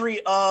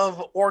history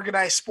of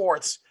organized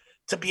sports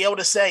to be able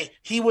to say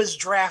he was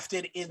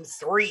drafted in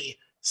 3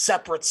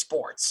 separate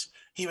sports.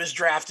 He was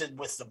drafted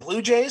with the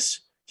Blue Jays,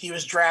 he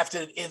was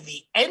drafted in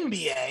the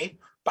NBA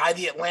by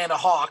the Atlanta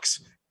Hawks,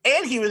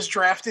 and he was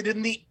drafted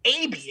in the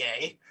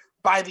ABA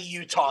by the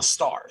Utah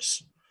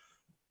Stars.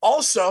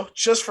 Also,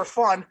 just for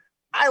fun,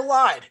 I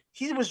lied.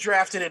 He was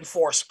drafted in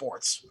 4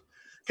 sports,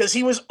 because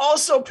he was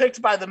also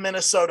picked by the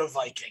Minnesota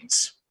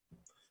Vikings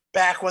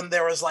back when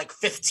there was like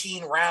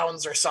 15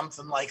 rounds or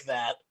something like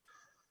that.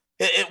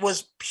 It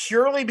was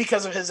purely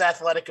because of his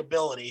athletic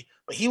ability,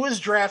 but he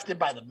was drafted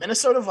by the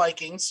Minnesota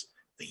Vikings,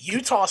 the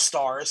Utah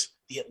Stars,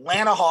 the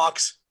Atlanta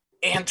Hawks,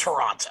 and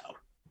Toronto.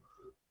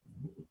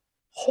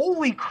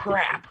 Holy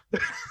crap.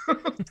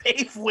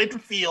 Dave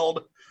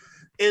Winfield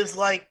is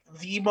like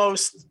the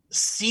most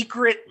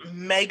secret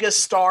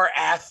megastar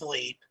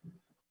athlete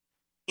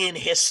in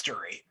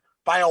history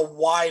by a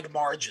wide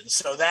margin.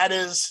 So that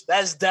is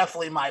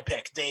definitely my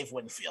pick, Dave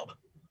Winfield.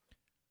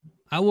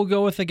 I will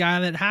go with a guy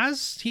that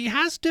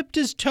has dipped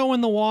his toe in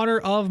the water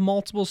of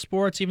multiple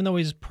sports, even though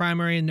he's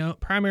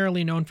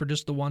primarily known for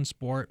just the one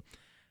sport.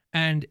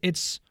 And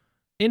it's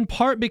in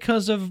part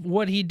because of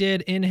what he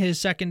did in his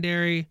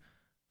secondary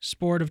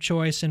sport of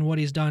choice and what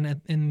he's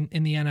done in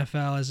the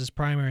NFL as his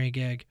primary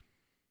gig.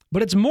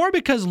 But it's more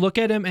because look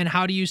at him, and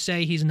how do you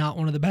say he's not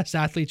one of the best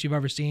athletes you've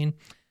ever seen?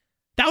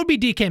 That would be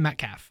DK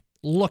Metcalf.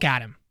 Look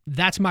at him.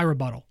 That's my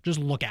rebuttal. Just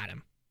look at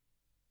him.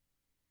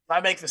 I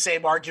make the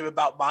same argument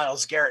about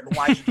Myles Garrett and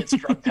why he gets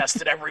drug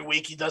tested every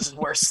week. He doesn't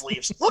wear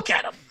sleeves. Look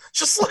at him.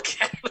 Just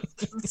look at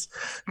him.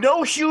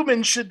 No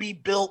human should be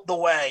built the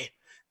way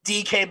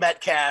DK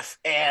Metcalf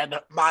and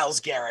Myles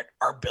Garrett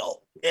are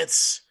built.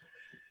 It's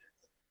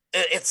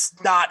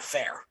not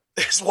fair.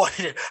 Is what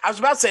it is. I was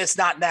about to say it's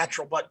not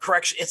natural, but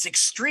correction, it's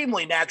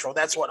extremely natural.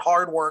 That's what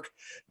hard work,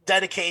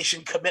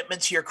 dedication,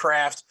 commitment to your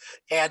craft,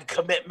 and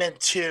commitment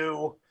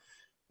to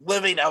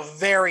living a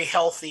very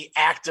healthy,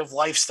 active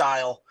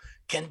lifestyle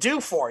can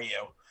do for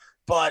you.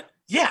 But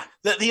yeah,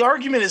 the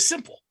argument is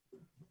simple.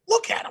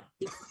 Look at him.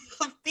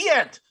 The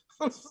end.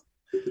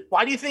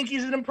 Why do you think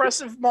he's an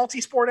impressive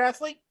multi-sport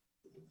athlete?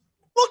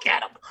 Look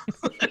at him.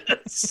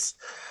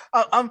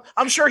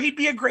 I'm sure he'd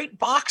be a great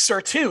boxer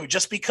too,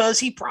 just because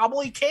he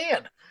probably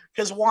can.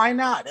 Because why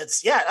not?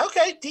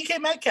 Okay, DK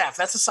Metcalf.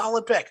 That's a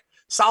solid pick.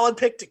 Solid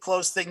pick to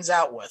close things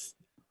out with.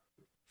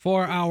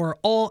 For our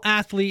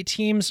all-athlete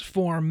teams,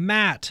 for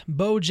Matt,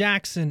 Bo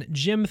Jackson,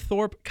 Jim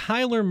Thorpe,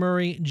 Kyler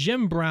Murray,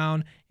 Jim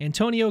Brown,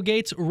 Antonio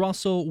Gates,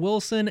 Russell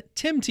Wilson,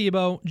 Tim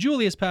Tebow,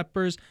 Julius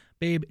Peppers,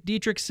 Babe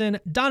Dietrichson,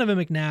 Donovan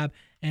McNabb,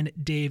 and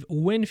Dave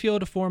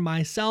Winfield. For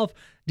myself,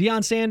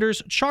 Deion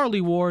Sanders,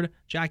 Charlie Ward,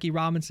 Jackie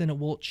Robinson,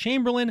 Wilt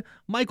Chamberlain,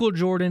 Michael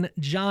Jordan,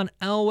 John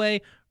Elway,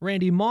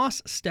 Randy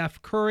Moss,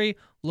 Steph Curry,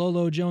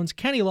 Lolo Jones,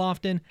 Kenny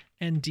Lofton,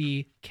 and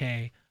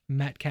DK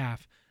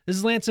Metcalf. This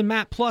is Lance and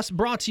Matt Plus,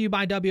 brought to you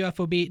by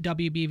WFOB,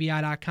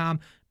 WBVI.com.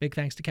 Big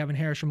thanks to Kevin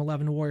Harris from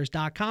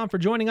 11warriors.com for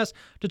joining us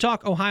to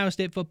talk Ohio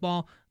State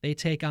football. They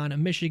take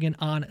on Michigan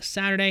on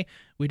Saturday.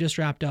 We just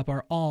wrapped up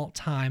our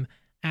all-time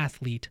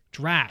athlete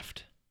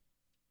draft.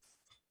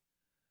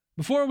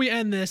 Before we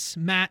end this,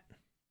 Matt,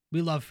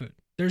 we love food.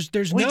 There's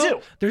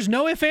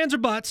no ifs, ands, or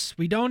buts.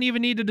 We don't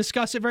even need to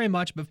discuss it very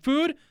much, but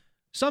food,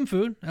 some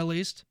food at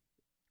least,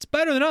 it's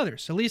better than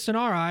others, at least in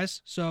our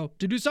eyes. So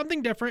to do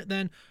something different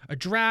than a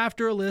draft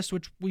or a list,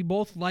 which we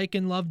both like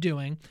and love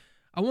doing,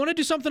 I want to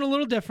do something a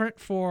little different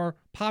for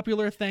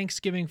popular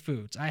Thanksgiving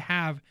foods. I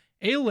have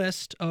a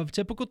list of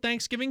typical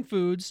Thanksgiving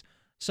foods,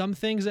 some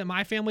things that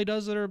my family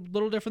does that are a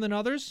little different than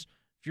others.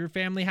 If your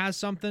family has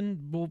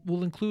something,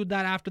 we'll include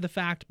that after the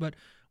fact, but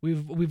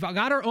we've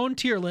got our own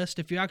tier list.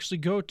 If you actually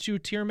go to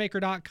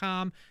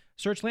tiermaker.com,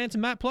 search Lance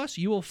and Matt Plus,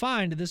 you will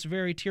find this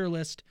very tier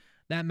list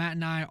that Matt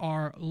and I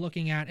are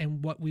looking at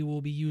and what we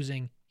will be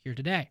using here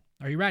today.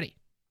 Are you ready?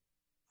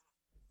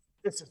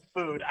 This is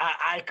food.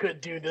 I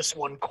could do this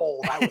one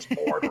cold. I was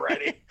bored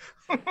already.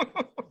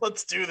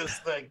 Let's do this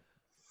thing.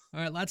 All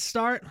right, let's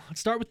start.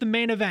 Let's start with the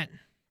main event,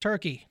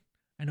 turkey.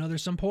 I know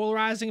there's some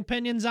polarizing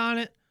opinions on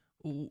it.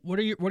 What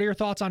are your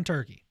thoughts on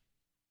turkey?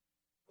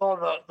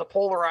 Well, the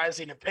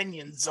polarizing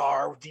opinions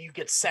are, do you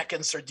get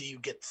seconds or do you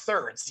get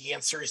thirds? The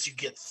answer is you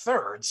get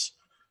thirds.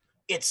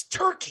 It's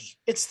turkey.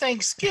 It's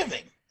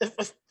Thanksgiving.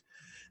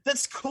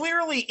 That's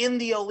clearly in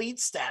the elite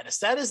status.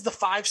 That is the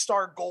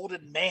 5-star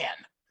golden man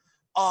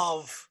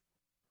of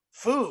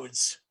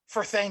foods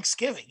for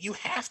Thanksgiving. You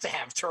have to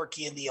have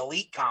turkey in the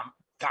elite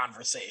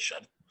conversation.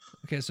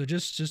 Okay, so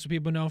just so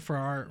people know, for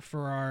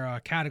our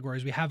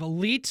categories, we have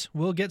elite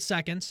will get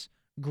seconds,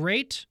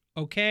 great,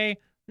 okay,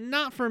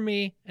 not for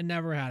me, and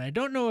never had. I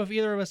don't know if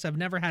either of us have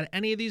never had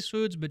any of these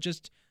foods, but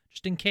just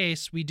in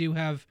case, we do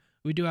have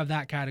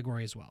that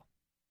category as well.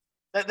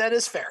 That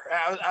is fair.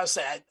 I would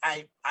say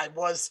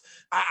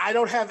I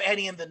don't have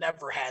any in the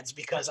never hads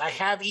because I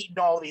have eaten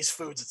all these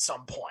foods at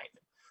some point,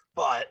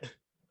 but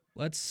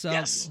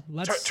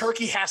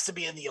turkey has to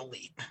be in the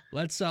elite.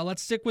 Let's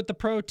stick with the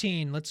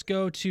protein. Let's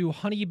go to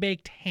honey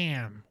baked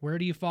ham. Where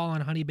do you fall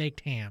on honey baked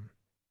ham?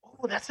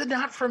 Oh, that's a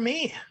not for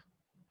me.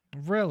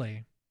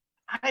 Really?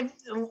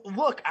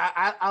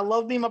 I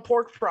love me my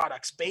pork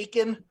products.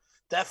 Bacon,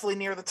 definitely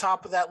near the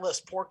top of that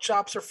list. Pork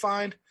chops are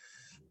fine.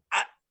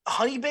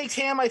 Honey baked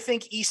ham, I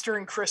think Easter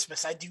and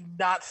Christmas. I do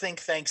not think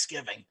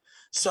Thanksgiving.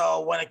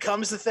 So when it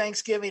comes to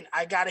Thanksgiving,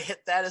 I got to hit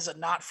that as a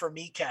not for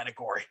me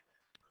category.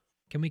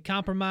 Can we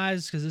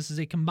compromise, because this is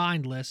a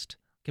combined list?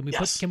 Can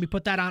we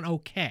put that on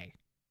okay?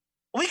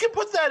 We can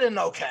put that in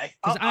okay.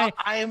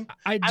 I'm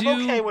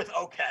okay with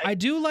okay. I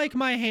do like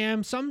my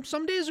ham. Some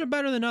days are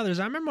better than others.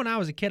 I remember when I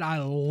was a kid, I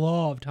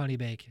loved honey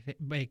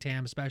baked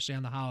ham, especially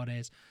on the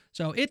holidays.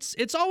 So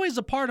it's always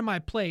a part of my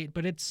plate,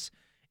 but it's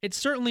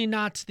certainly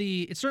not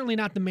the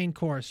main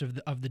course of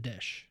the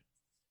dish.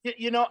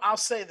 I'll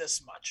say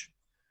this much.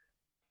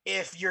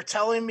 If you're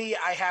telling me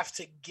I have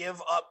to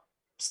give up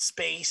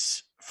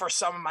space for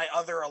some of my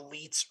other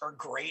elites or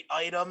great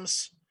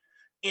items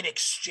in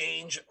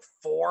exchange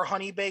for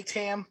honey baked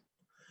ham,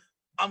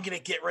 I'm going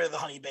to get rid of the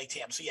honey baked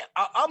ham. So yeah,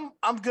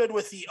 I'm good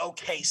with the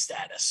okay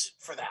status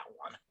for that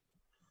one.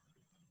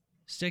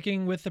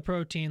 Sticking with the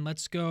protein,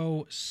 let's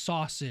go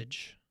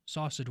sausage.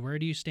 Sausage, where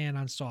do you stand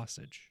on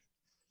sausage?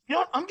 You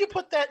know what? I'm going to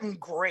put that in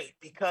great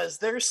because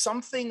there's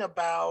something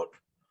about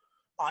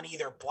on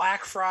either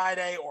Black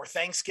Friday or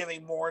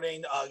Thanksgiving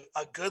morning,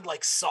 a good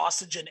like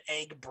sausage and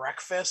egg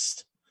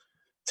breakfast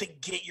to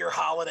get your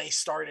holiday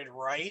started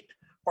right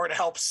or to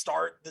help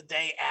start the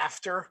day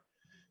after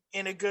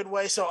in a good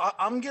way. So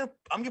I'm going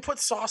to put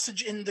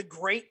sausage in the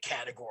great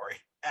category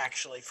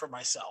actually for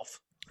myself.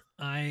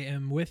 I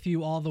am with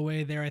you all the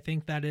way there. I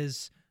think that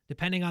is,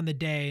 depending on the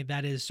day,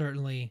 that is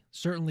certainly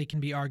can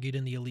be argued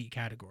in the elite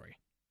category.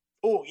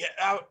 Oh,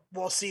 yeah.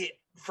 Well, see,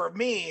 for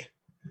me,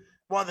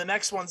 one of the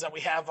next ones that we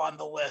have on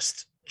the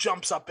list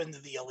jumps up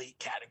into the elite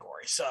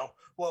category. So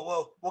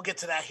we'll get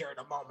to that here in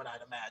a moment,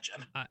 I'd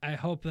imagine. I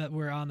hope that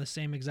we're on the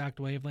same exact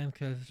wavelength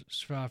because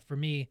for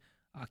me,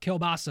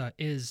 kielbasa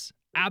is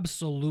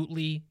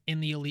absolutely in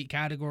the elite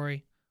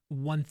category,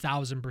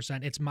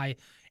 1,000%.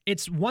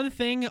 It's one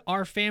thing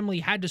our family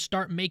had to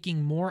start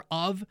making more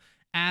of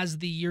as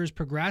the years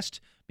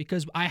progressed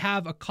because I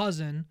have a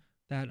cousin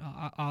that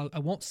I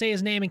won't say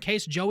his name in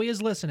case Joey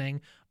is listening,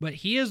 but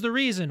he is the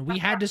reason we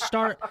had to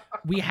start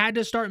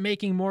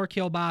making more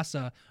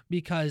kielbasa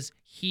because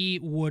he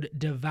would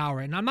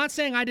devour it. And I'm not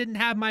saying I didn't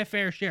have my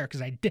fair share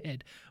because I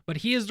did, but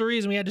he is the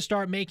reason we had to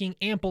start making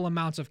ample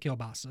amounts of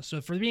kielbasa.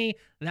 So for me,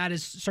 that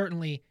is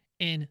certainly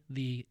in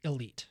the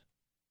elite.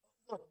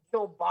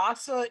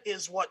 Kielbasa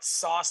is what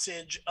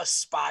sausage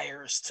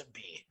aspires to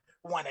be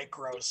when it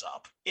grows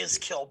up, is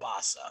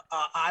kielbasa.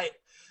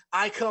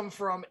 I come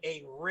from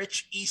a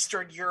rich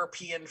Eastern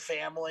European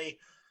family.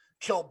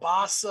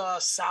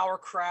 Kielbasa,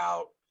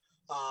 sauerkraut,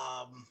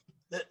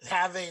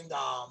 having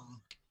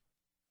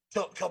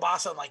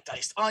kielbasa and like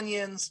diced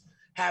onions,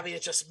 having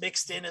it just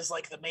mixed in as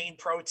like the main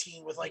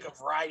protein with like a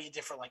variety of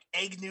different like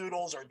egg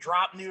noodles or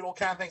drop noodle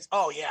kind of things.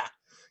 Oh yeah,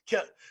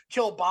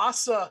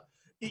 kielbasa.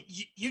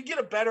 You get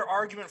a better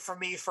argument from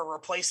me for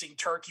replacing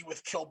turkey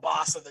with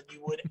kielbasa than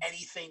you would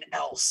anything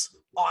else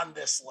on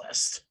this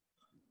list.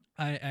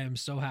 I am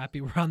so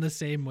happy we're on the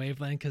same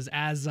wavelength because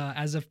as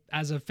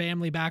a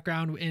family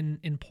background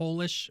in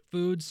Polish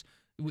foods,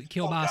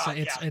 kielbasa,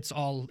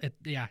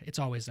 it's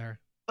always there.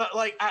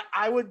 Like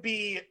I'd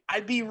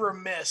be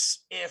remiss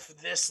if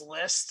this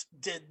list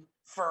did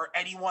for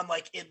anyone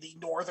like in the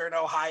Northern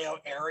Ohio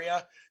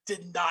area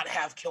did not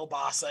have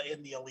kielbasa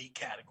in the elite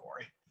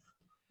category.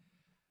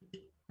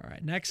 All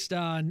right, next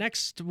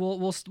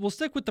we'll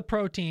stick with the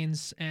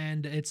proteins,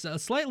 and it's a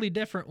slightly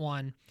different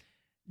one.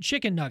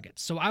 Chicken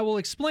nuggets. So I will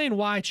explain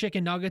why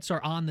chicken nuggets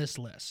are on this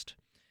list.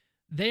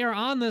 They are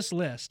on this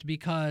list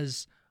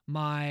because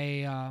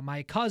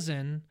my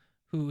cousin,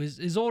 who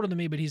is older than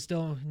me, but he's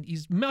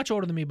much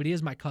older than me, but he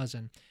is my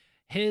cousin.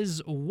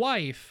 His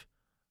wife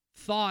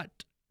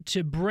thought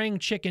to bring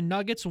chicken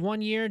nuggets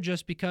one year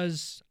just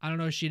because, I don't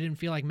know, she didn't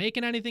feel like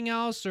making anything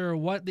else or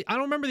what. I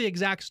don't remember the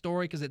exact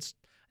story because I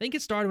think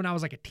it started when I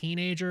was like a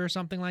teenager or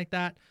something like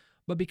that.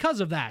 But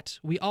because of that,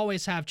 we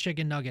always have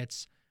chicken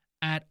nuggets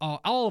at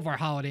all of our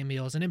holiday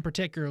meals, and in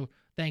particular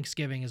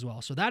Thanksgiving as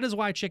well. So that is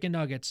why chicken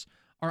nuggets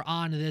are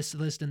on this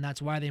list, and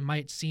that's why they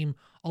might seem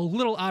a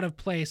little out of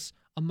place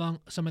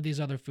among some of these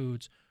other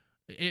foods.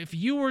 If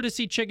you were to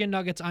see chicken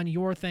nuggets on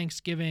your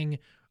Thanksgiving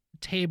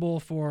table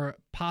for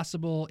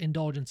possible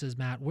indulgences,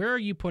 Matt, where are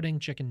you putting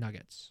chicken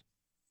nuggets?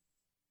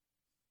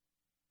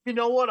 You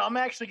know what? I'm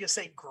actually going to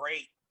say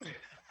great.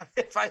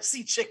 If I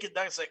see chicken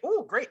nuggets, like,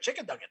 oh, great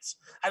chicken nuggets.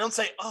 I don't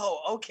say,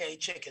 oh, okay,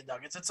 chicken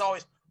nuggets. It's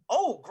always,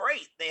 oh,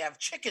 great, they have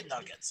chicken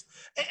nuggets.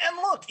 And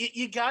look,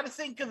 you got to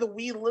think of the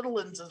wee little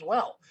ones as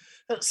well.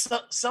 So,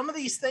 some of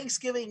these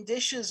Thanksgiving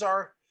dishes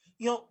are,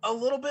 a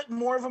little bit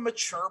more of a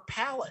mature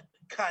palate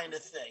kind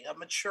of thing, a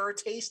mature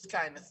taste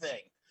kind of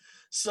thing.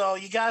 So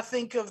you got to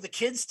think of the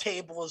kids'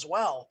 table as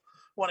well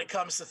when it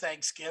comes to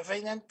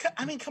Thanksgiving. And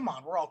I mean, come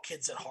on, we're all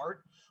kids at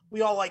heart. We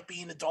all like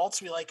being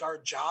adults. We like our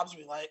jobs.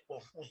 We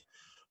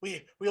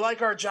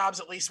like our jobs,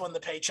 at least when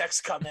the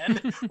paychecks come in,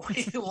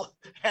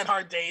 and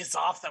our days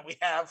off that we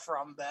have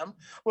from them.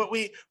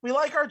 We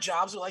like our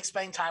jobs. We like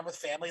spending time with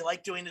family,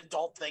 like doing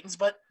adult things.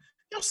 But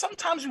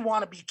sometimes we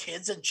want to be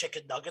kids, and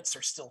chicken nuggets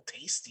are still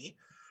tasty.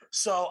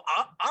 So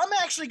I'm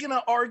actually going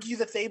to argue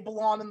that they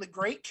belong in the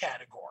great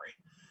category,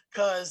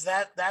 because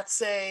that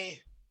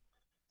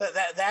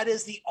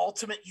is the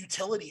ultimate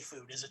utility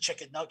food, is a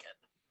chicken nugget.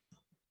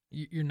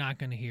 You're not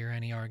going to hear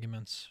any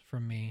arguments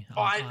from me.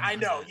 I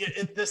know.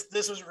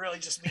 This was really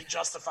just me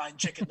justifying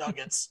chicken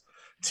nuggets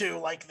to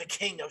like the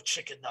king of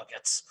chicken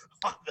nuggets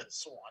on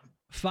this one.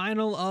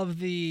 Final of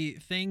the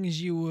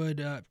things you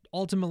would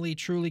ultimately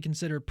truly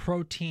consider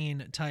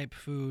protein type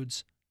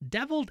foods,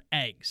 deviled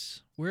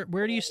eggs.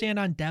 Where do you stand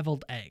on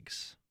deviled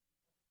eggs?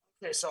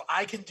 Okay, so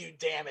I can do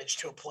damage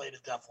to a plate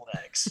of deviled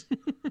eggs.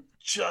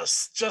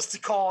 just to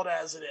call it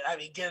as it is. I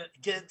mean, get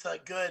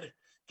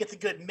the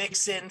good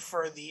mix in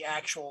for the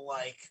actual,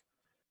 like,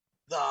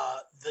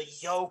 the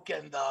yolk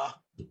and the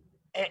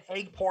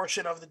egg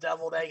portion of the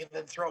deviled egg, and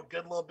then throw a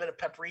good little bit of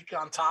paprika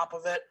on top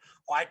of it.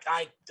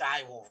 I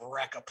will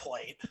wreck a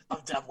plate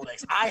of deviled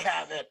eggs. I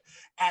have it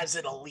as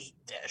an elite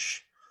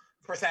dish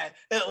for that.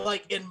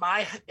 Like in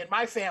my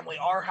family,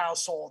 our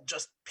household,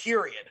 just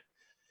period.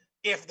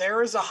 If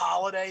there is a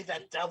holiday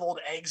that deviled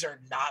eggs are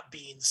not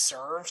being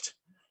served,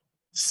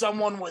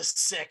 someone was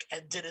sick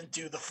and didn't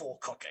do the full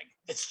cooking.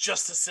 It's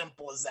just as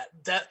simple as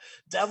that.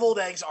 Deviled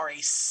eggs are a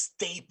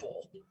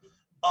staple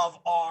of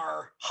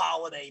our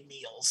holiday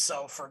meals.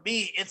 So for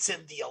me, it's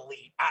in the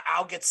elite.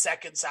 I'll get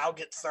seconds, I'll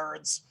get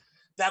thirds.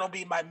 That'll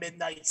be my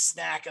midnight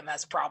snack, and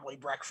that's probably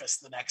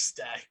breakfast the next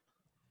day.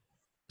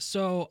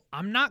 So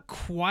I'm not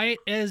quite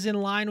as in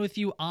line with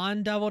you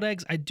on deviled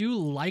eggs. I do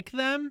like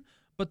them,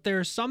 but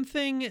there's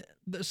something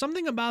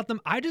about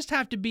them I just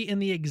have to be in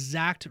the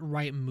exact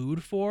right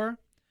mood for.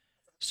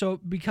 So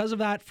because of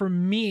that, for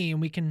me,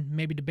 and we can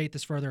maybe debate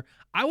this further,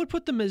 I would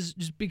put them as,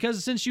 just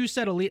because since you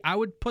said elite, I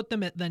would put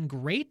them at then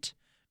great,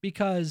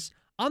 because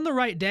on the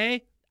right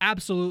day,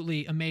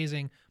 absolutely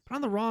amazing. But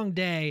on the wrong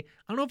day,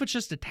 I don't know if it's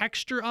just the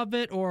texture of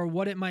it or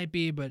what it might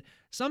be, but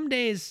some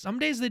days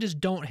they just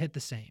don't hit the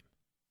same.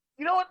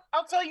 You know what?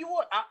 I'll tell you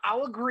what.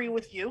 I'll agree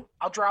with you.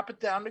 I'll drop it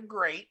down to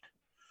great.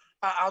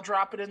 I'll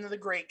drop it into the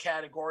great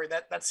category.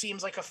 That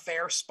seems like a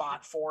fair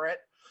spot for it.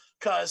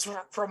 Because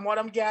from what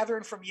I'm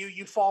gathering from you,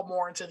 you fall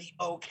more into the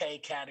okay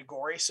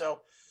category.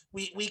 So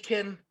we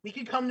can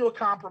come to a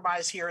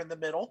compromise here in the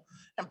middle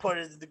and put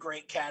it in the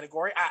great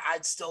category.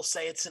 I'd still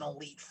say it's an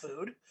elite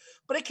food,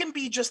 but it can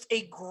be just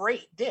a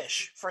great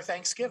dish for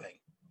Thanksgiving.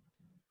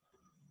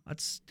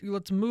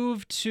 Let's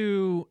move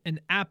to an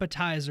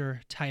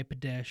appetizer type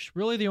dish.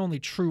 Really, the only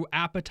true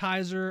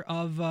appetizer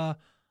of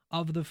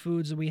the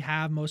foods that we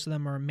have. Most of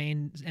them are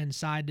main and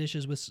side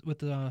dishes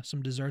with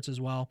some desserts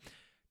as well.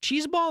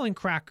 Cheese ball and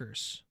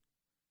crackers.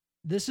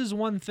 This is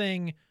one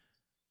thing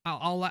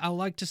I'll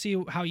like to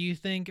see how you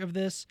think of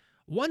this.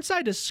 Once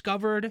I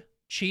discovered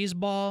cheese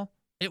ball,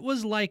 it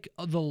was like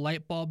the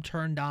light bulb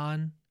turned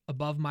on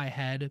above my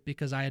head,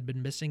 because I had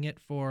been missing it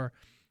for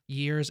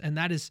years, and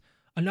that is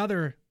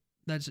another.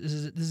 This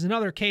is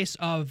another case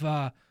of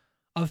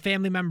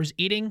family members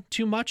eating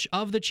too much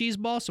of the cheese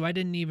ball, so I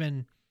didn't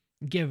even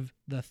give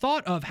the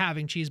thought of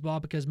having cheese ball,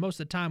 because most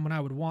of the time when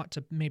I would want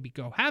to maybe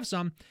go have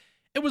some,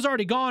 it was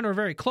already gone or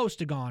very close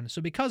to gone.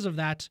 So because of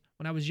that,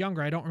 when I was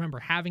younger, I don't remember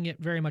having it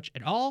very much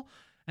at all.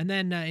 And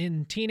then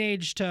in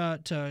teenage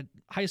to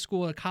high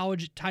school,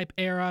 college type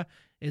era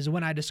is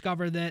when I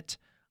discovered that.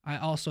 I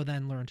also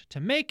then learned to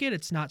make it.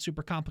 It's not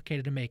super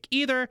complicated to make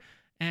either.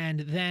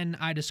 And then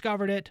I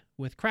discovered it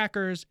with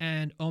crackers,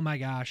 and oh my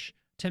gosh,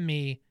 to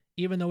me,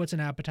 even though it's an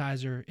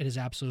appetizer, it is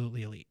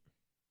absolutely elite.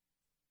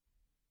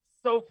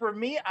 So for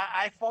me,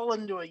 I fall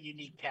into a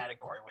unique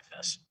category with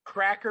this.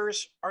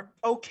 Crackers are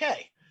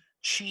okay.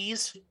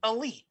 Cheese,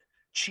 elite.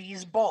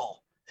 Cheese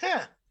ball,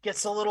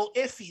 gets a little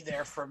iffy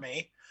there for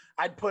me.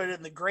 I'd put it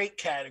in the great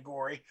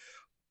category.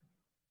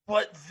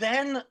 But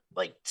then,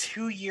 like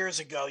 2 years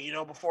ago,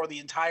 before the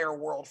entire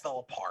world fell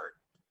apart,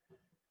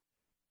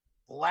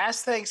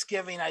 last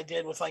Thanksgiving I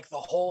did with like the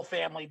whole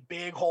family,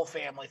 big whole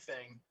family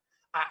thing.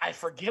 I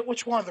forget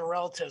which one of the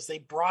relatives, they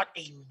brought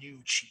a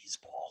new cheese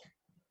ball.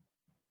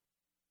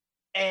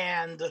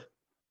 And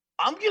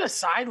I'm going to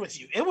side with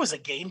you. It was a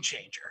game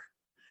changer.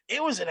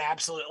 It was an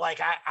absolute, like,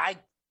 I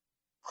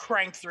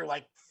cranked through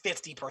like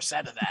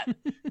 50% of that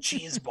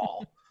cheese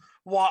ball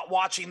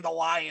watching the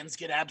Lions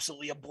get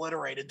absolutely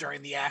obliterated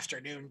during the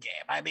afternoon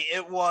game. I mean,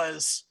 it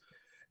was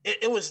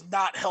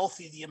not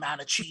healthy, the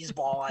amount of cheese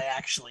ball I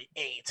actually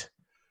ate.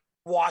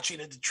 watching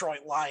a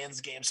Detroit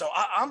Lions game. So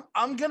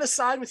I'm going to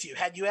side with you.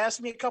 Had you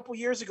asked me a couple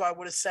years ago, I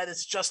would have said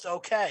it's just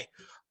okay.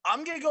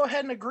 I'm going to go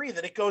ahead and agree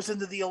that it goes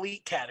into the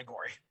elite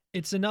category.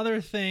 It's another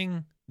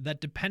thing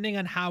that, depending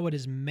on how it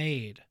is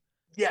made,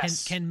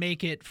 yes, can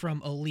make it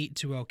from elite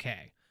to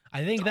okay.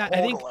 I think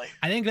totally.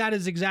 I think that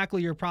is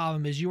exactly your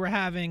problem. Is you were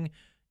having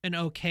an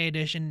okay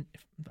dish, and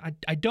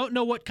I don't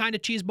know what kind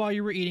of cheese ball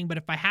you were eating, but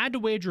if I had to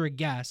wager a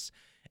guess,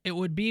 it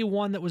would be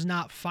one that was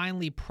not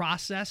finely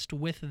processed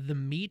with the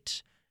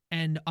meat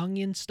and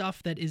onion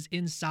stuff that is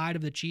inside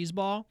of the cheese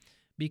ball,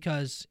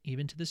 because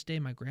even to this day,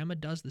 my grandma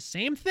does the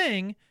same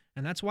thing,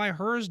 and that's why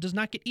hers does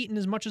not get eaten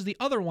as much as the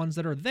other ones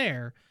that are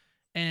there.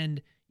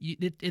 And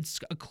it's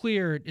a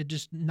clear,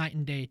 just night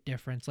and day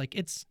difference. Like,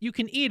 you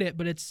can eat it,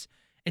 but it's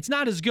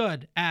not as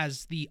good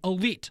as the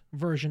elite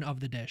version of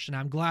the dish, and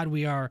I'm glad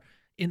we are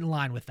in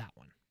line with that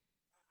one.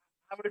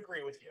 I would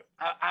agree with you.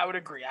 I would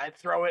agree. I'd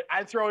throw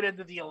it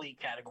into the elite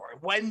category.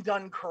 When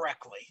done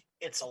correctly,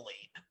 it's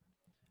elite.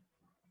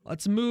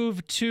 Let's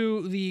move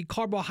to the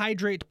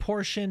carbohydrate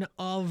portion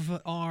of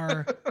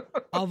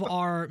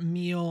our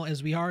meal,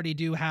 as we already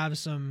do have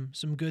some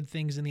good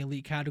things in the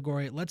elite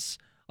category. Let's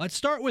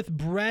start with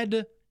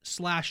bread/rolls.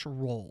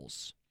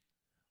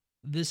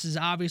 This is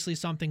obviously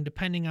something,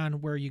 depending on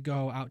where you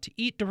go out to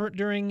eat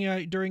during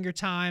your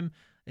time.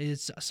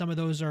 Some of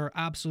those are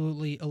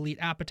absolutely elite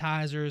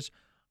appetizers,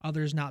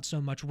 others not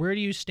so much. Where do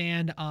you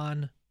stand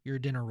on your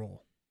dinner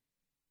roll?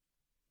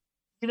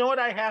 You know what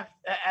I have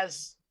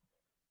as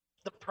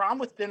the problem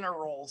with dinner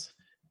rolls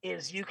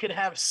is you can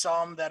have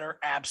some that are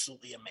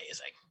absolutely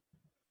amazing.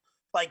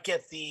 Like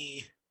get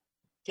the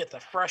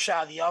fresh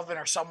out of the oven,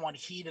 or someone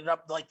heated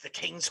up, like the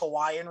King's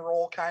Hawaiian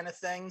roll kind of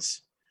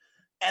things,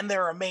 and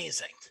they're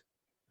amazing.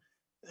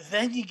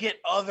 Then you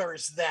get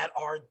others that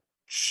are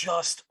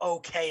just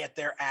okay at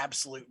their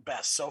absolute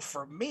best. So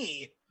for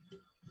me,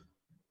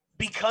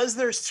 because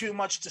there's too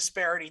much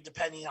disparity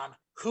depending on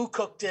who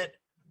cooked it,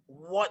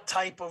 what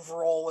type of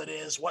roll it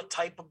is, what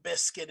type of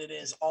biscuit it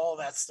is, all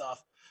that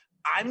stuff,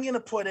 I'm going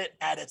to put it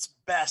at its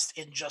best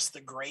in just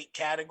the great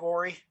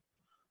category,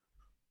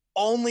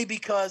 only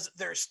because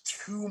there's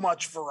too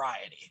much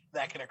variety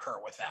that can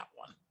occur with that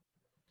one.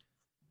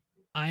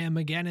 I am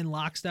again in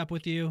lockstep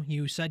with you.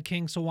 You said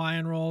King's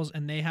Hawaiian rolls,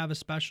 and they have a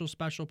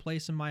special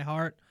place in my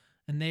heart,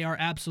 and they are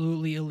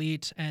absolutely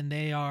elite, and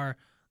they are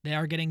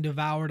getting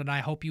devoured. And I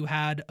hope you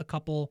had a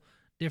couple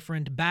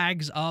different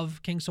bags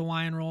of King's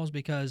Hawaiian rolls,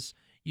 because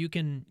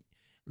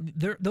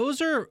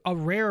those are a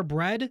rare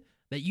bread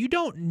that you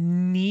don't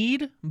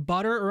need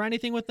butter or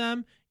anything with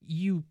them.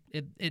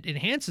 It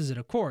enhances it,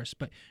 of course,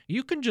 but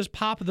you can just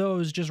pop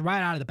those just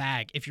right out of the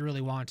bag if you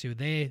really want to.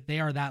 They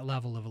are that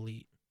level of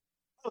elite.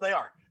 Oh, they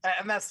are.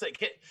 And that's the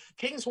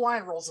King's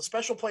Hawaiian rolls. A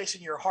special place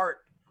in your heart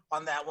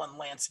on that one,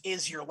 Lance,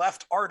 is your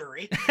left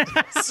artery.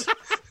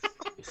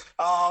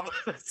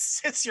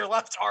 It's your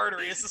left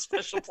artery is a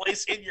special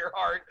place in your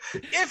heart,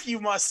 if you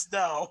must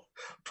know.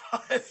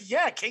 But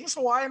yeah, King's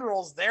Hawaiian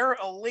rolls, they're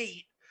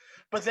elite.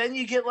 But then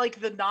you get like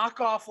the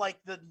knockoff, like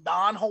the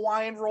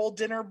non-Hawaiian roll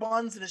dinner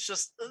buns, and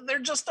they're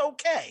just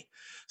okay.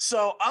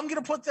 So I'm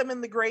going to put them in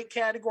the great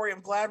category.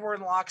 I'm glad we're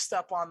in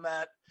lockstep on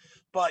that.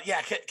 But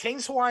yeah,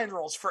 King's Hawaiian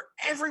rolls, for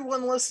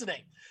everyone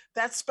listening,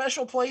 that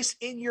special place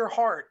in your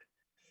heart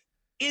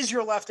is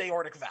your left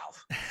aortic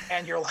valve,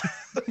 and your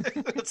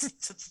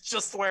it's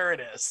just where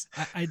it is.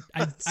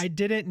 I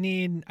didn't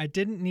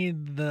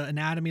need the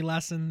anatomy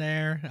lesson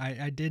there.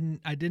 I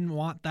didn't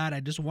want that. I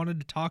just wanted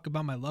to talk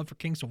about my love for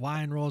King's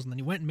Hawaiian rolls, and then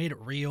you went and made it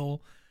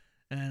real,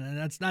 and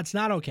that's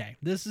not okay.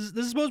 This is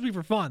supposed to be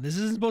for fun. This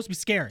isn't supposed to be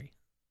scary.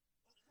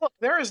 Look,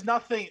 there is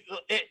nothing.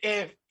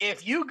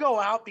 If you go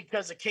out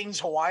because of King's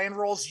Hawaiian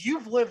rolls,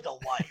 you've lived a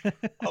life.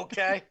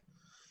 Okay.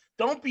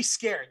 Don't be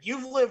scared.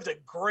 You've lived a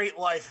great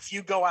life if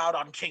you go out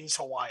on King's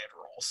Hawaiian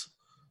rolls.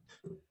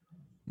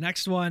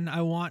 Next one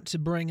I want to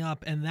bring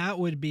up, and that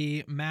would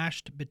be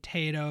mashed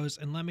potatoes.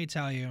 And let me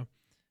tell you,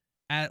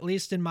 at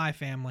least in my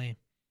family,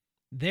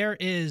 there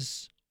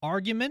is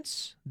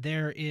arguments,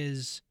 there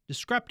is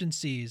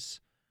discrepancies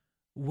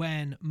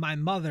when my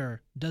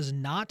mother does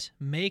not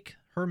make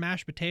her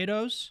mashed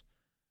potatoes,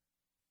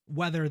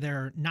 whether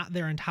they're not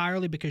there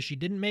entirely because she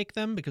didn't make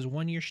them, because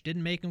one year she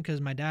didn't make them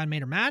because my dad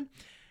made her mad.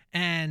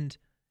 And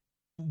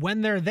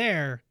when they're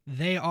there,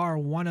 they are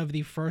one of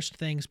the first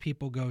things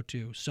people go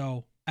to.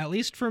 So at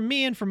least for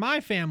me and for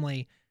my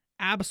family,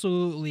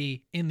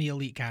 absolutely in the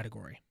elite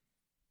category.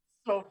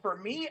 So for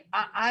me,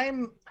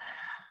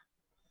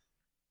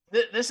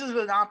 this is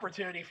an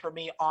opportunity for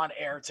me on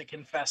air to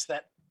confess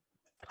that,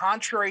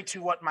 contrary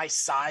to what my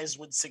size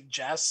would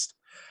suggest,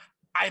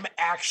 I'm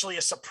actually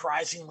a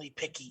surprisingly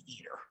picky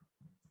eater.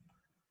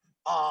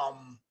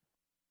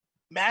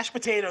 Mashed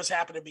potatoes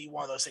happen to be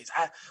one of those things.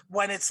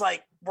 When it's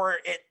like where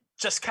it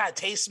just kind of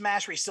tastes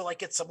mashed, where you still like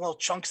get some little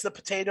chunks of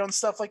the potato and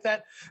stuff like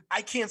that,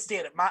 I can't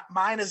stand it.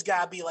 Mine has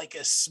got to be like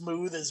as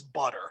smooth as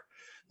butter,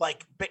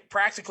 like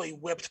practically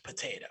whipped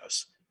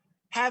potatoes.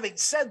 Having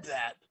said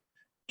that,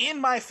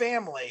 in my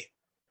family,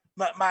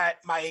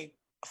 my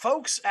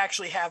folks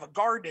actually have a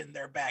garden in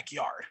their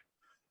backyard.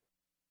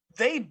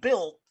 They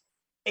built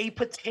a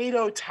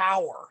potato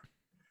tower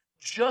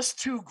just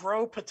to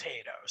grow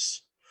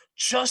potatoes,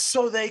 just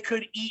so they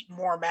could eat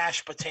more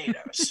mashed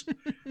potatoes.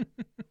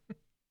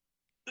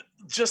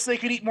 Just so they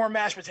could eat more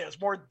mashed potatoes,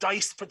 more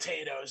diced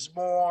potatoes,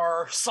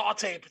 more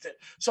sauteed potatoes.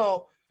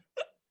 So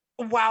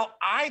while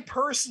I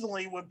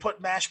personally would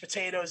put mashed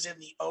potatoes in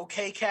the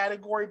okay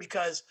category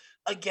because,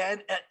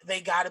 again,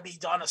 they got to be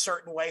done a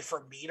certain way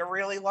for me to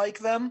really like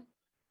them,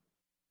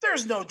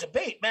 there's no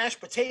debate. Mashed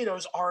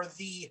potatoes are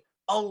the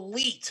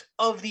elite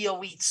of the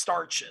elite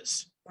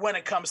starches when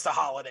it comes to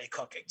holiday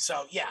cooking.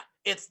 So, yeah,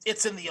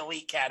 it's in the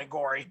elite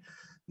category.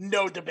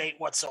 No debate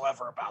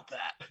whatsoever about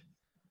that.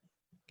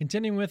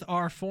 Continuing with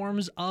our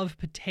forms of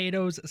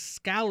potatoes,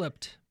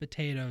 scalloped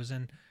potatoes.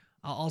 And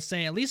I'll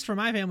say, at least for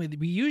my family,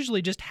 we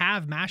usually just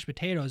have mashed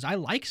potatoes. I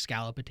like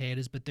scalloped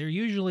potatoes, but they're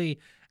usually,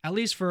 at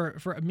least for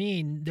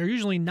me, they're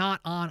usually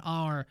not on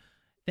our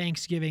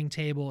Thanksgiving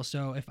table.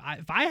 So if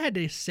I had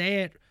to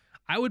say it,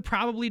 I would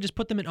probably just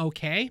put them in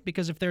okay,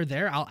 because if they're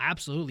there, I'll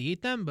absolutely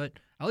eat them. But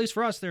at least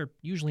for us, they're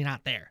usually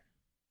not there.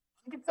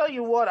 I can tell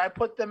you what, I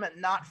put them at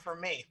not for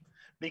me.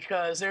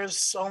 Because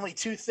there's only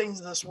two things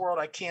in this world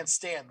I can't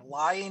stand: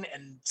 lying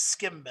and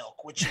skim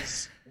milk, which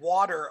is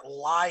water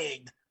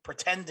lying,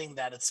 pretending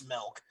that it's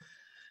milk.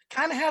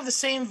 Kind of have the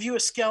same view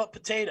as scalloped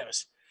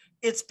potatoes.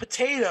 It's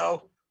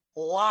potato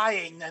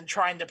lying and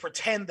trying to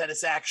pretend that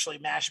it's actually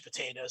mashed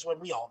potatoes when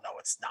we all know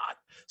it's not.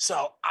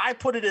 So I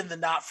put it in the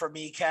not for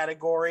me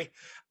category.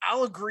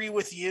 I'll agree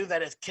with you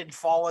that it can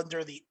fall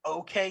under the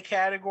okay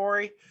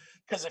category.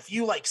 Because if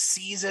you like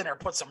season or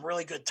put some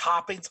really good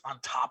toppings on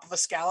top of a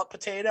scalloped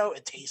potato,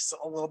 it tastes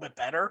a little bit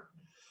better.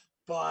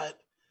 But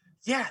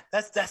yeah,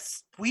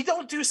 that's we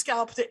don't do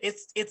scalloped potato.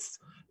 It's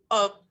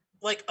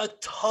like a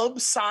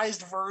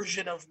tub-sized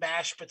version of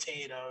mashed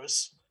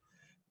potatoes.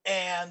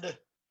 And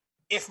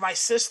if my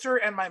sister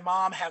and my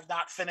mom have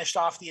not finished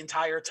off the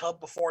entire tub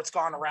before it's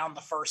gone around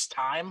the first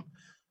time,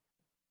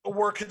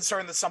 we're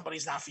concerned that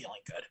somebody's not feeling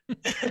good.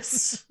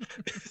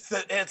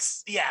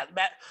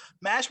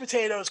 Mashed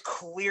potatoes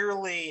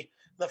clearly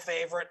the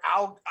favorite.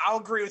 I'll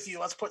agree with you.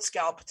 Let's put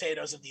scalloped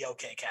potatoes in the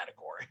okay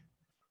category.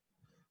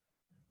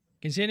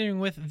 Continuing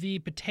with the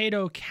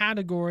potato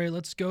category,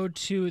 let's go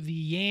to the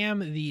yam,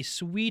 the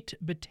sweet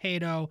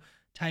potato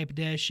type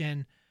dish.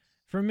 And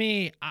for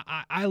me,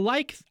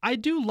 I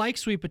do like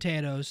sweet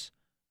potatoes,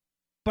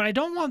 but I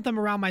don't want them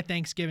around my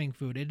Thanksgiving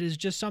food. It is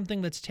just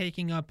something that's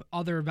taking up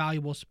other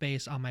valuable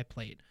space on my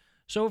plate.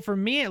 So for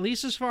me, at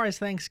least as far as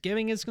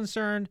Thanksgiving is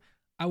concerned,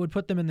 I would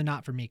put them in the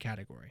not for me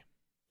category.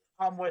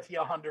 I'm with you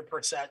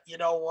 100%. You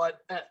know what?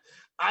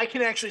 I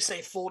can actually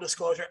say, full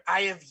disclosure,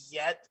 I have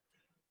yet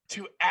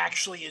to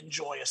actually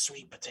enjoy a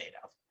sweet potato.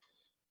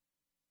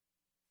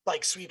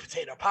 Like sweet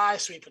potato pie,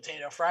 sweet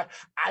potato fry.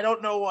 I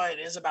don't know what it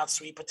is about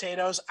sweet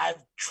potatoes.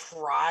 I've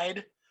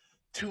tried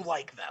to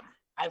like them.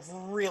 I've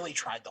really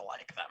tried to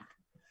like them.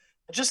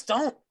 I just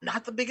don't.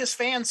 Not the biggest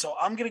fan. So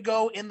I'm going to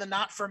go in the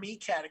not for me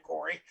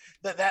category.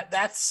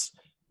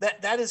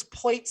 That is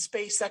plate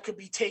space that could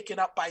be taken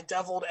up by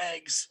deviled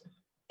eggs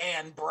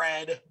and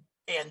bread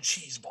and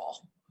cheese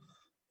ball.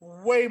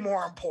 Way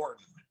more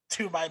important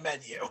to my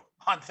menu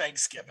on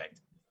Thanksgiving.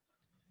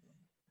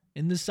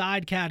 In the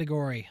side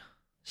category,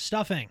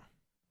 stuffing.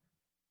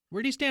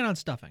 Where do you stand on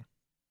stuffing?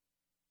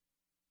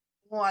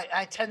 Well,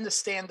 I tend to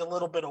stand a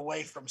little bit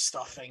away from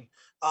stuffing.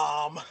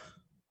 I'm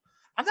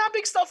not a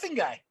big stuffing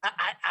guy.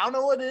 I don't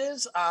know what it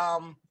is.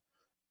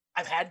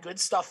 I've had good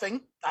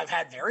stuffing. I've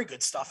had very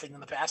good stuffing in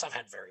the past. I've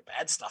had very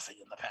bad stuffing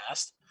in the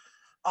past.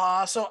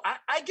 So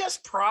I guess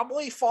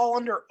probably fall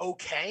under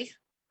okay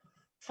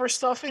for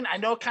stuffing. I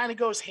know it kind of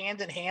goes hand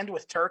in hand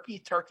with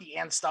turkey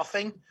and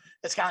stuffing.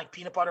 It's kind of like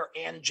peanut butter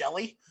and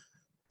jelly.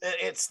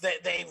 It's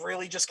that they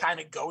really just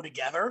kind of go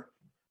together.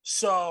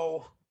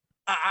 So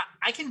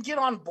I can get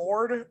on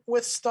board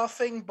with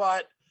stuffing,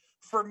 but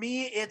for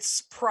me,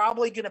 it's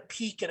probably going to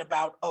peak at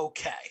about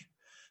okay.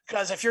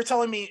 Because if you're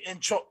telling me in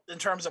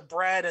terms of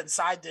bread and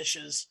side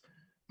dishes,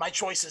 my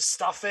choice is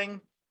stuffing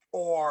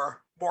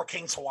or more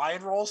King's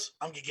Hawaiian rolls,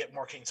 I'm going to get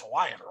more King's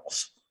Hawaiian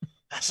rolls.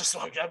 That's just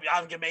what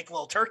I'm going to make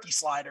little turkey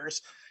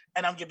sliders,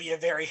 and I'm going to be a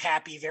very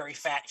happy, very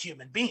fat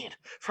human being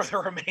for the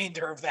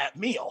remainder of that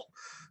meal.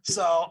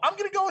 So I'm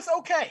going to go with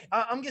okay.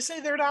 I'm going to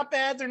say they're not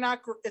bad.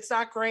 It's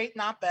not great,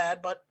 not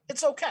bad, but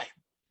it's okay.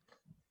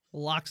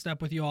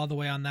 Lockstep with you all the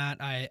way on that.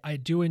 I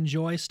do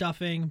enjoy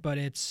stuffing, but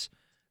it's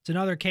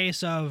another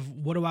case of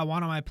what do I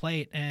want on my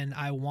plate, and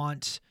I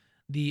want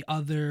the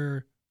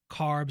other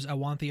carbs, I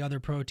want the other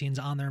proteins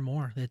on there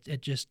more.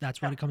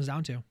 That's what it comes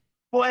down to.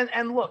 Well,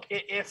 and look,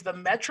 if the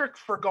metric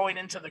for going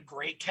into the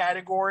great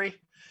category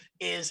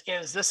is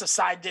this a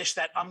side dish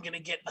that I'm going to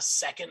get a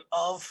second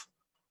of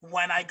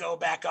when I go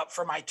back up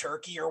for my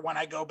turkey or when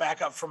I go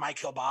back up for my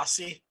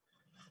kielbasi,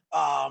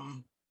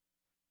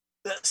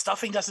 the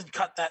stuffing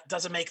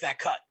doesn't make that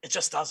cut. It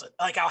just doesn't.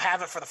 Like, I'll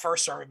have it for the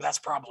first serving, but that's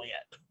probably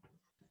it.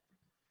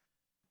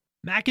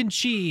 Mac and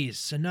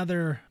cheese,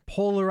 another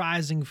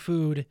polarizing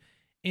food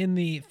in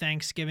the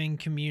Thanksgiving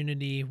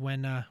community.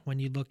 When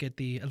you look at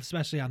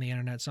especially on the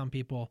internet, some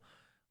people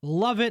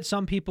love it.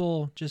 Some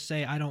people just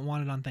say, I don't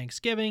want it on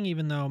Thanksgiving,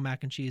 even though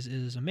mac and cheese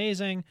is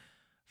amazing.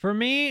 For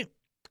me,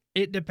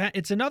 it depends.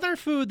 It's another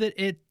food that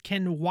it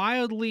can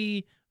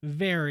wildly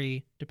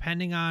vary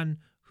depending on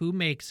who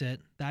makes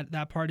it.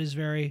 That part is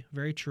very,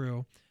 very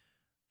true.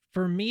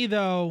 For me,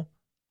 though,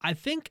 I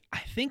think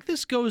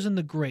this goes in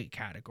the great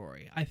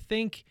category. I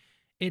think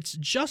it's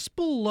just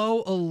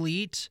below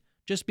elite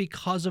just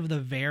because of the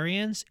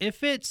variance.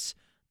 If it's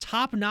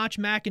top-notch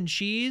mac and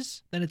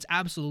cheese, then it's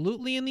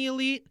absolutely in the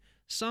elite.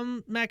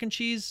 Some mac and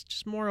cheese,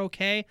 just more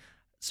okay.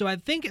 So I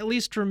think, at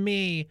least for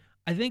me,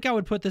 I think I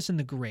would put this in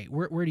the great.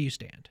 Where do you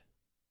stand?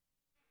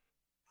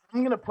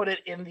 I'm going to put it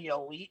in the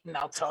elite, and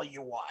I'll tell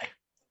you why.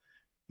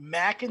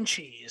 Mac and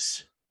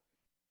cheese,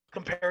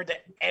 compared to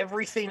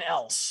everything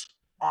else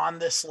on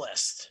this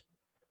list,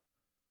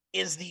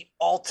 is the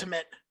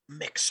ultimate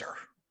mixer.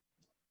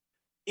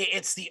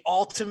 It's the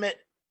ultimate,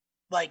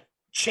 like,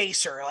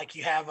 chaser. Like,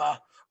 you have a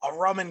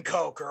rum and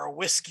Coke or a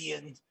whiskey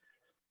and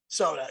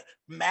soda.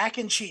 Mac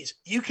and cheese,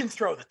 you can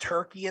throw the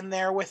turkey in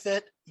there with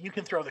it. You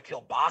can throw the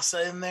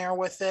kielbasa in there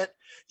with it.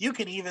 You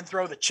can even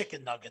throw the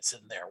chicken nuggets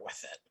in there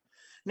with it.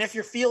 And if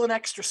you're feeling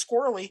extra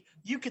squirrely,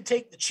 you can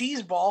take the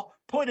cheese ball,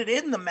 put it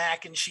in the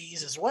mac and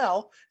cheese as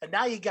well. And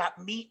now you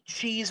got meat,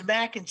 cheese,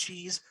 mac and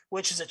cheese,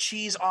 which is a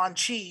cheese on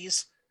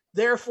cheese.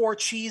 Therefore,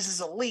 cheese is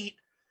elite.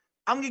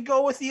 I'm going to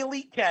go with the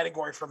elite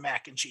category for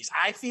mac and cheese.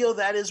 I feel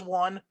that is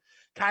one,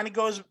 kind of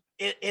goes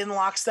in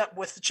lockstep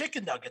with the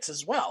chicken nuggets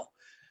as well.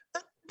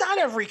 Not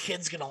every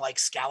kid's going to like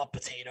scalloped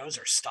potatoes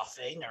or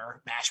stuffing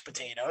or mashed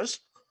potatoes.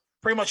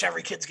 Pretty much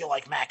every kid's going to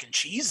like mac and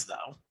cheese,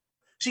 though.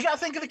 So you got to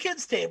think of the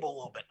kids' table a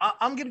little bit.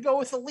 I'm going to go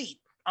with elite.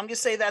 I'm going to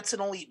say that's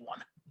an elite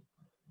one.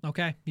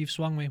 Okay, you've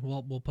swung me.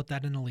 We'll put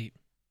that in elite.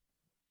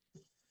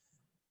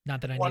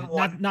 Not that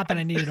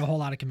I needed a whole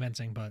lot of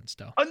convincing, but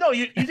still. Oh no,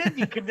 you didn't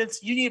need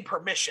convince. You needed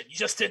permission. You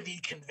just didn't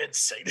need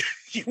convincing.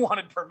 You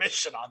wanted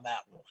permission on that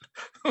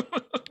one.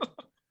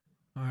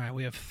 All right,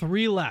 we have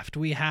 3 left.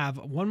 We have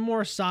one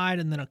more side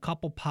and then a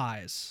couple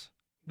pies.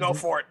 Go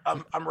for it.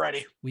 I'm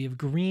ready. We have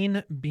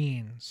green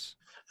beans.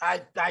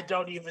 I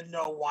don't even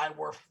know why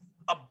we're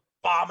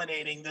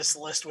abominating this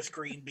list with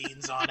green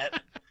beans on it.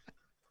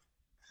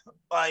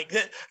 Like,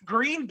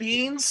 green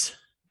beans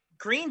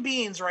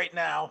right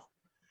now,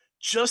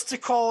 just to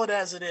call it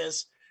as it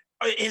is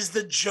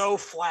the Joe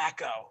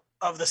Flacco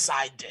of the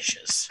side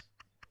dishes.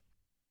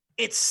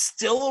 It's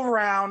still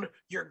around.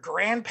 Your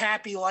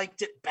grandpappy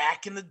liked it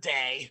back in the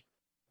day.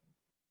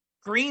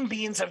 Green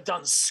beans have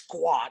done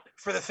squat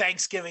for the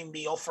Thanksgiving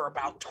meal for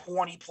about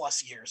 20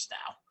 plus years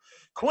now.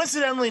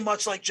 Coincidentally,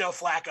 much like Joe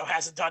Flacco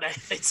hasn't done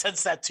anything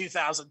since that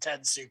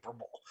 2010 Super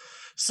Bowl.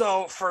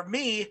 So for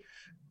me,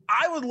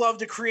 I would love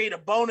to create a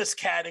bonus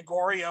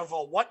category of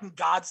what in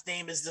God's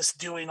name is this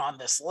doing on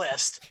this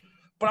list,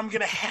 but I'm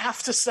going to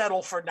have to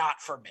settle for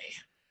not for me.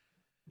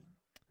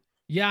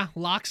 Yeah,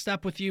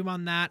 lockstep with you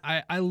on that.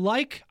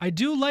 I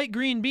do like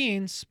green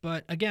beans,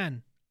 but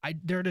again,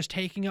 they're just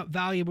taking up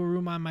valuable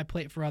room on my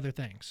plate for other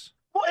things.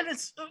 Well, and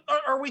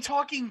are we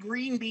talking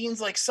green beans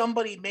like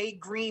somebody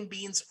made green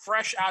beans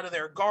fresh out of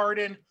their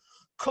garden,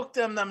 cooked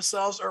them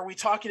themselves, or are we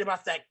talking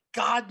about that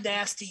god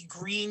nasty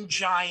green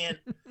giant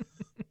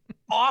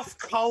off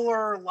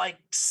color, like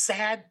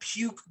sad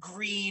puke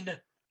green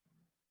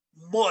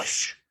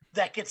mush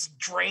that gets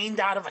drained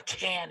out of a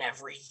can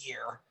every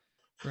year?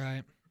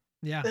 Right.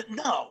 Yeah.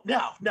 No.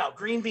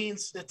 Green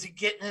beans to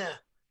get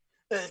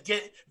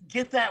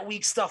that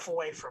weak stuff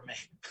away from me.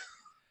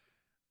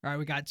 All right,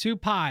 we got 2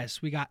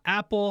 pies. We got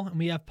apple and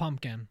we have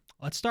pumpkin.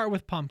 Let's start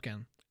with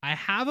pumpkin. I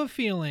have a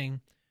feeling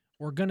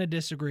we're going to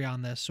disagree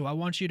on this, so I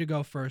want you to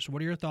go first.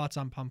 What are your thoughts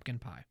on pumpkin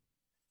pie?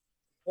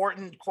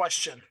 Important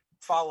question.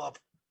 Follow-up.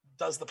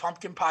 Does the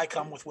pumpkin pie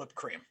come with whipped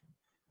cream?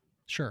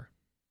 Sure.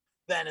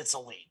 Then it's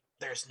elite.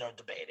 There's no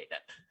debating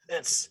it.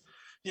 It's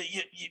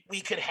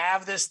we could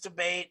have this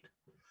debate.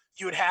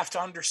 You would have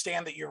to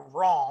understand that you're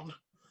wrong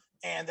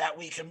and that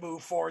we can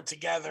move forward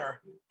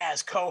together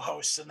as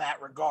co-hosts in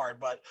that regard.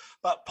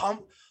 But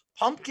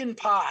pumpkin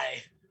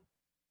pie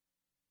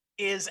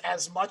is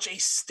as much a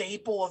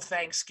staple of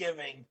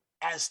Thanksgiving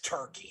as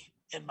turkey,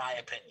 in my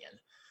opinion.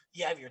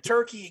 You have your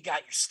turkey, you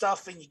got your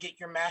stuffing, you get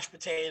your mashed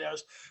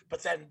potatoes,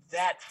 but then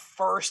that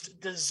first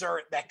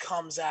dessert that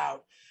comes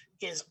out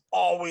is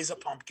always a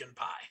pumpkin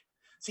pie.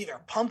 It's either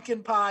a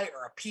pumpkin pie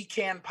or a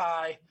pecan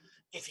pie.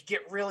 If you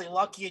get really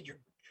lucky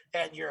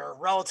and your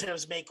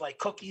relatives make like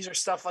cookies or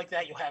stuff like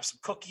that, you'll have some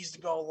cookies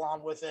to go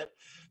along with it.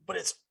 But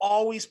it's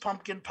always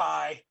pumpkin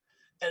pie.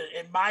 And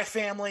in my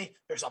family,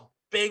 there's a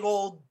big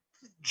old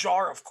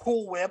jar of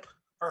Cool Whip,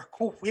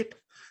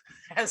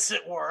 as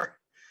it were,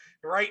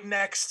 right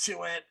next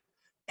to it.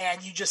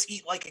 And you just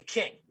eat like a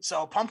king.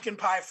 So pumpkin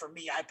pie, for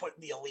me, I put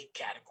in the elite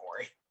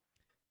category.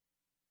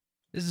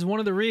 This is one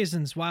of the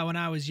reasons why when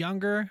I was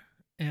younger,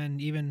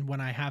 and even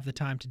when I have the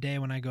time today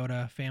when I go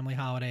to family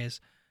holidays,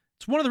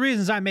 it's one of the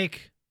reasons I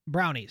make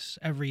brownies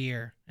every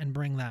year and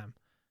bring them.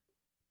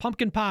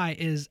 Pumpkin pie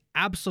is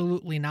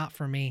absolutely not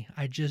for me.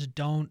 I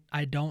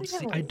don't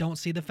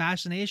see the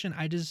fascination.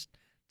 It's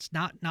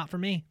not for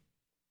me.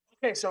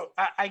 Okay, so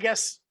I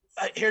guess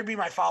here'd be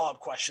my follow-up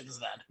questions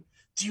then.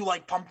 Do you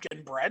like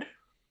pumpkin bread?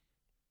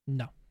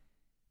 No.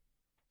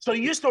 So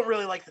you just don't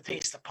really like the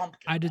taste of pumpkin?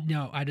 I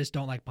just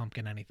don't like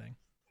pumpkin anything.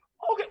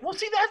 Okay, well,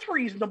 see, that's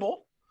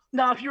reasonable.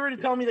 Now, if you were to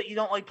tell me that you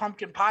don't like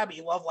pumpkin pie, but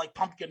you love like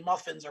pumpkin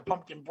muffins or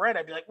pumpkin bread,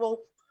 I'd be like, well,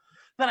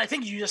 then I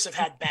think you just have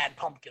had bad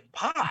pumpkin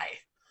pie.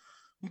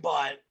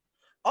 But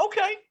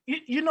okay,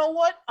 you know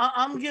what?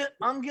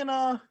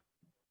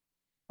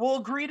 We'll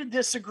agree to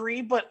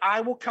disagree, but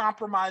I will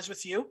compromise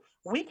with you.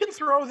 We can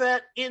throw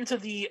that into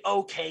the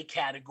okay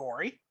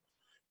category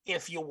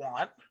if you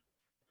want.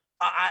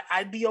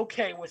 I'd be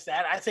okay with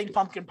that. I think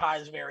pumpkin pie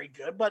is very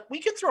good, but we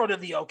can throw it in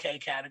the okay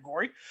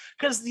category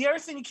because the other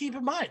thing to keep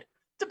in mind,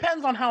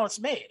 depends on how it's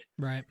made.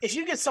 Right. If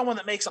you get someone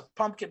that makes a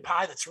pumpkin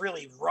pie that's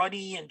really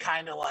runny and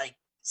kind of like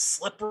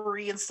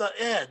slippery and stuff,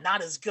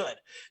 not as good.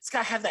 It's got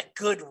to have that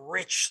good,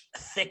 rich,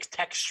 thick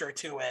texture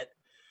to it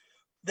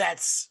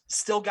that's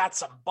still got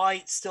some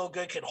bite, still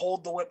good, can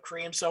hold the whipped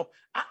cream. So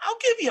I'll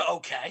give you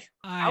okay.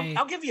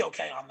 I'll give you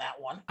okay on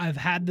that one. I've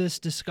had this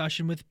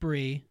discussion with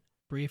Bree.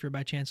 Bree, if you're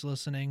by chance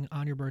listening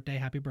on your birthday,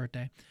 happy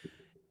birthday.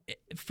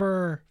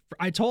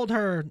 I told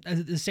her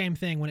the same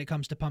thing when it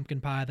comes to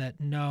pumpkin pie, that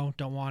no,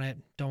 don't want it,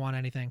 don't want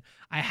anything.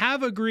 I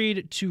have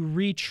agreed to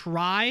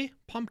retry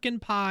pumpkin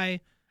pie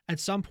at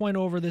some point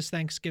over this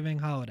Thanksgiving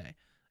holiday.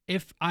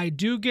 If I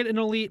do get an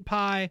elite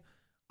pie,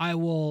 I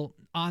will,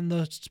 on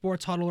the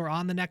Sports Huddle or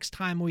on the next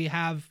time we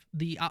have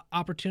the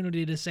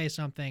opportunity to say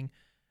something,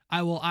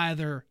 I will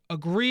either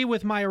agree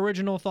with my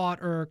original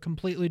thought or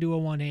completely do a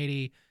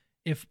 180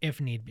 if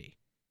need be.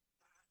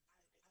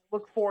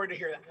 Look forward to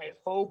hearing that.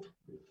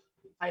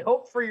 I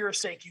hope for your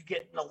sake you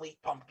get an elite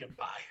pumpkin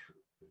pie.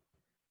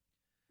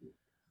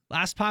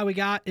 Last pie we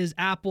got is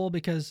apple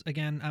because,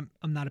 again,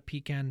 I'm not a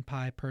pecan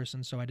pie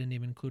person, so I didn't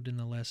even include it in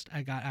the list.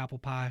 I got apple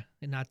pie,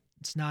 and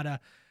it's not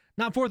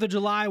 4th of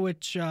July,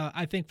 which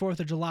I think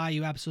 4th of July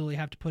you absolutely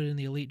have to put it in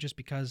the elite just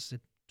because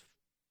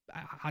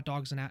hot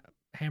dogs and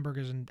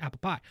hamburgers and apple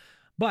pie.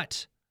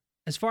 But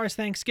as far as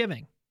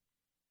Thanksgiving,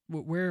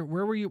 where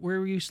were you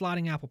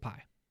slotting apple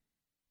pie?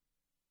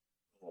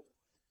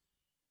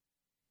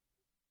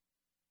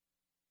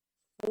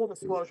 Full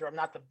disclosure, I'm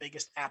not the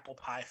biggest apple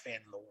pie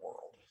fan in the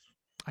world.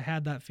 I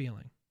had that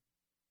feeling.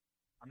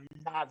 I'm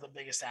not the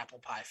biggest apple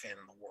pie fan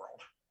in the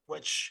world,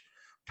 which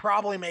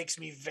probably makes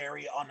me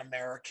very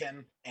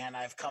un-American, and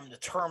I've come to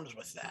terms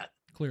with that.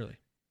 Clearly.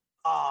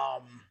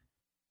 Now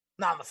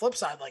on the flip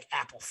side, like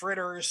apple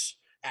fritters,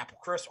 apple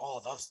crisp,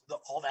 all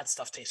that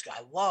stuff tastes good.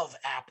 I love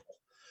apple.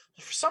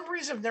 For some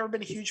reason, I've never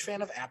been a huge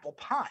fan of apple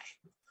pie.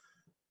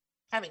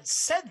 Having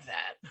said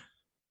that,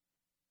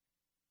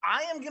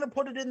 I am going to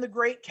put it in the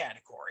great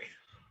category.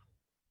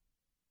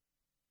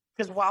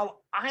 Because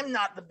while I'm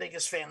not the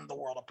biggest fan in the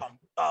world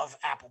of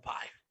apple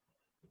pie,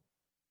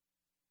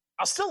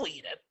 I'll still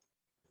eat it.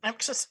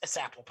 Because it's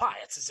apple pie.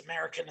 It's as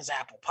American as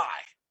apple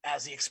pie,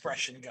 as the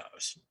expression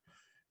goes.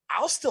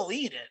 I'll still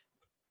eat it.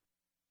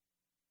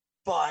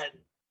 But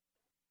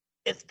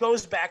it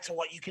goes back to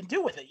what you can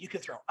do with it. You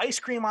can throw ice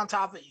cream on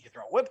top of it. You can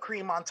throw whipped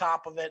cream on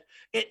top of it.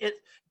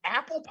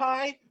 Apple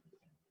pie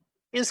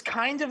is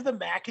kind of the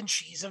mac and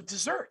cheese of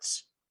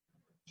desserts.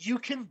 You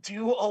can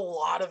do a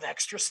lot of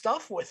extra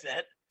stuff with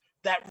it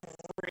that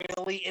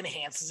really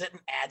enhances it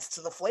and adds to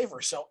the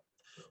flavor. So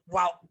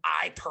while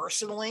I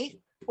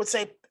personally would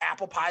say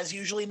apple pie is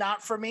usually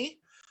not for me,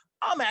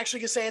 I'm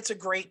actually going to say it's a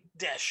great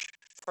dish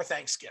for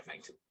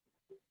Thanksgiving.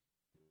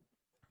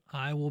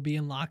 I will be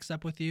in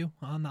lockstep with you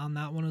on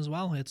that one as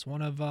well. It's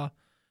one of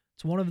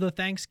the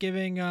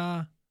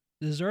Thanksgiving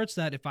desserts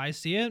that if I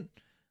see it,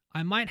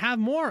 I might have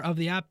more of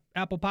the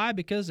apple pie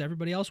because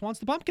everybody else wants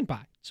the pumpkin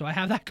pie. So I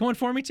have that going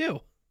for me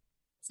too.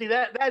 See,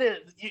 that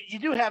is, you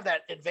do have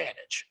that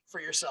advantage for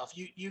yourself.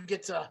 You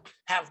get to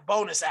have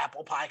bonus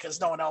apple pie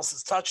because no one else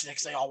is touching it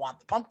because they all want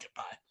the pumpkin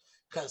pie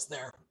because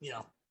they're,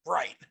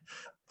 right.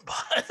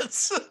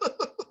 But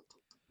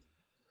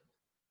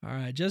all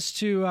right, just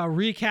to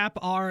recap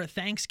our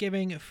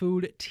Thanksgiving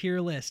food tier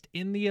list.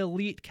 In the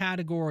elite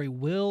category,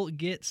 will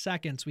get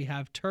seconds. We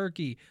have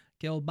turkey,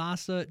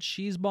 kielbasa,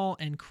 cheese ball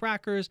and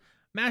crackers,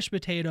 mashed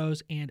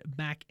potatoes, and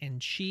mac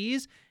and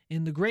cheese.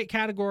 In the great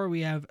category,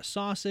 we have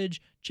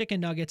sausage, chicken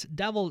nuggets,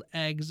 deviled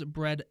eggs,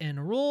 bread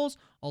and rolls,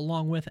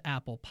 along with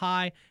apple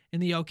pie.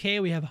 In the okay,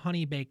 we have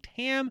honey baked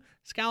ham,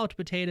 scalloped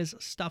potatoes,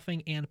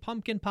 stuffing, and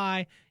pumpkin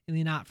pie. In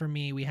the not for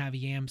me, we have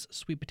yams,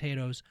 sweet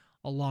potatoes,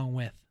 along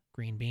with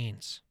green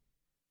beans.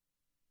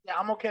 Yeah,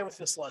 I'm okay with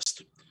this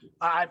list.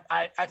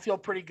 I feel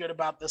pretty good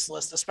about this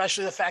list,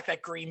 especially the fact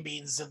that green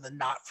beans is in the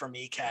not for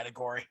me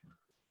category.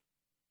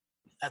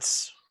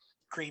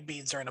 Green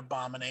beans are an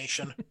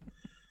abomination.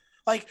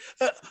 And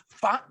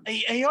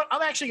you know what?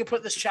 I'm actually going to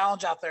put this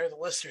challenge out there to the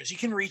listeners. You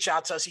can reach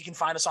out to us. You can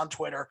find us on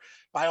Twitter.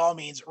 By all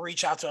means,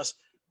 reach out to us.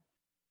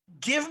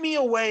 Give me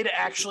a way to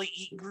actually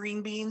eat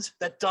green beans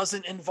that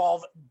doesn't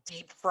involve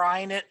deep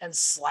frying it and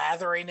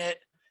slathering it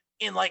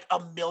in like a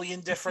million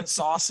different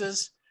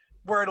sauces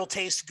where it'll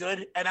taste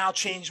good, and I'll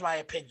change my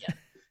opinion.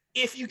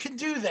 If you can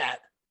do that,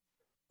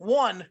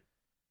 one,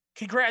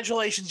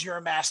 congratulations, you're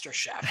a master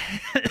chef.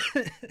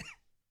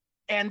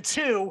 And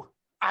 2,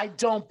 I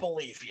don't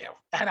believe you.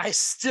 And I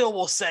still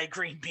will say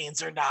green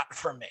beans are not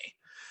for me.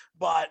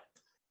 But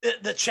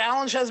the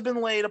challenge has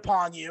been laid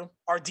upon you,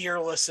 our dear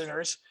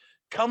listeners.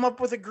 Come up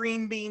with a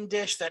green bean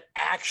dish that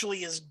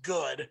actually is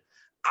good.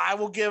 I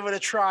will give it a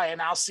try,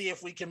 and I'll see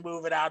if we can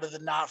move it out of the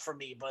not for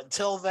me. But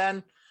until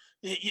then,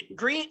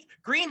 green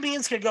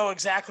beans could go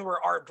exactly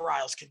where Art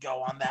Briles could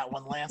go on that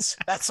one, Lance.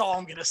 That's all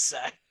I'm going to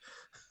say.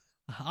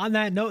 On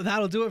that note,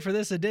 that'll do it for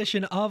this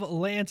edition of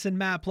Lance and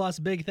Matt Plus.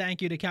 Big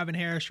thank you to Kevin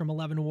Harris from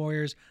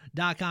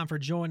 11warriors.com for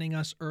joining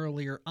us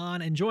earlier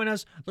on. And join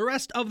us the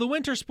rest of the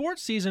winter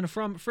sports season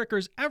from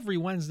Frickers every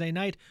Wednesday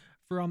night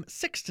from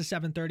 6 to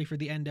 7:30 for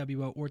the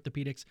NWO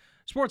Orthopedics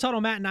Sports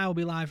Huddle. Matt and I will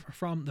be live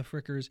from the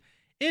Frickers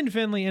in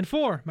Findlay. And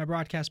for my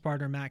broadcast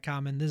partner, Matt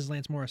Common, this is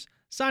Lance Morris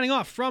signing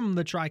off from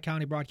the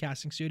Tri-County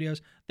Broadcasting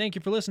Studios. Thank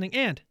you for listening,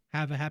 and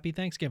have a happy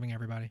Thanksgiving,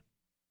 everybody.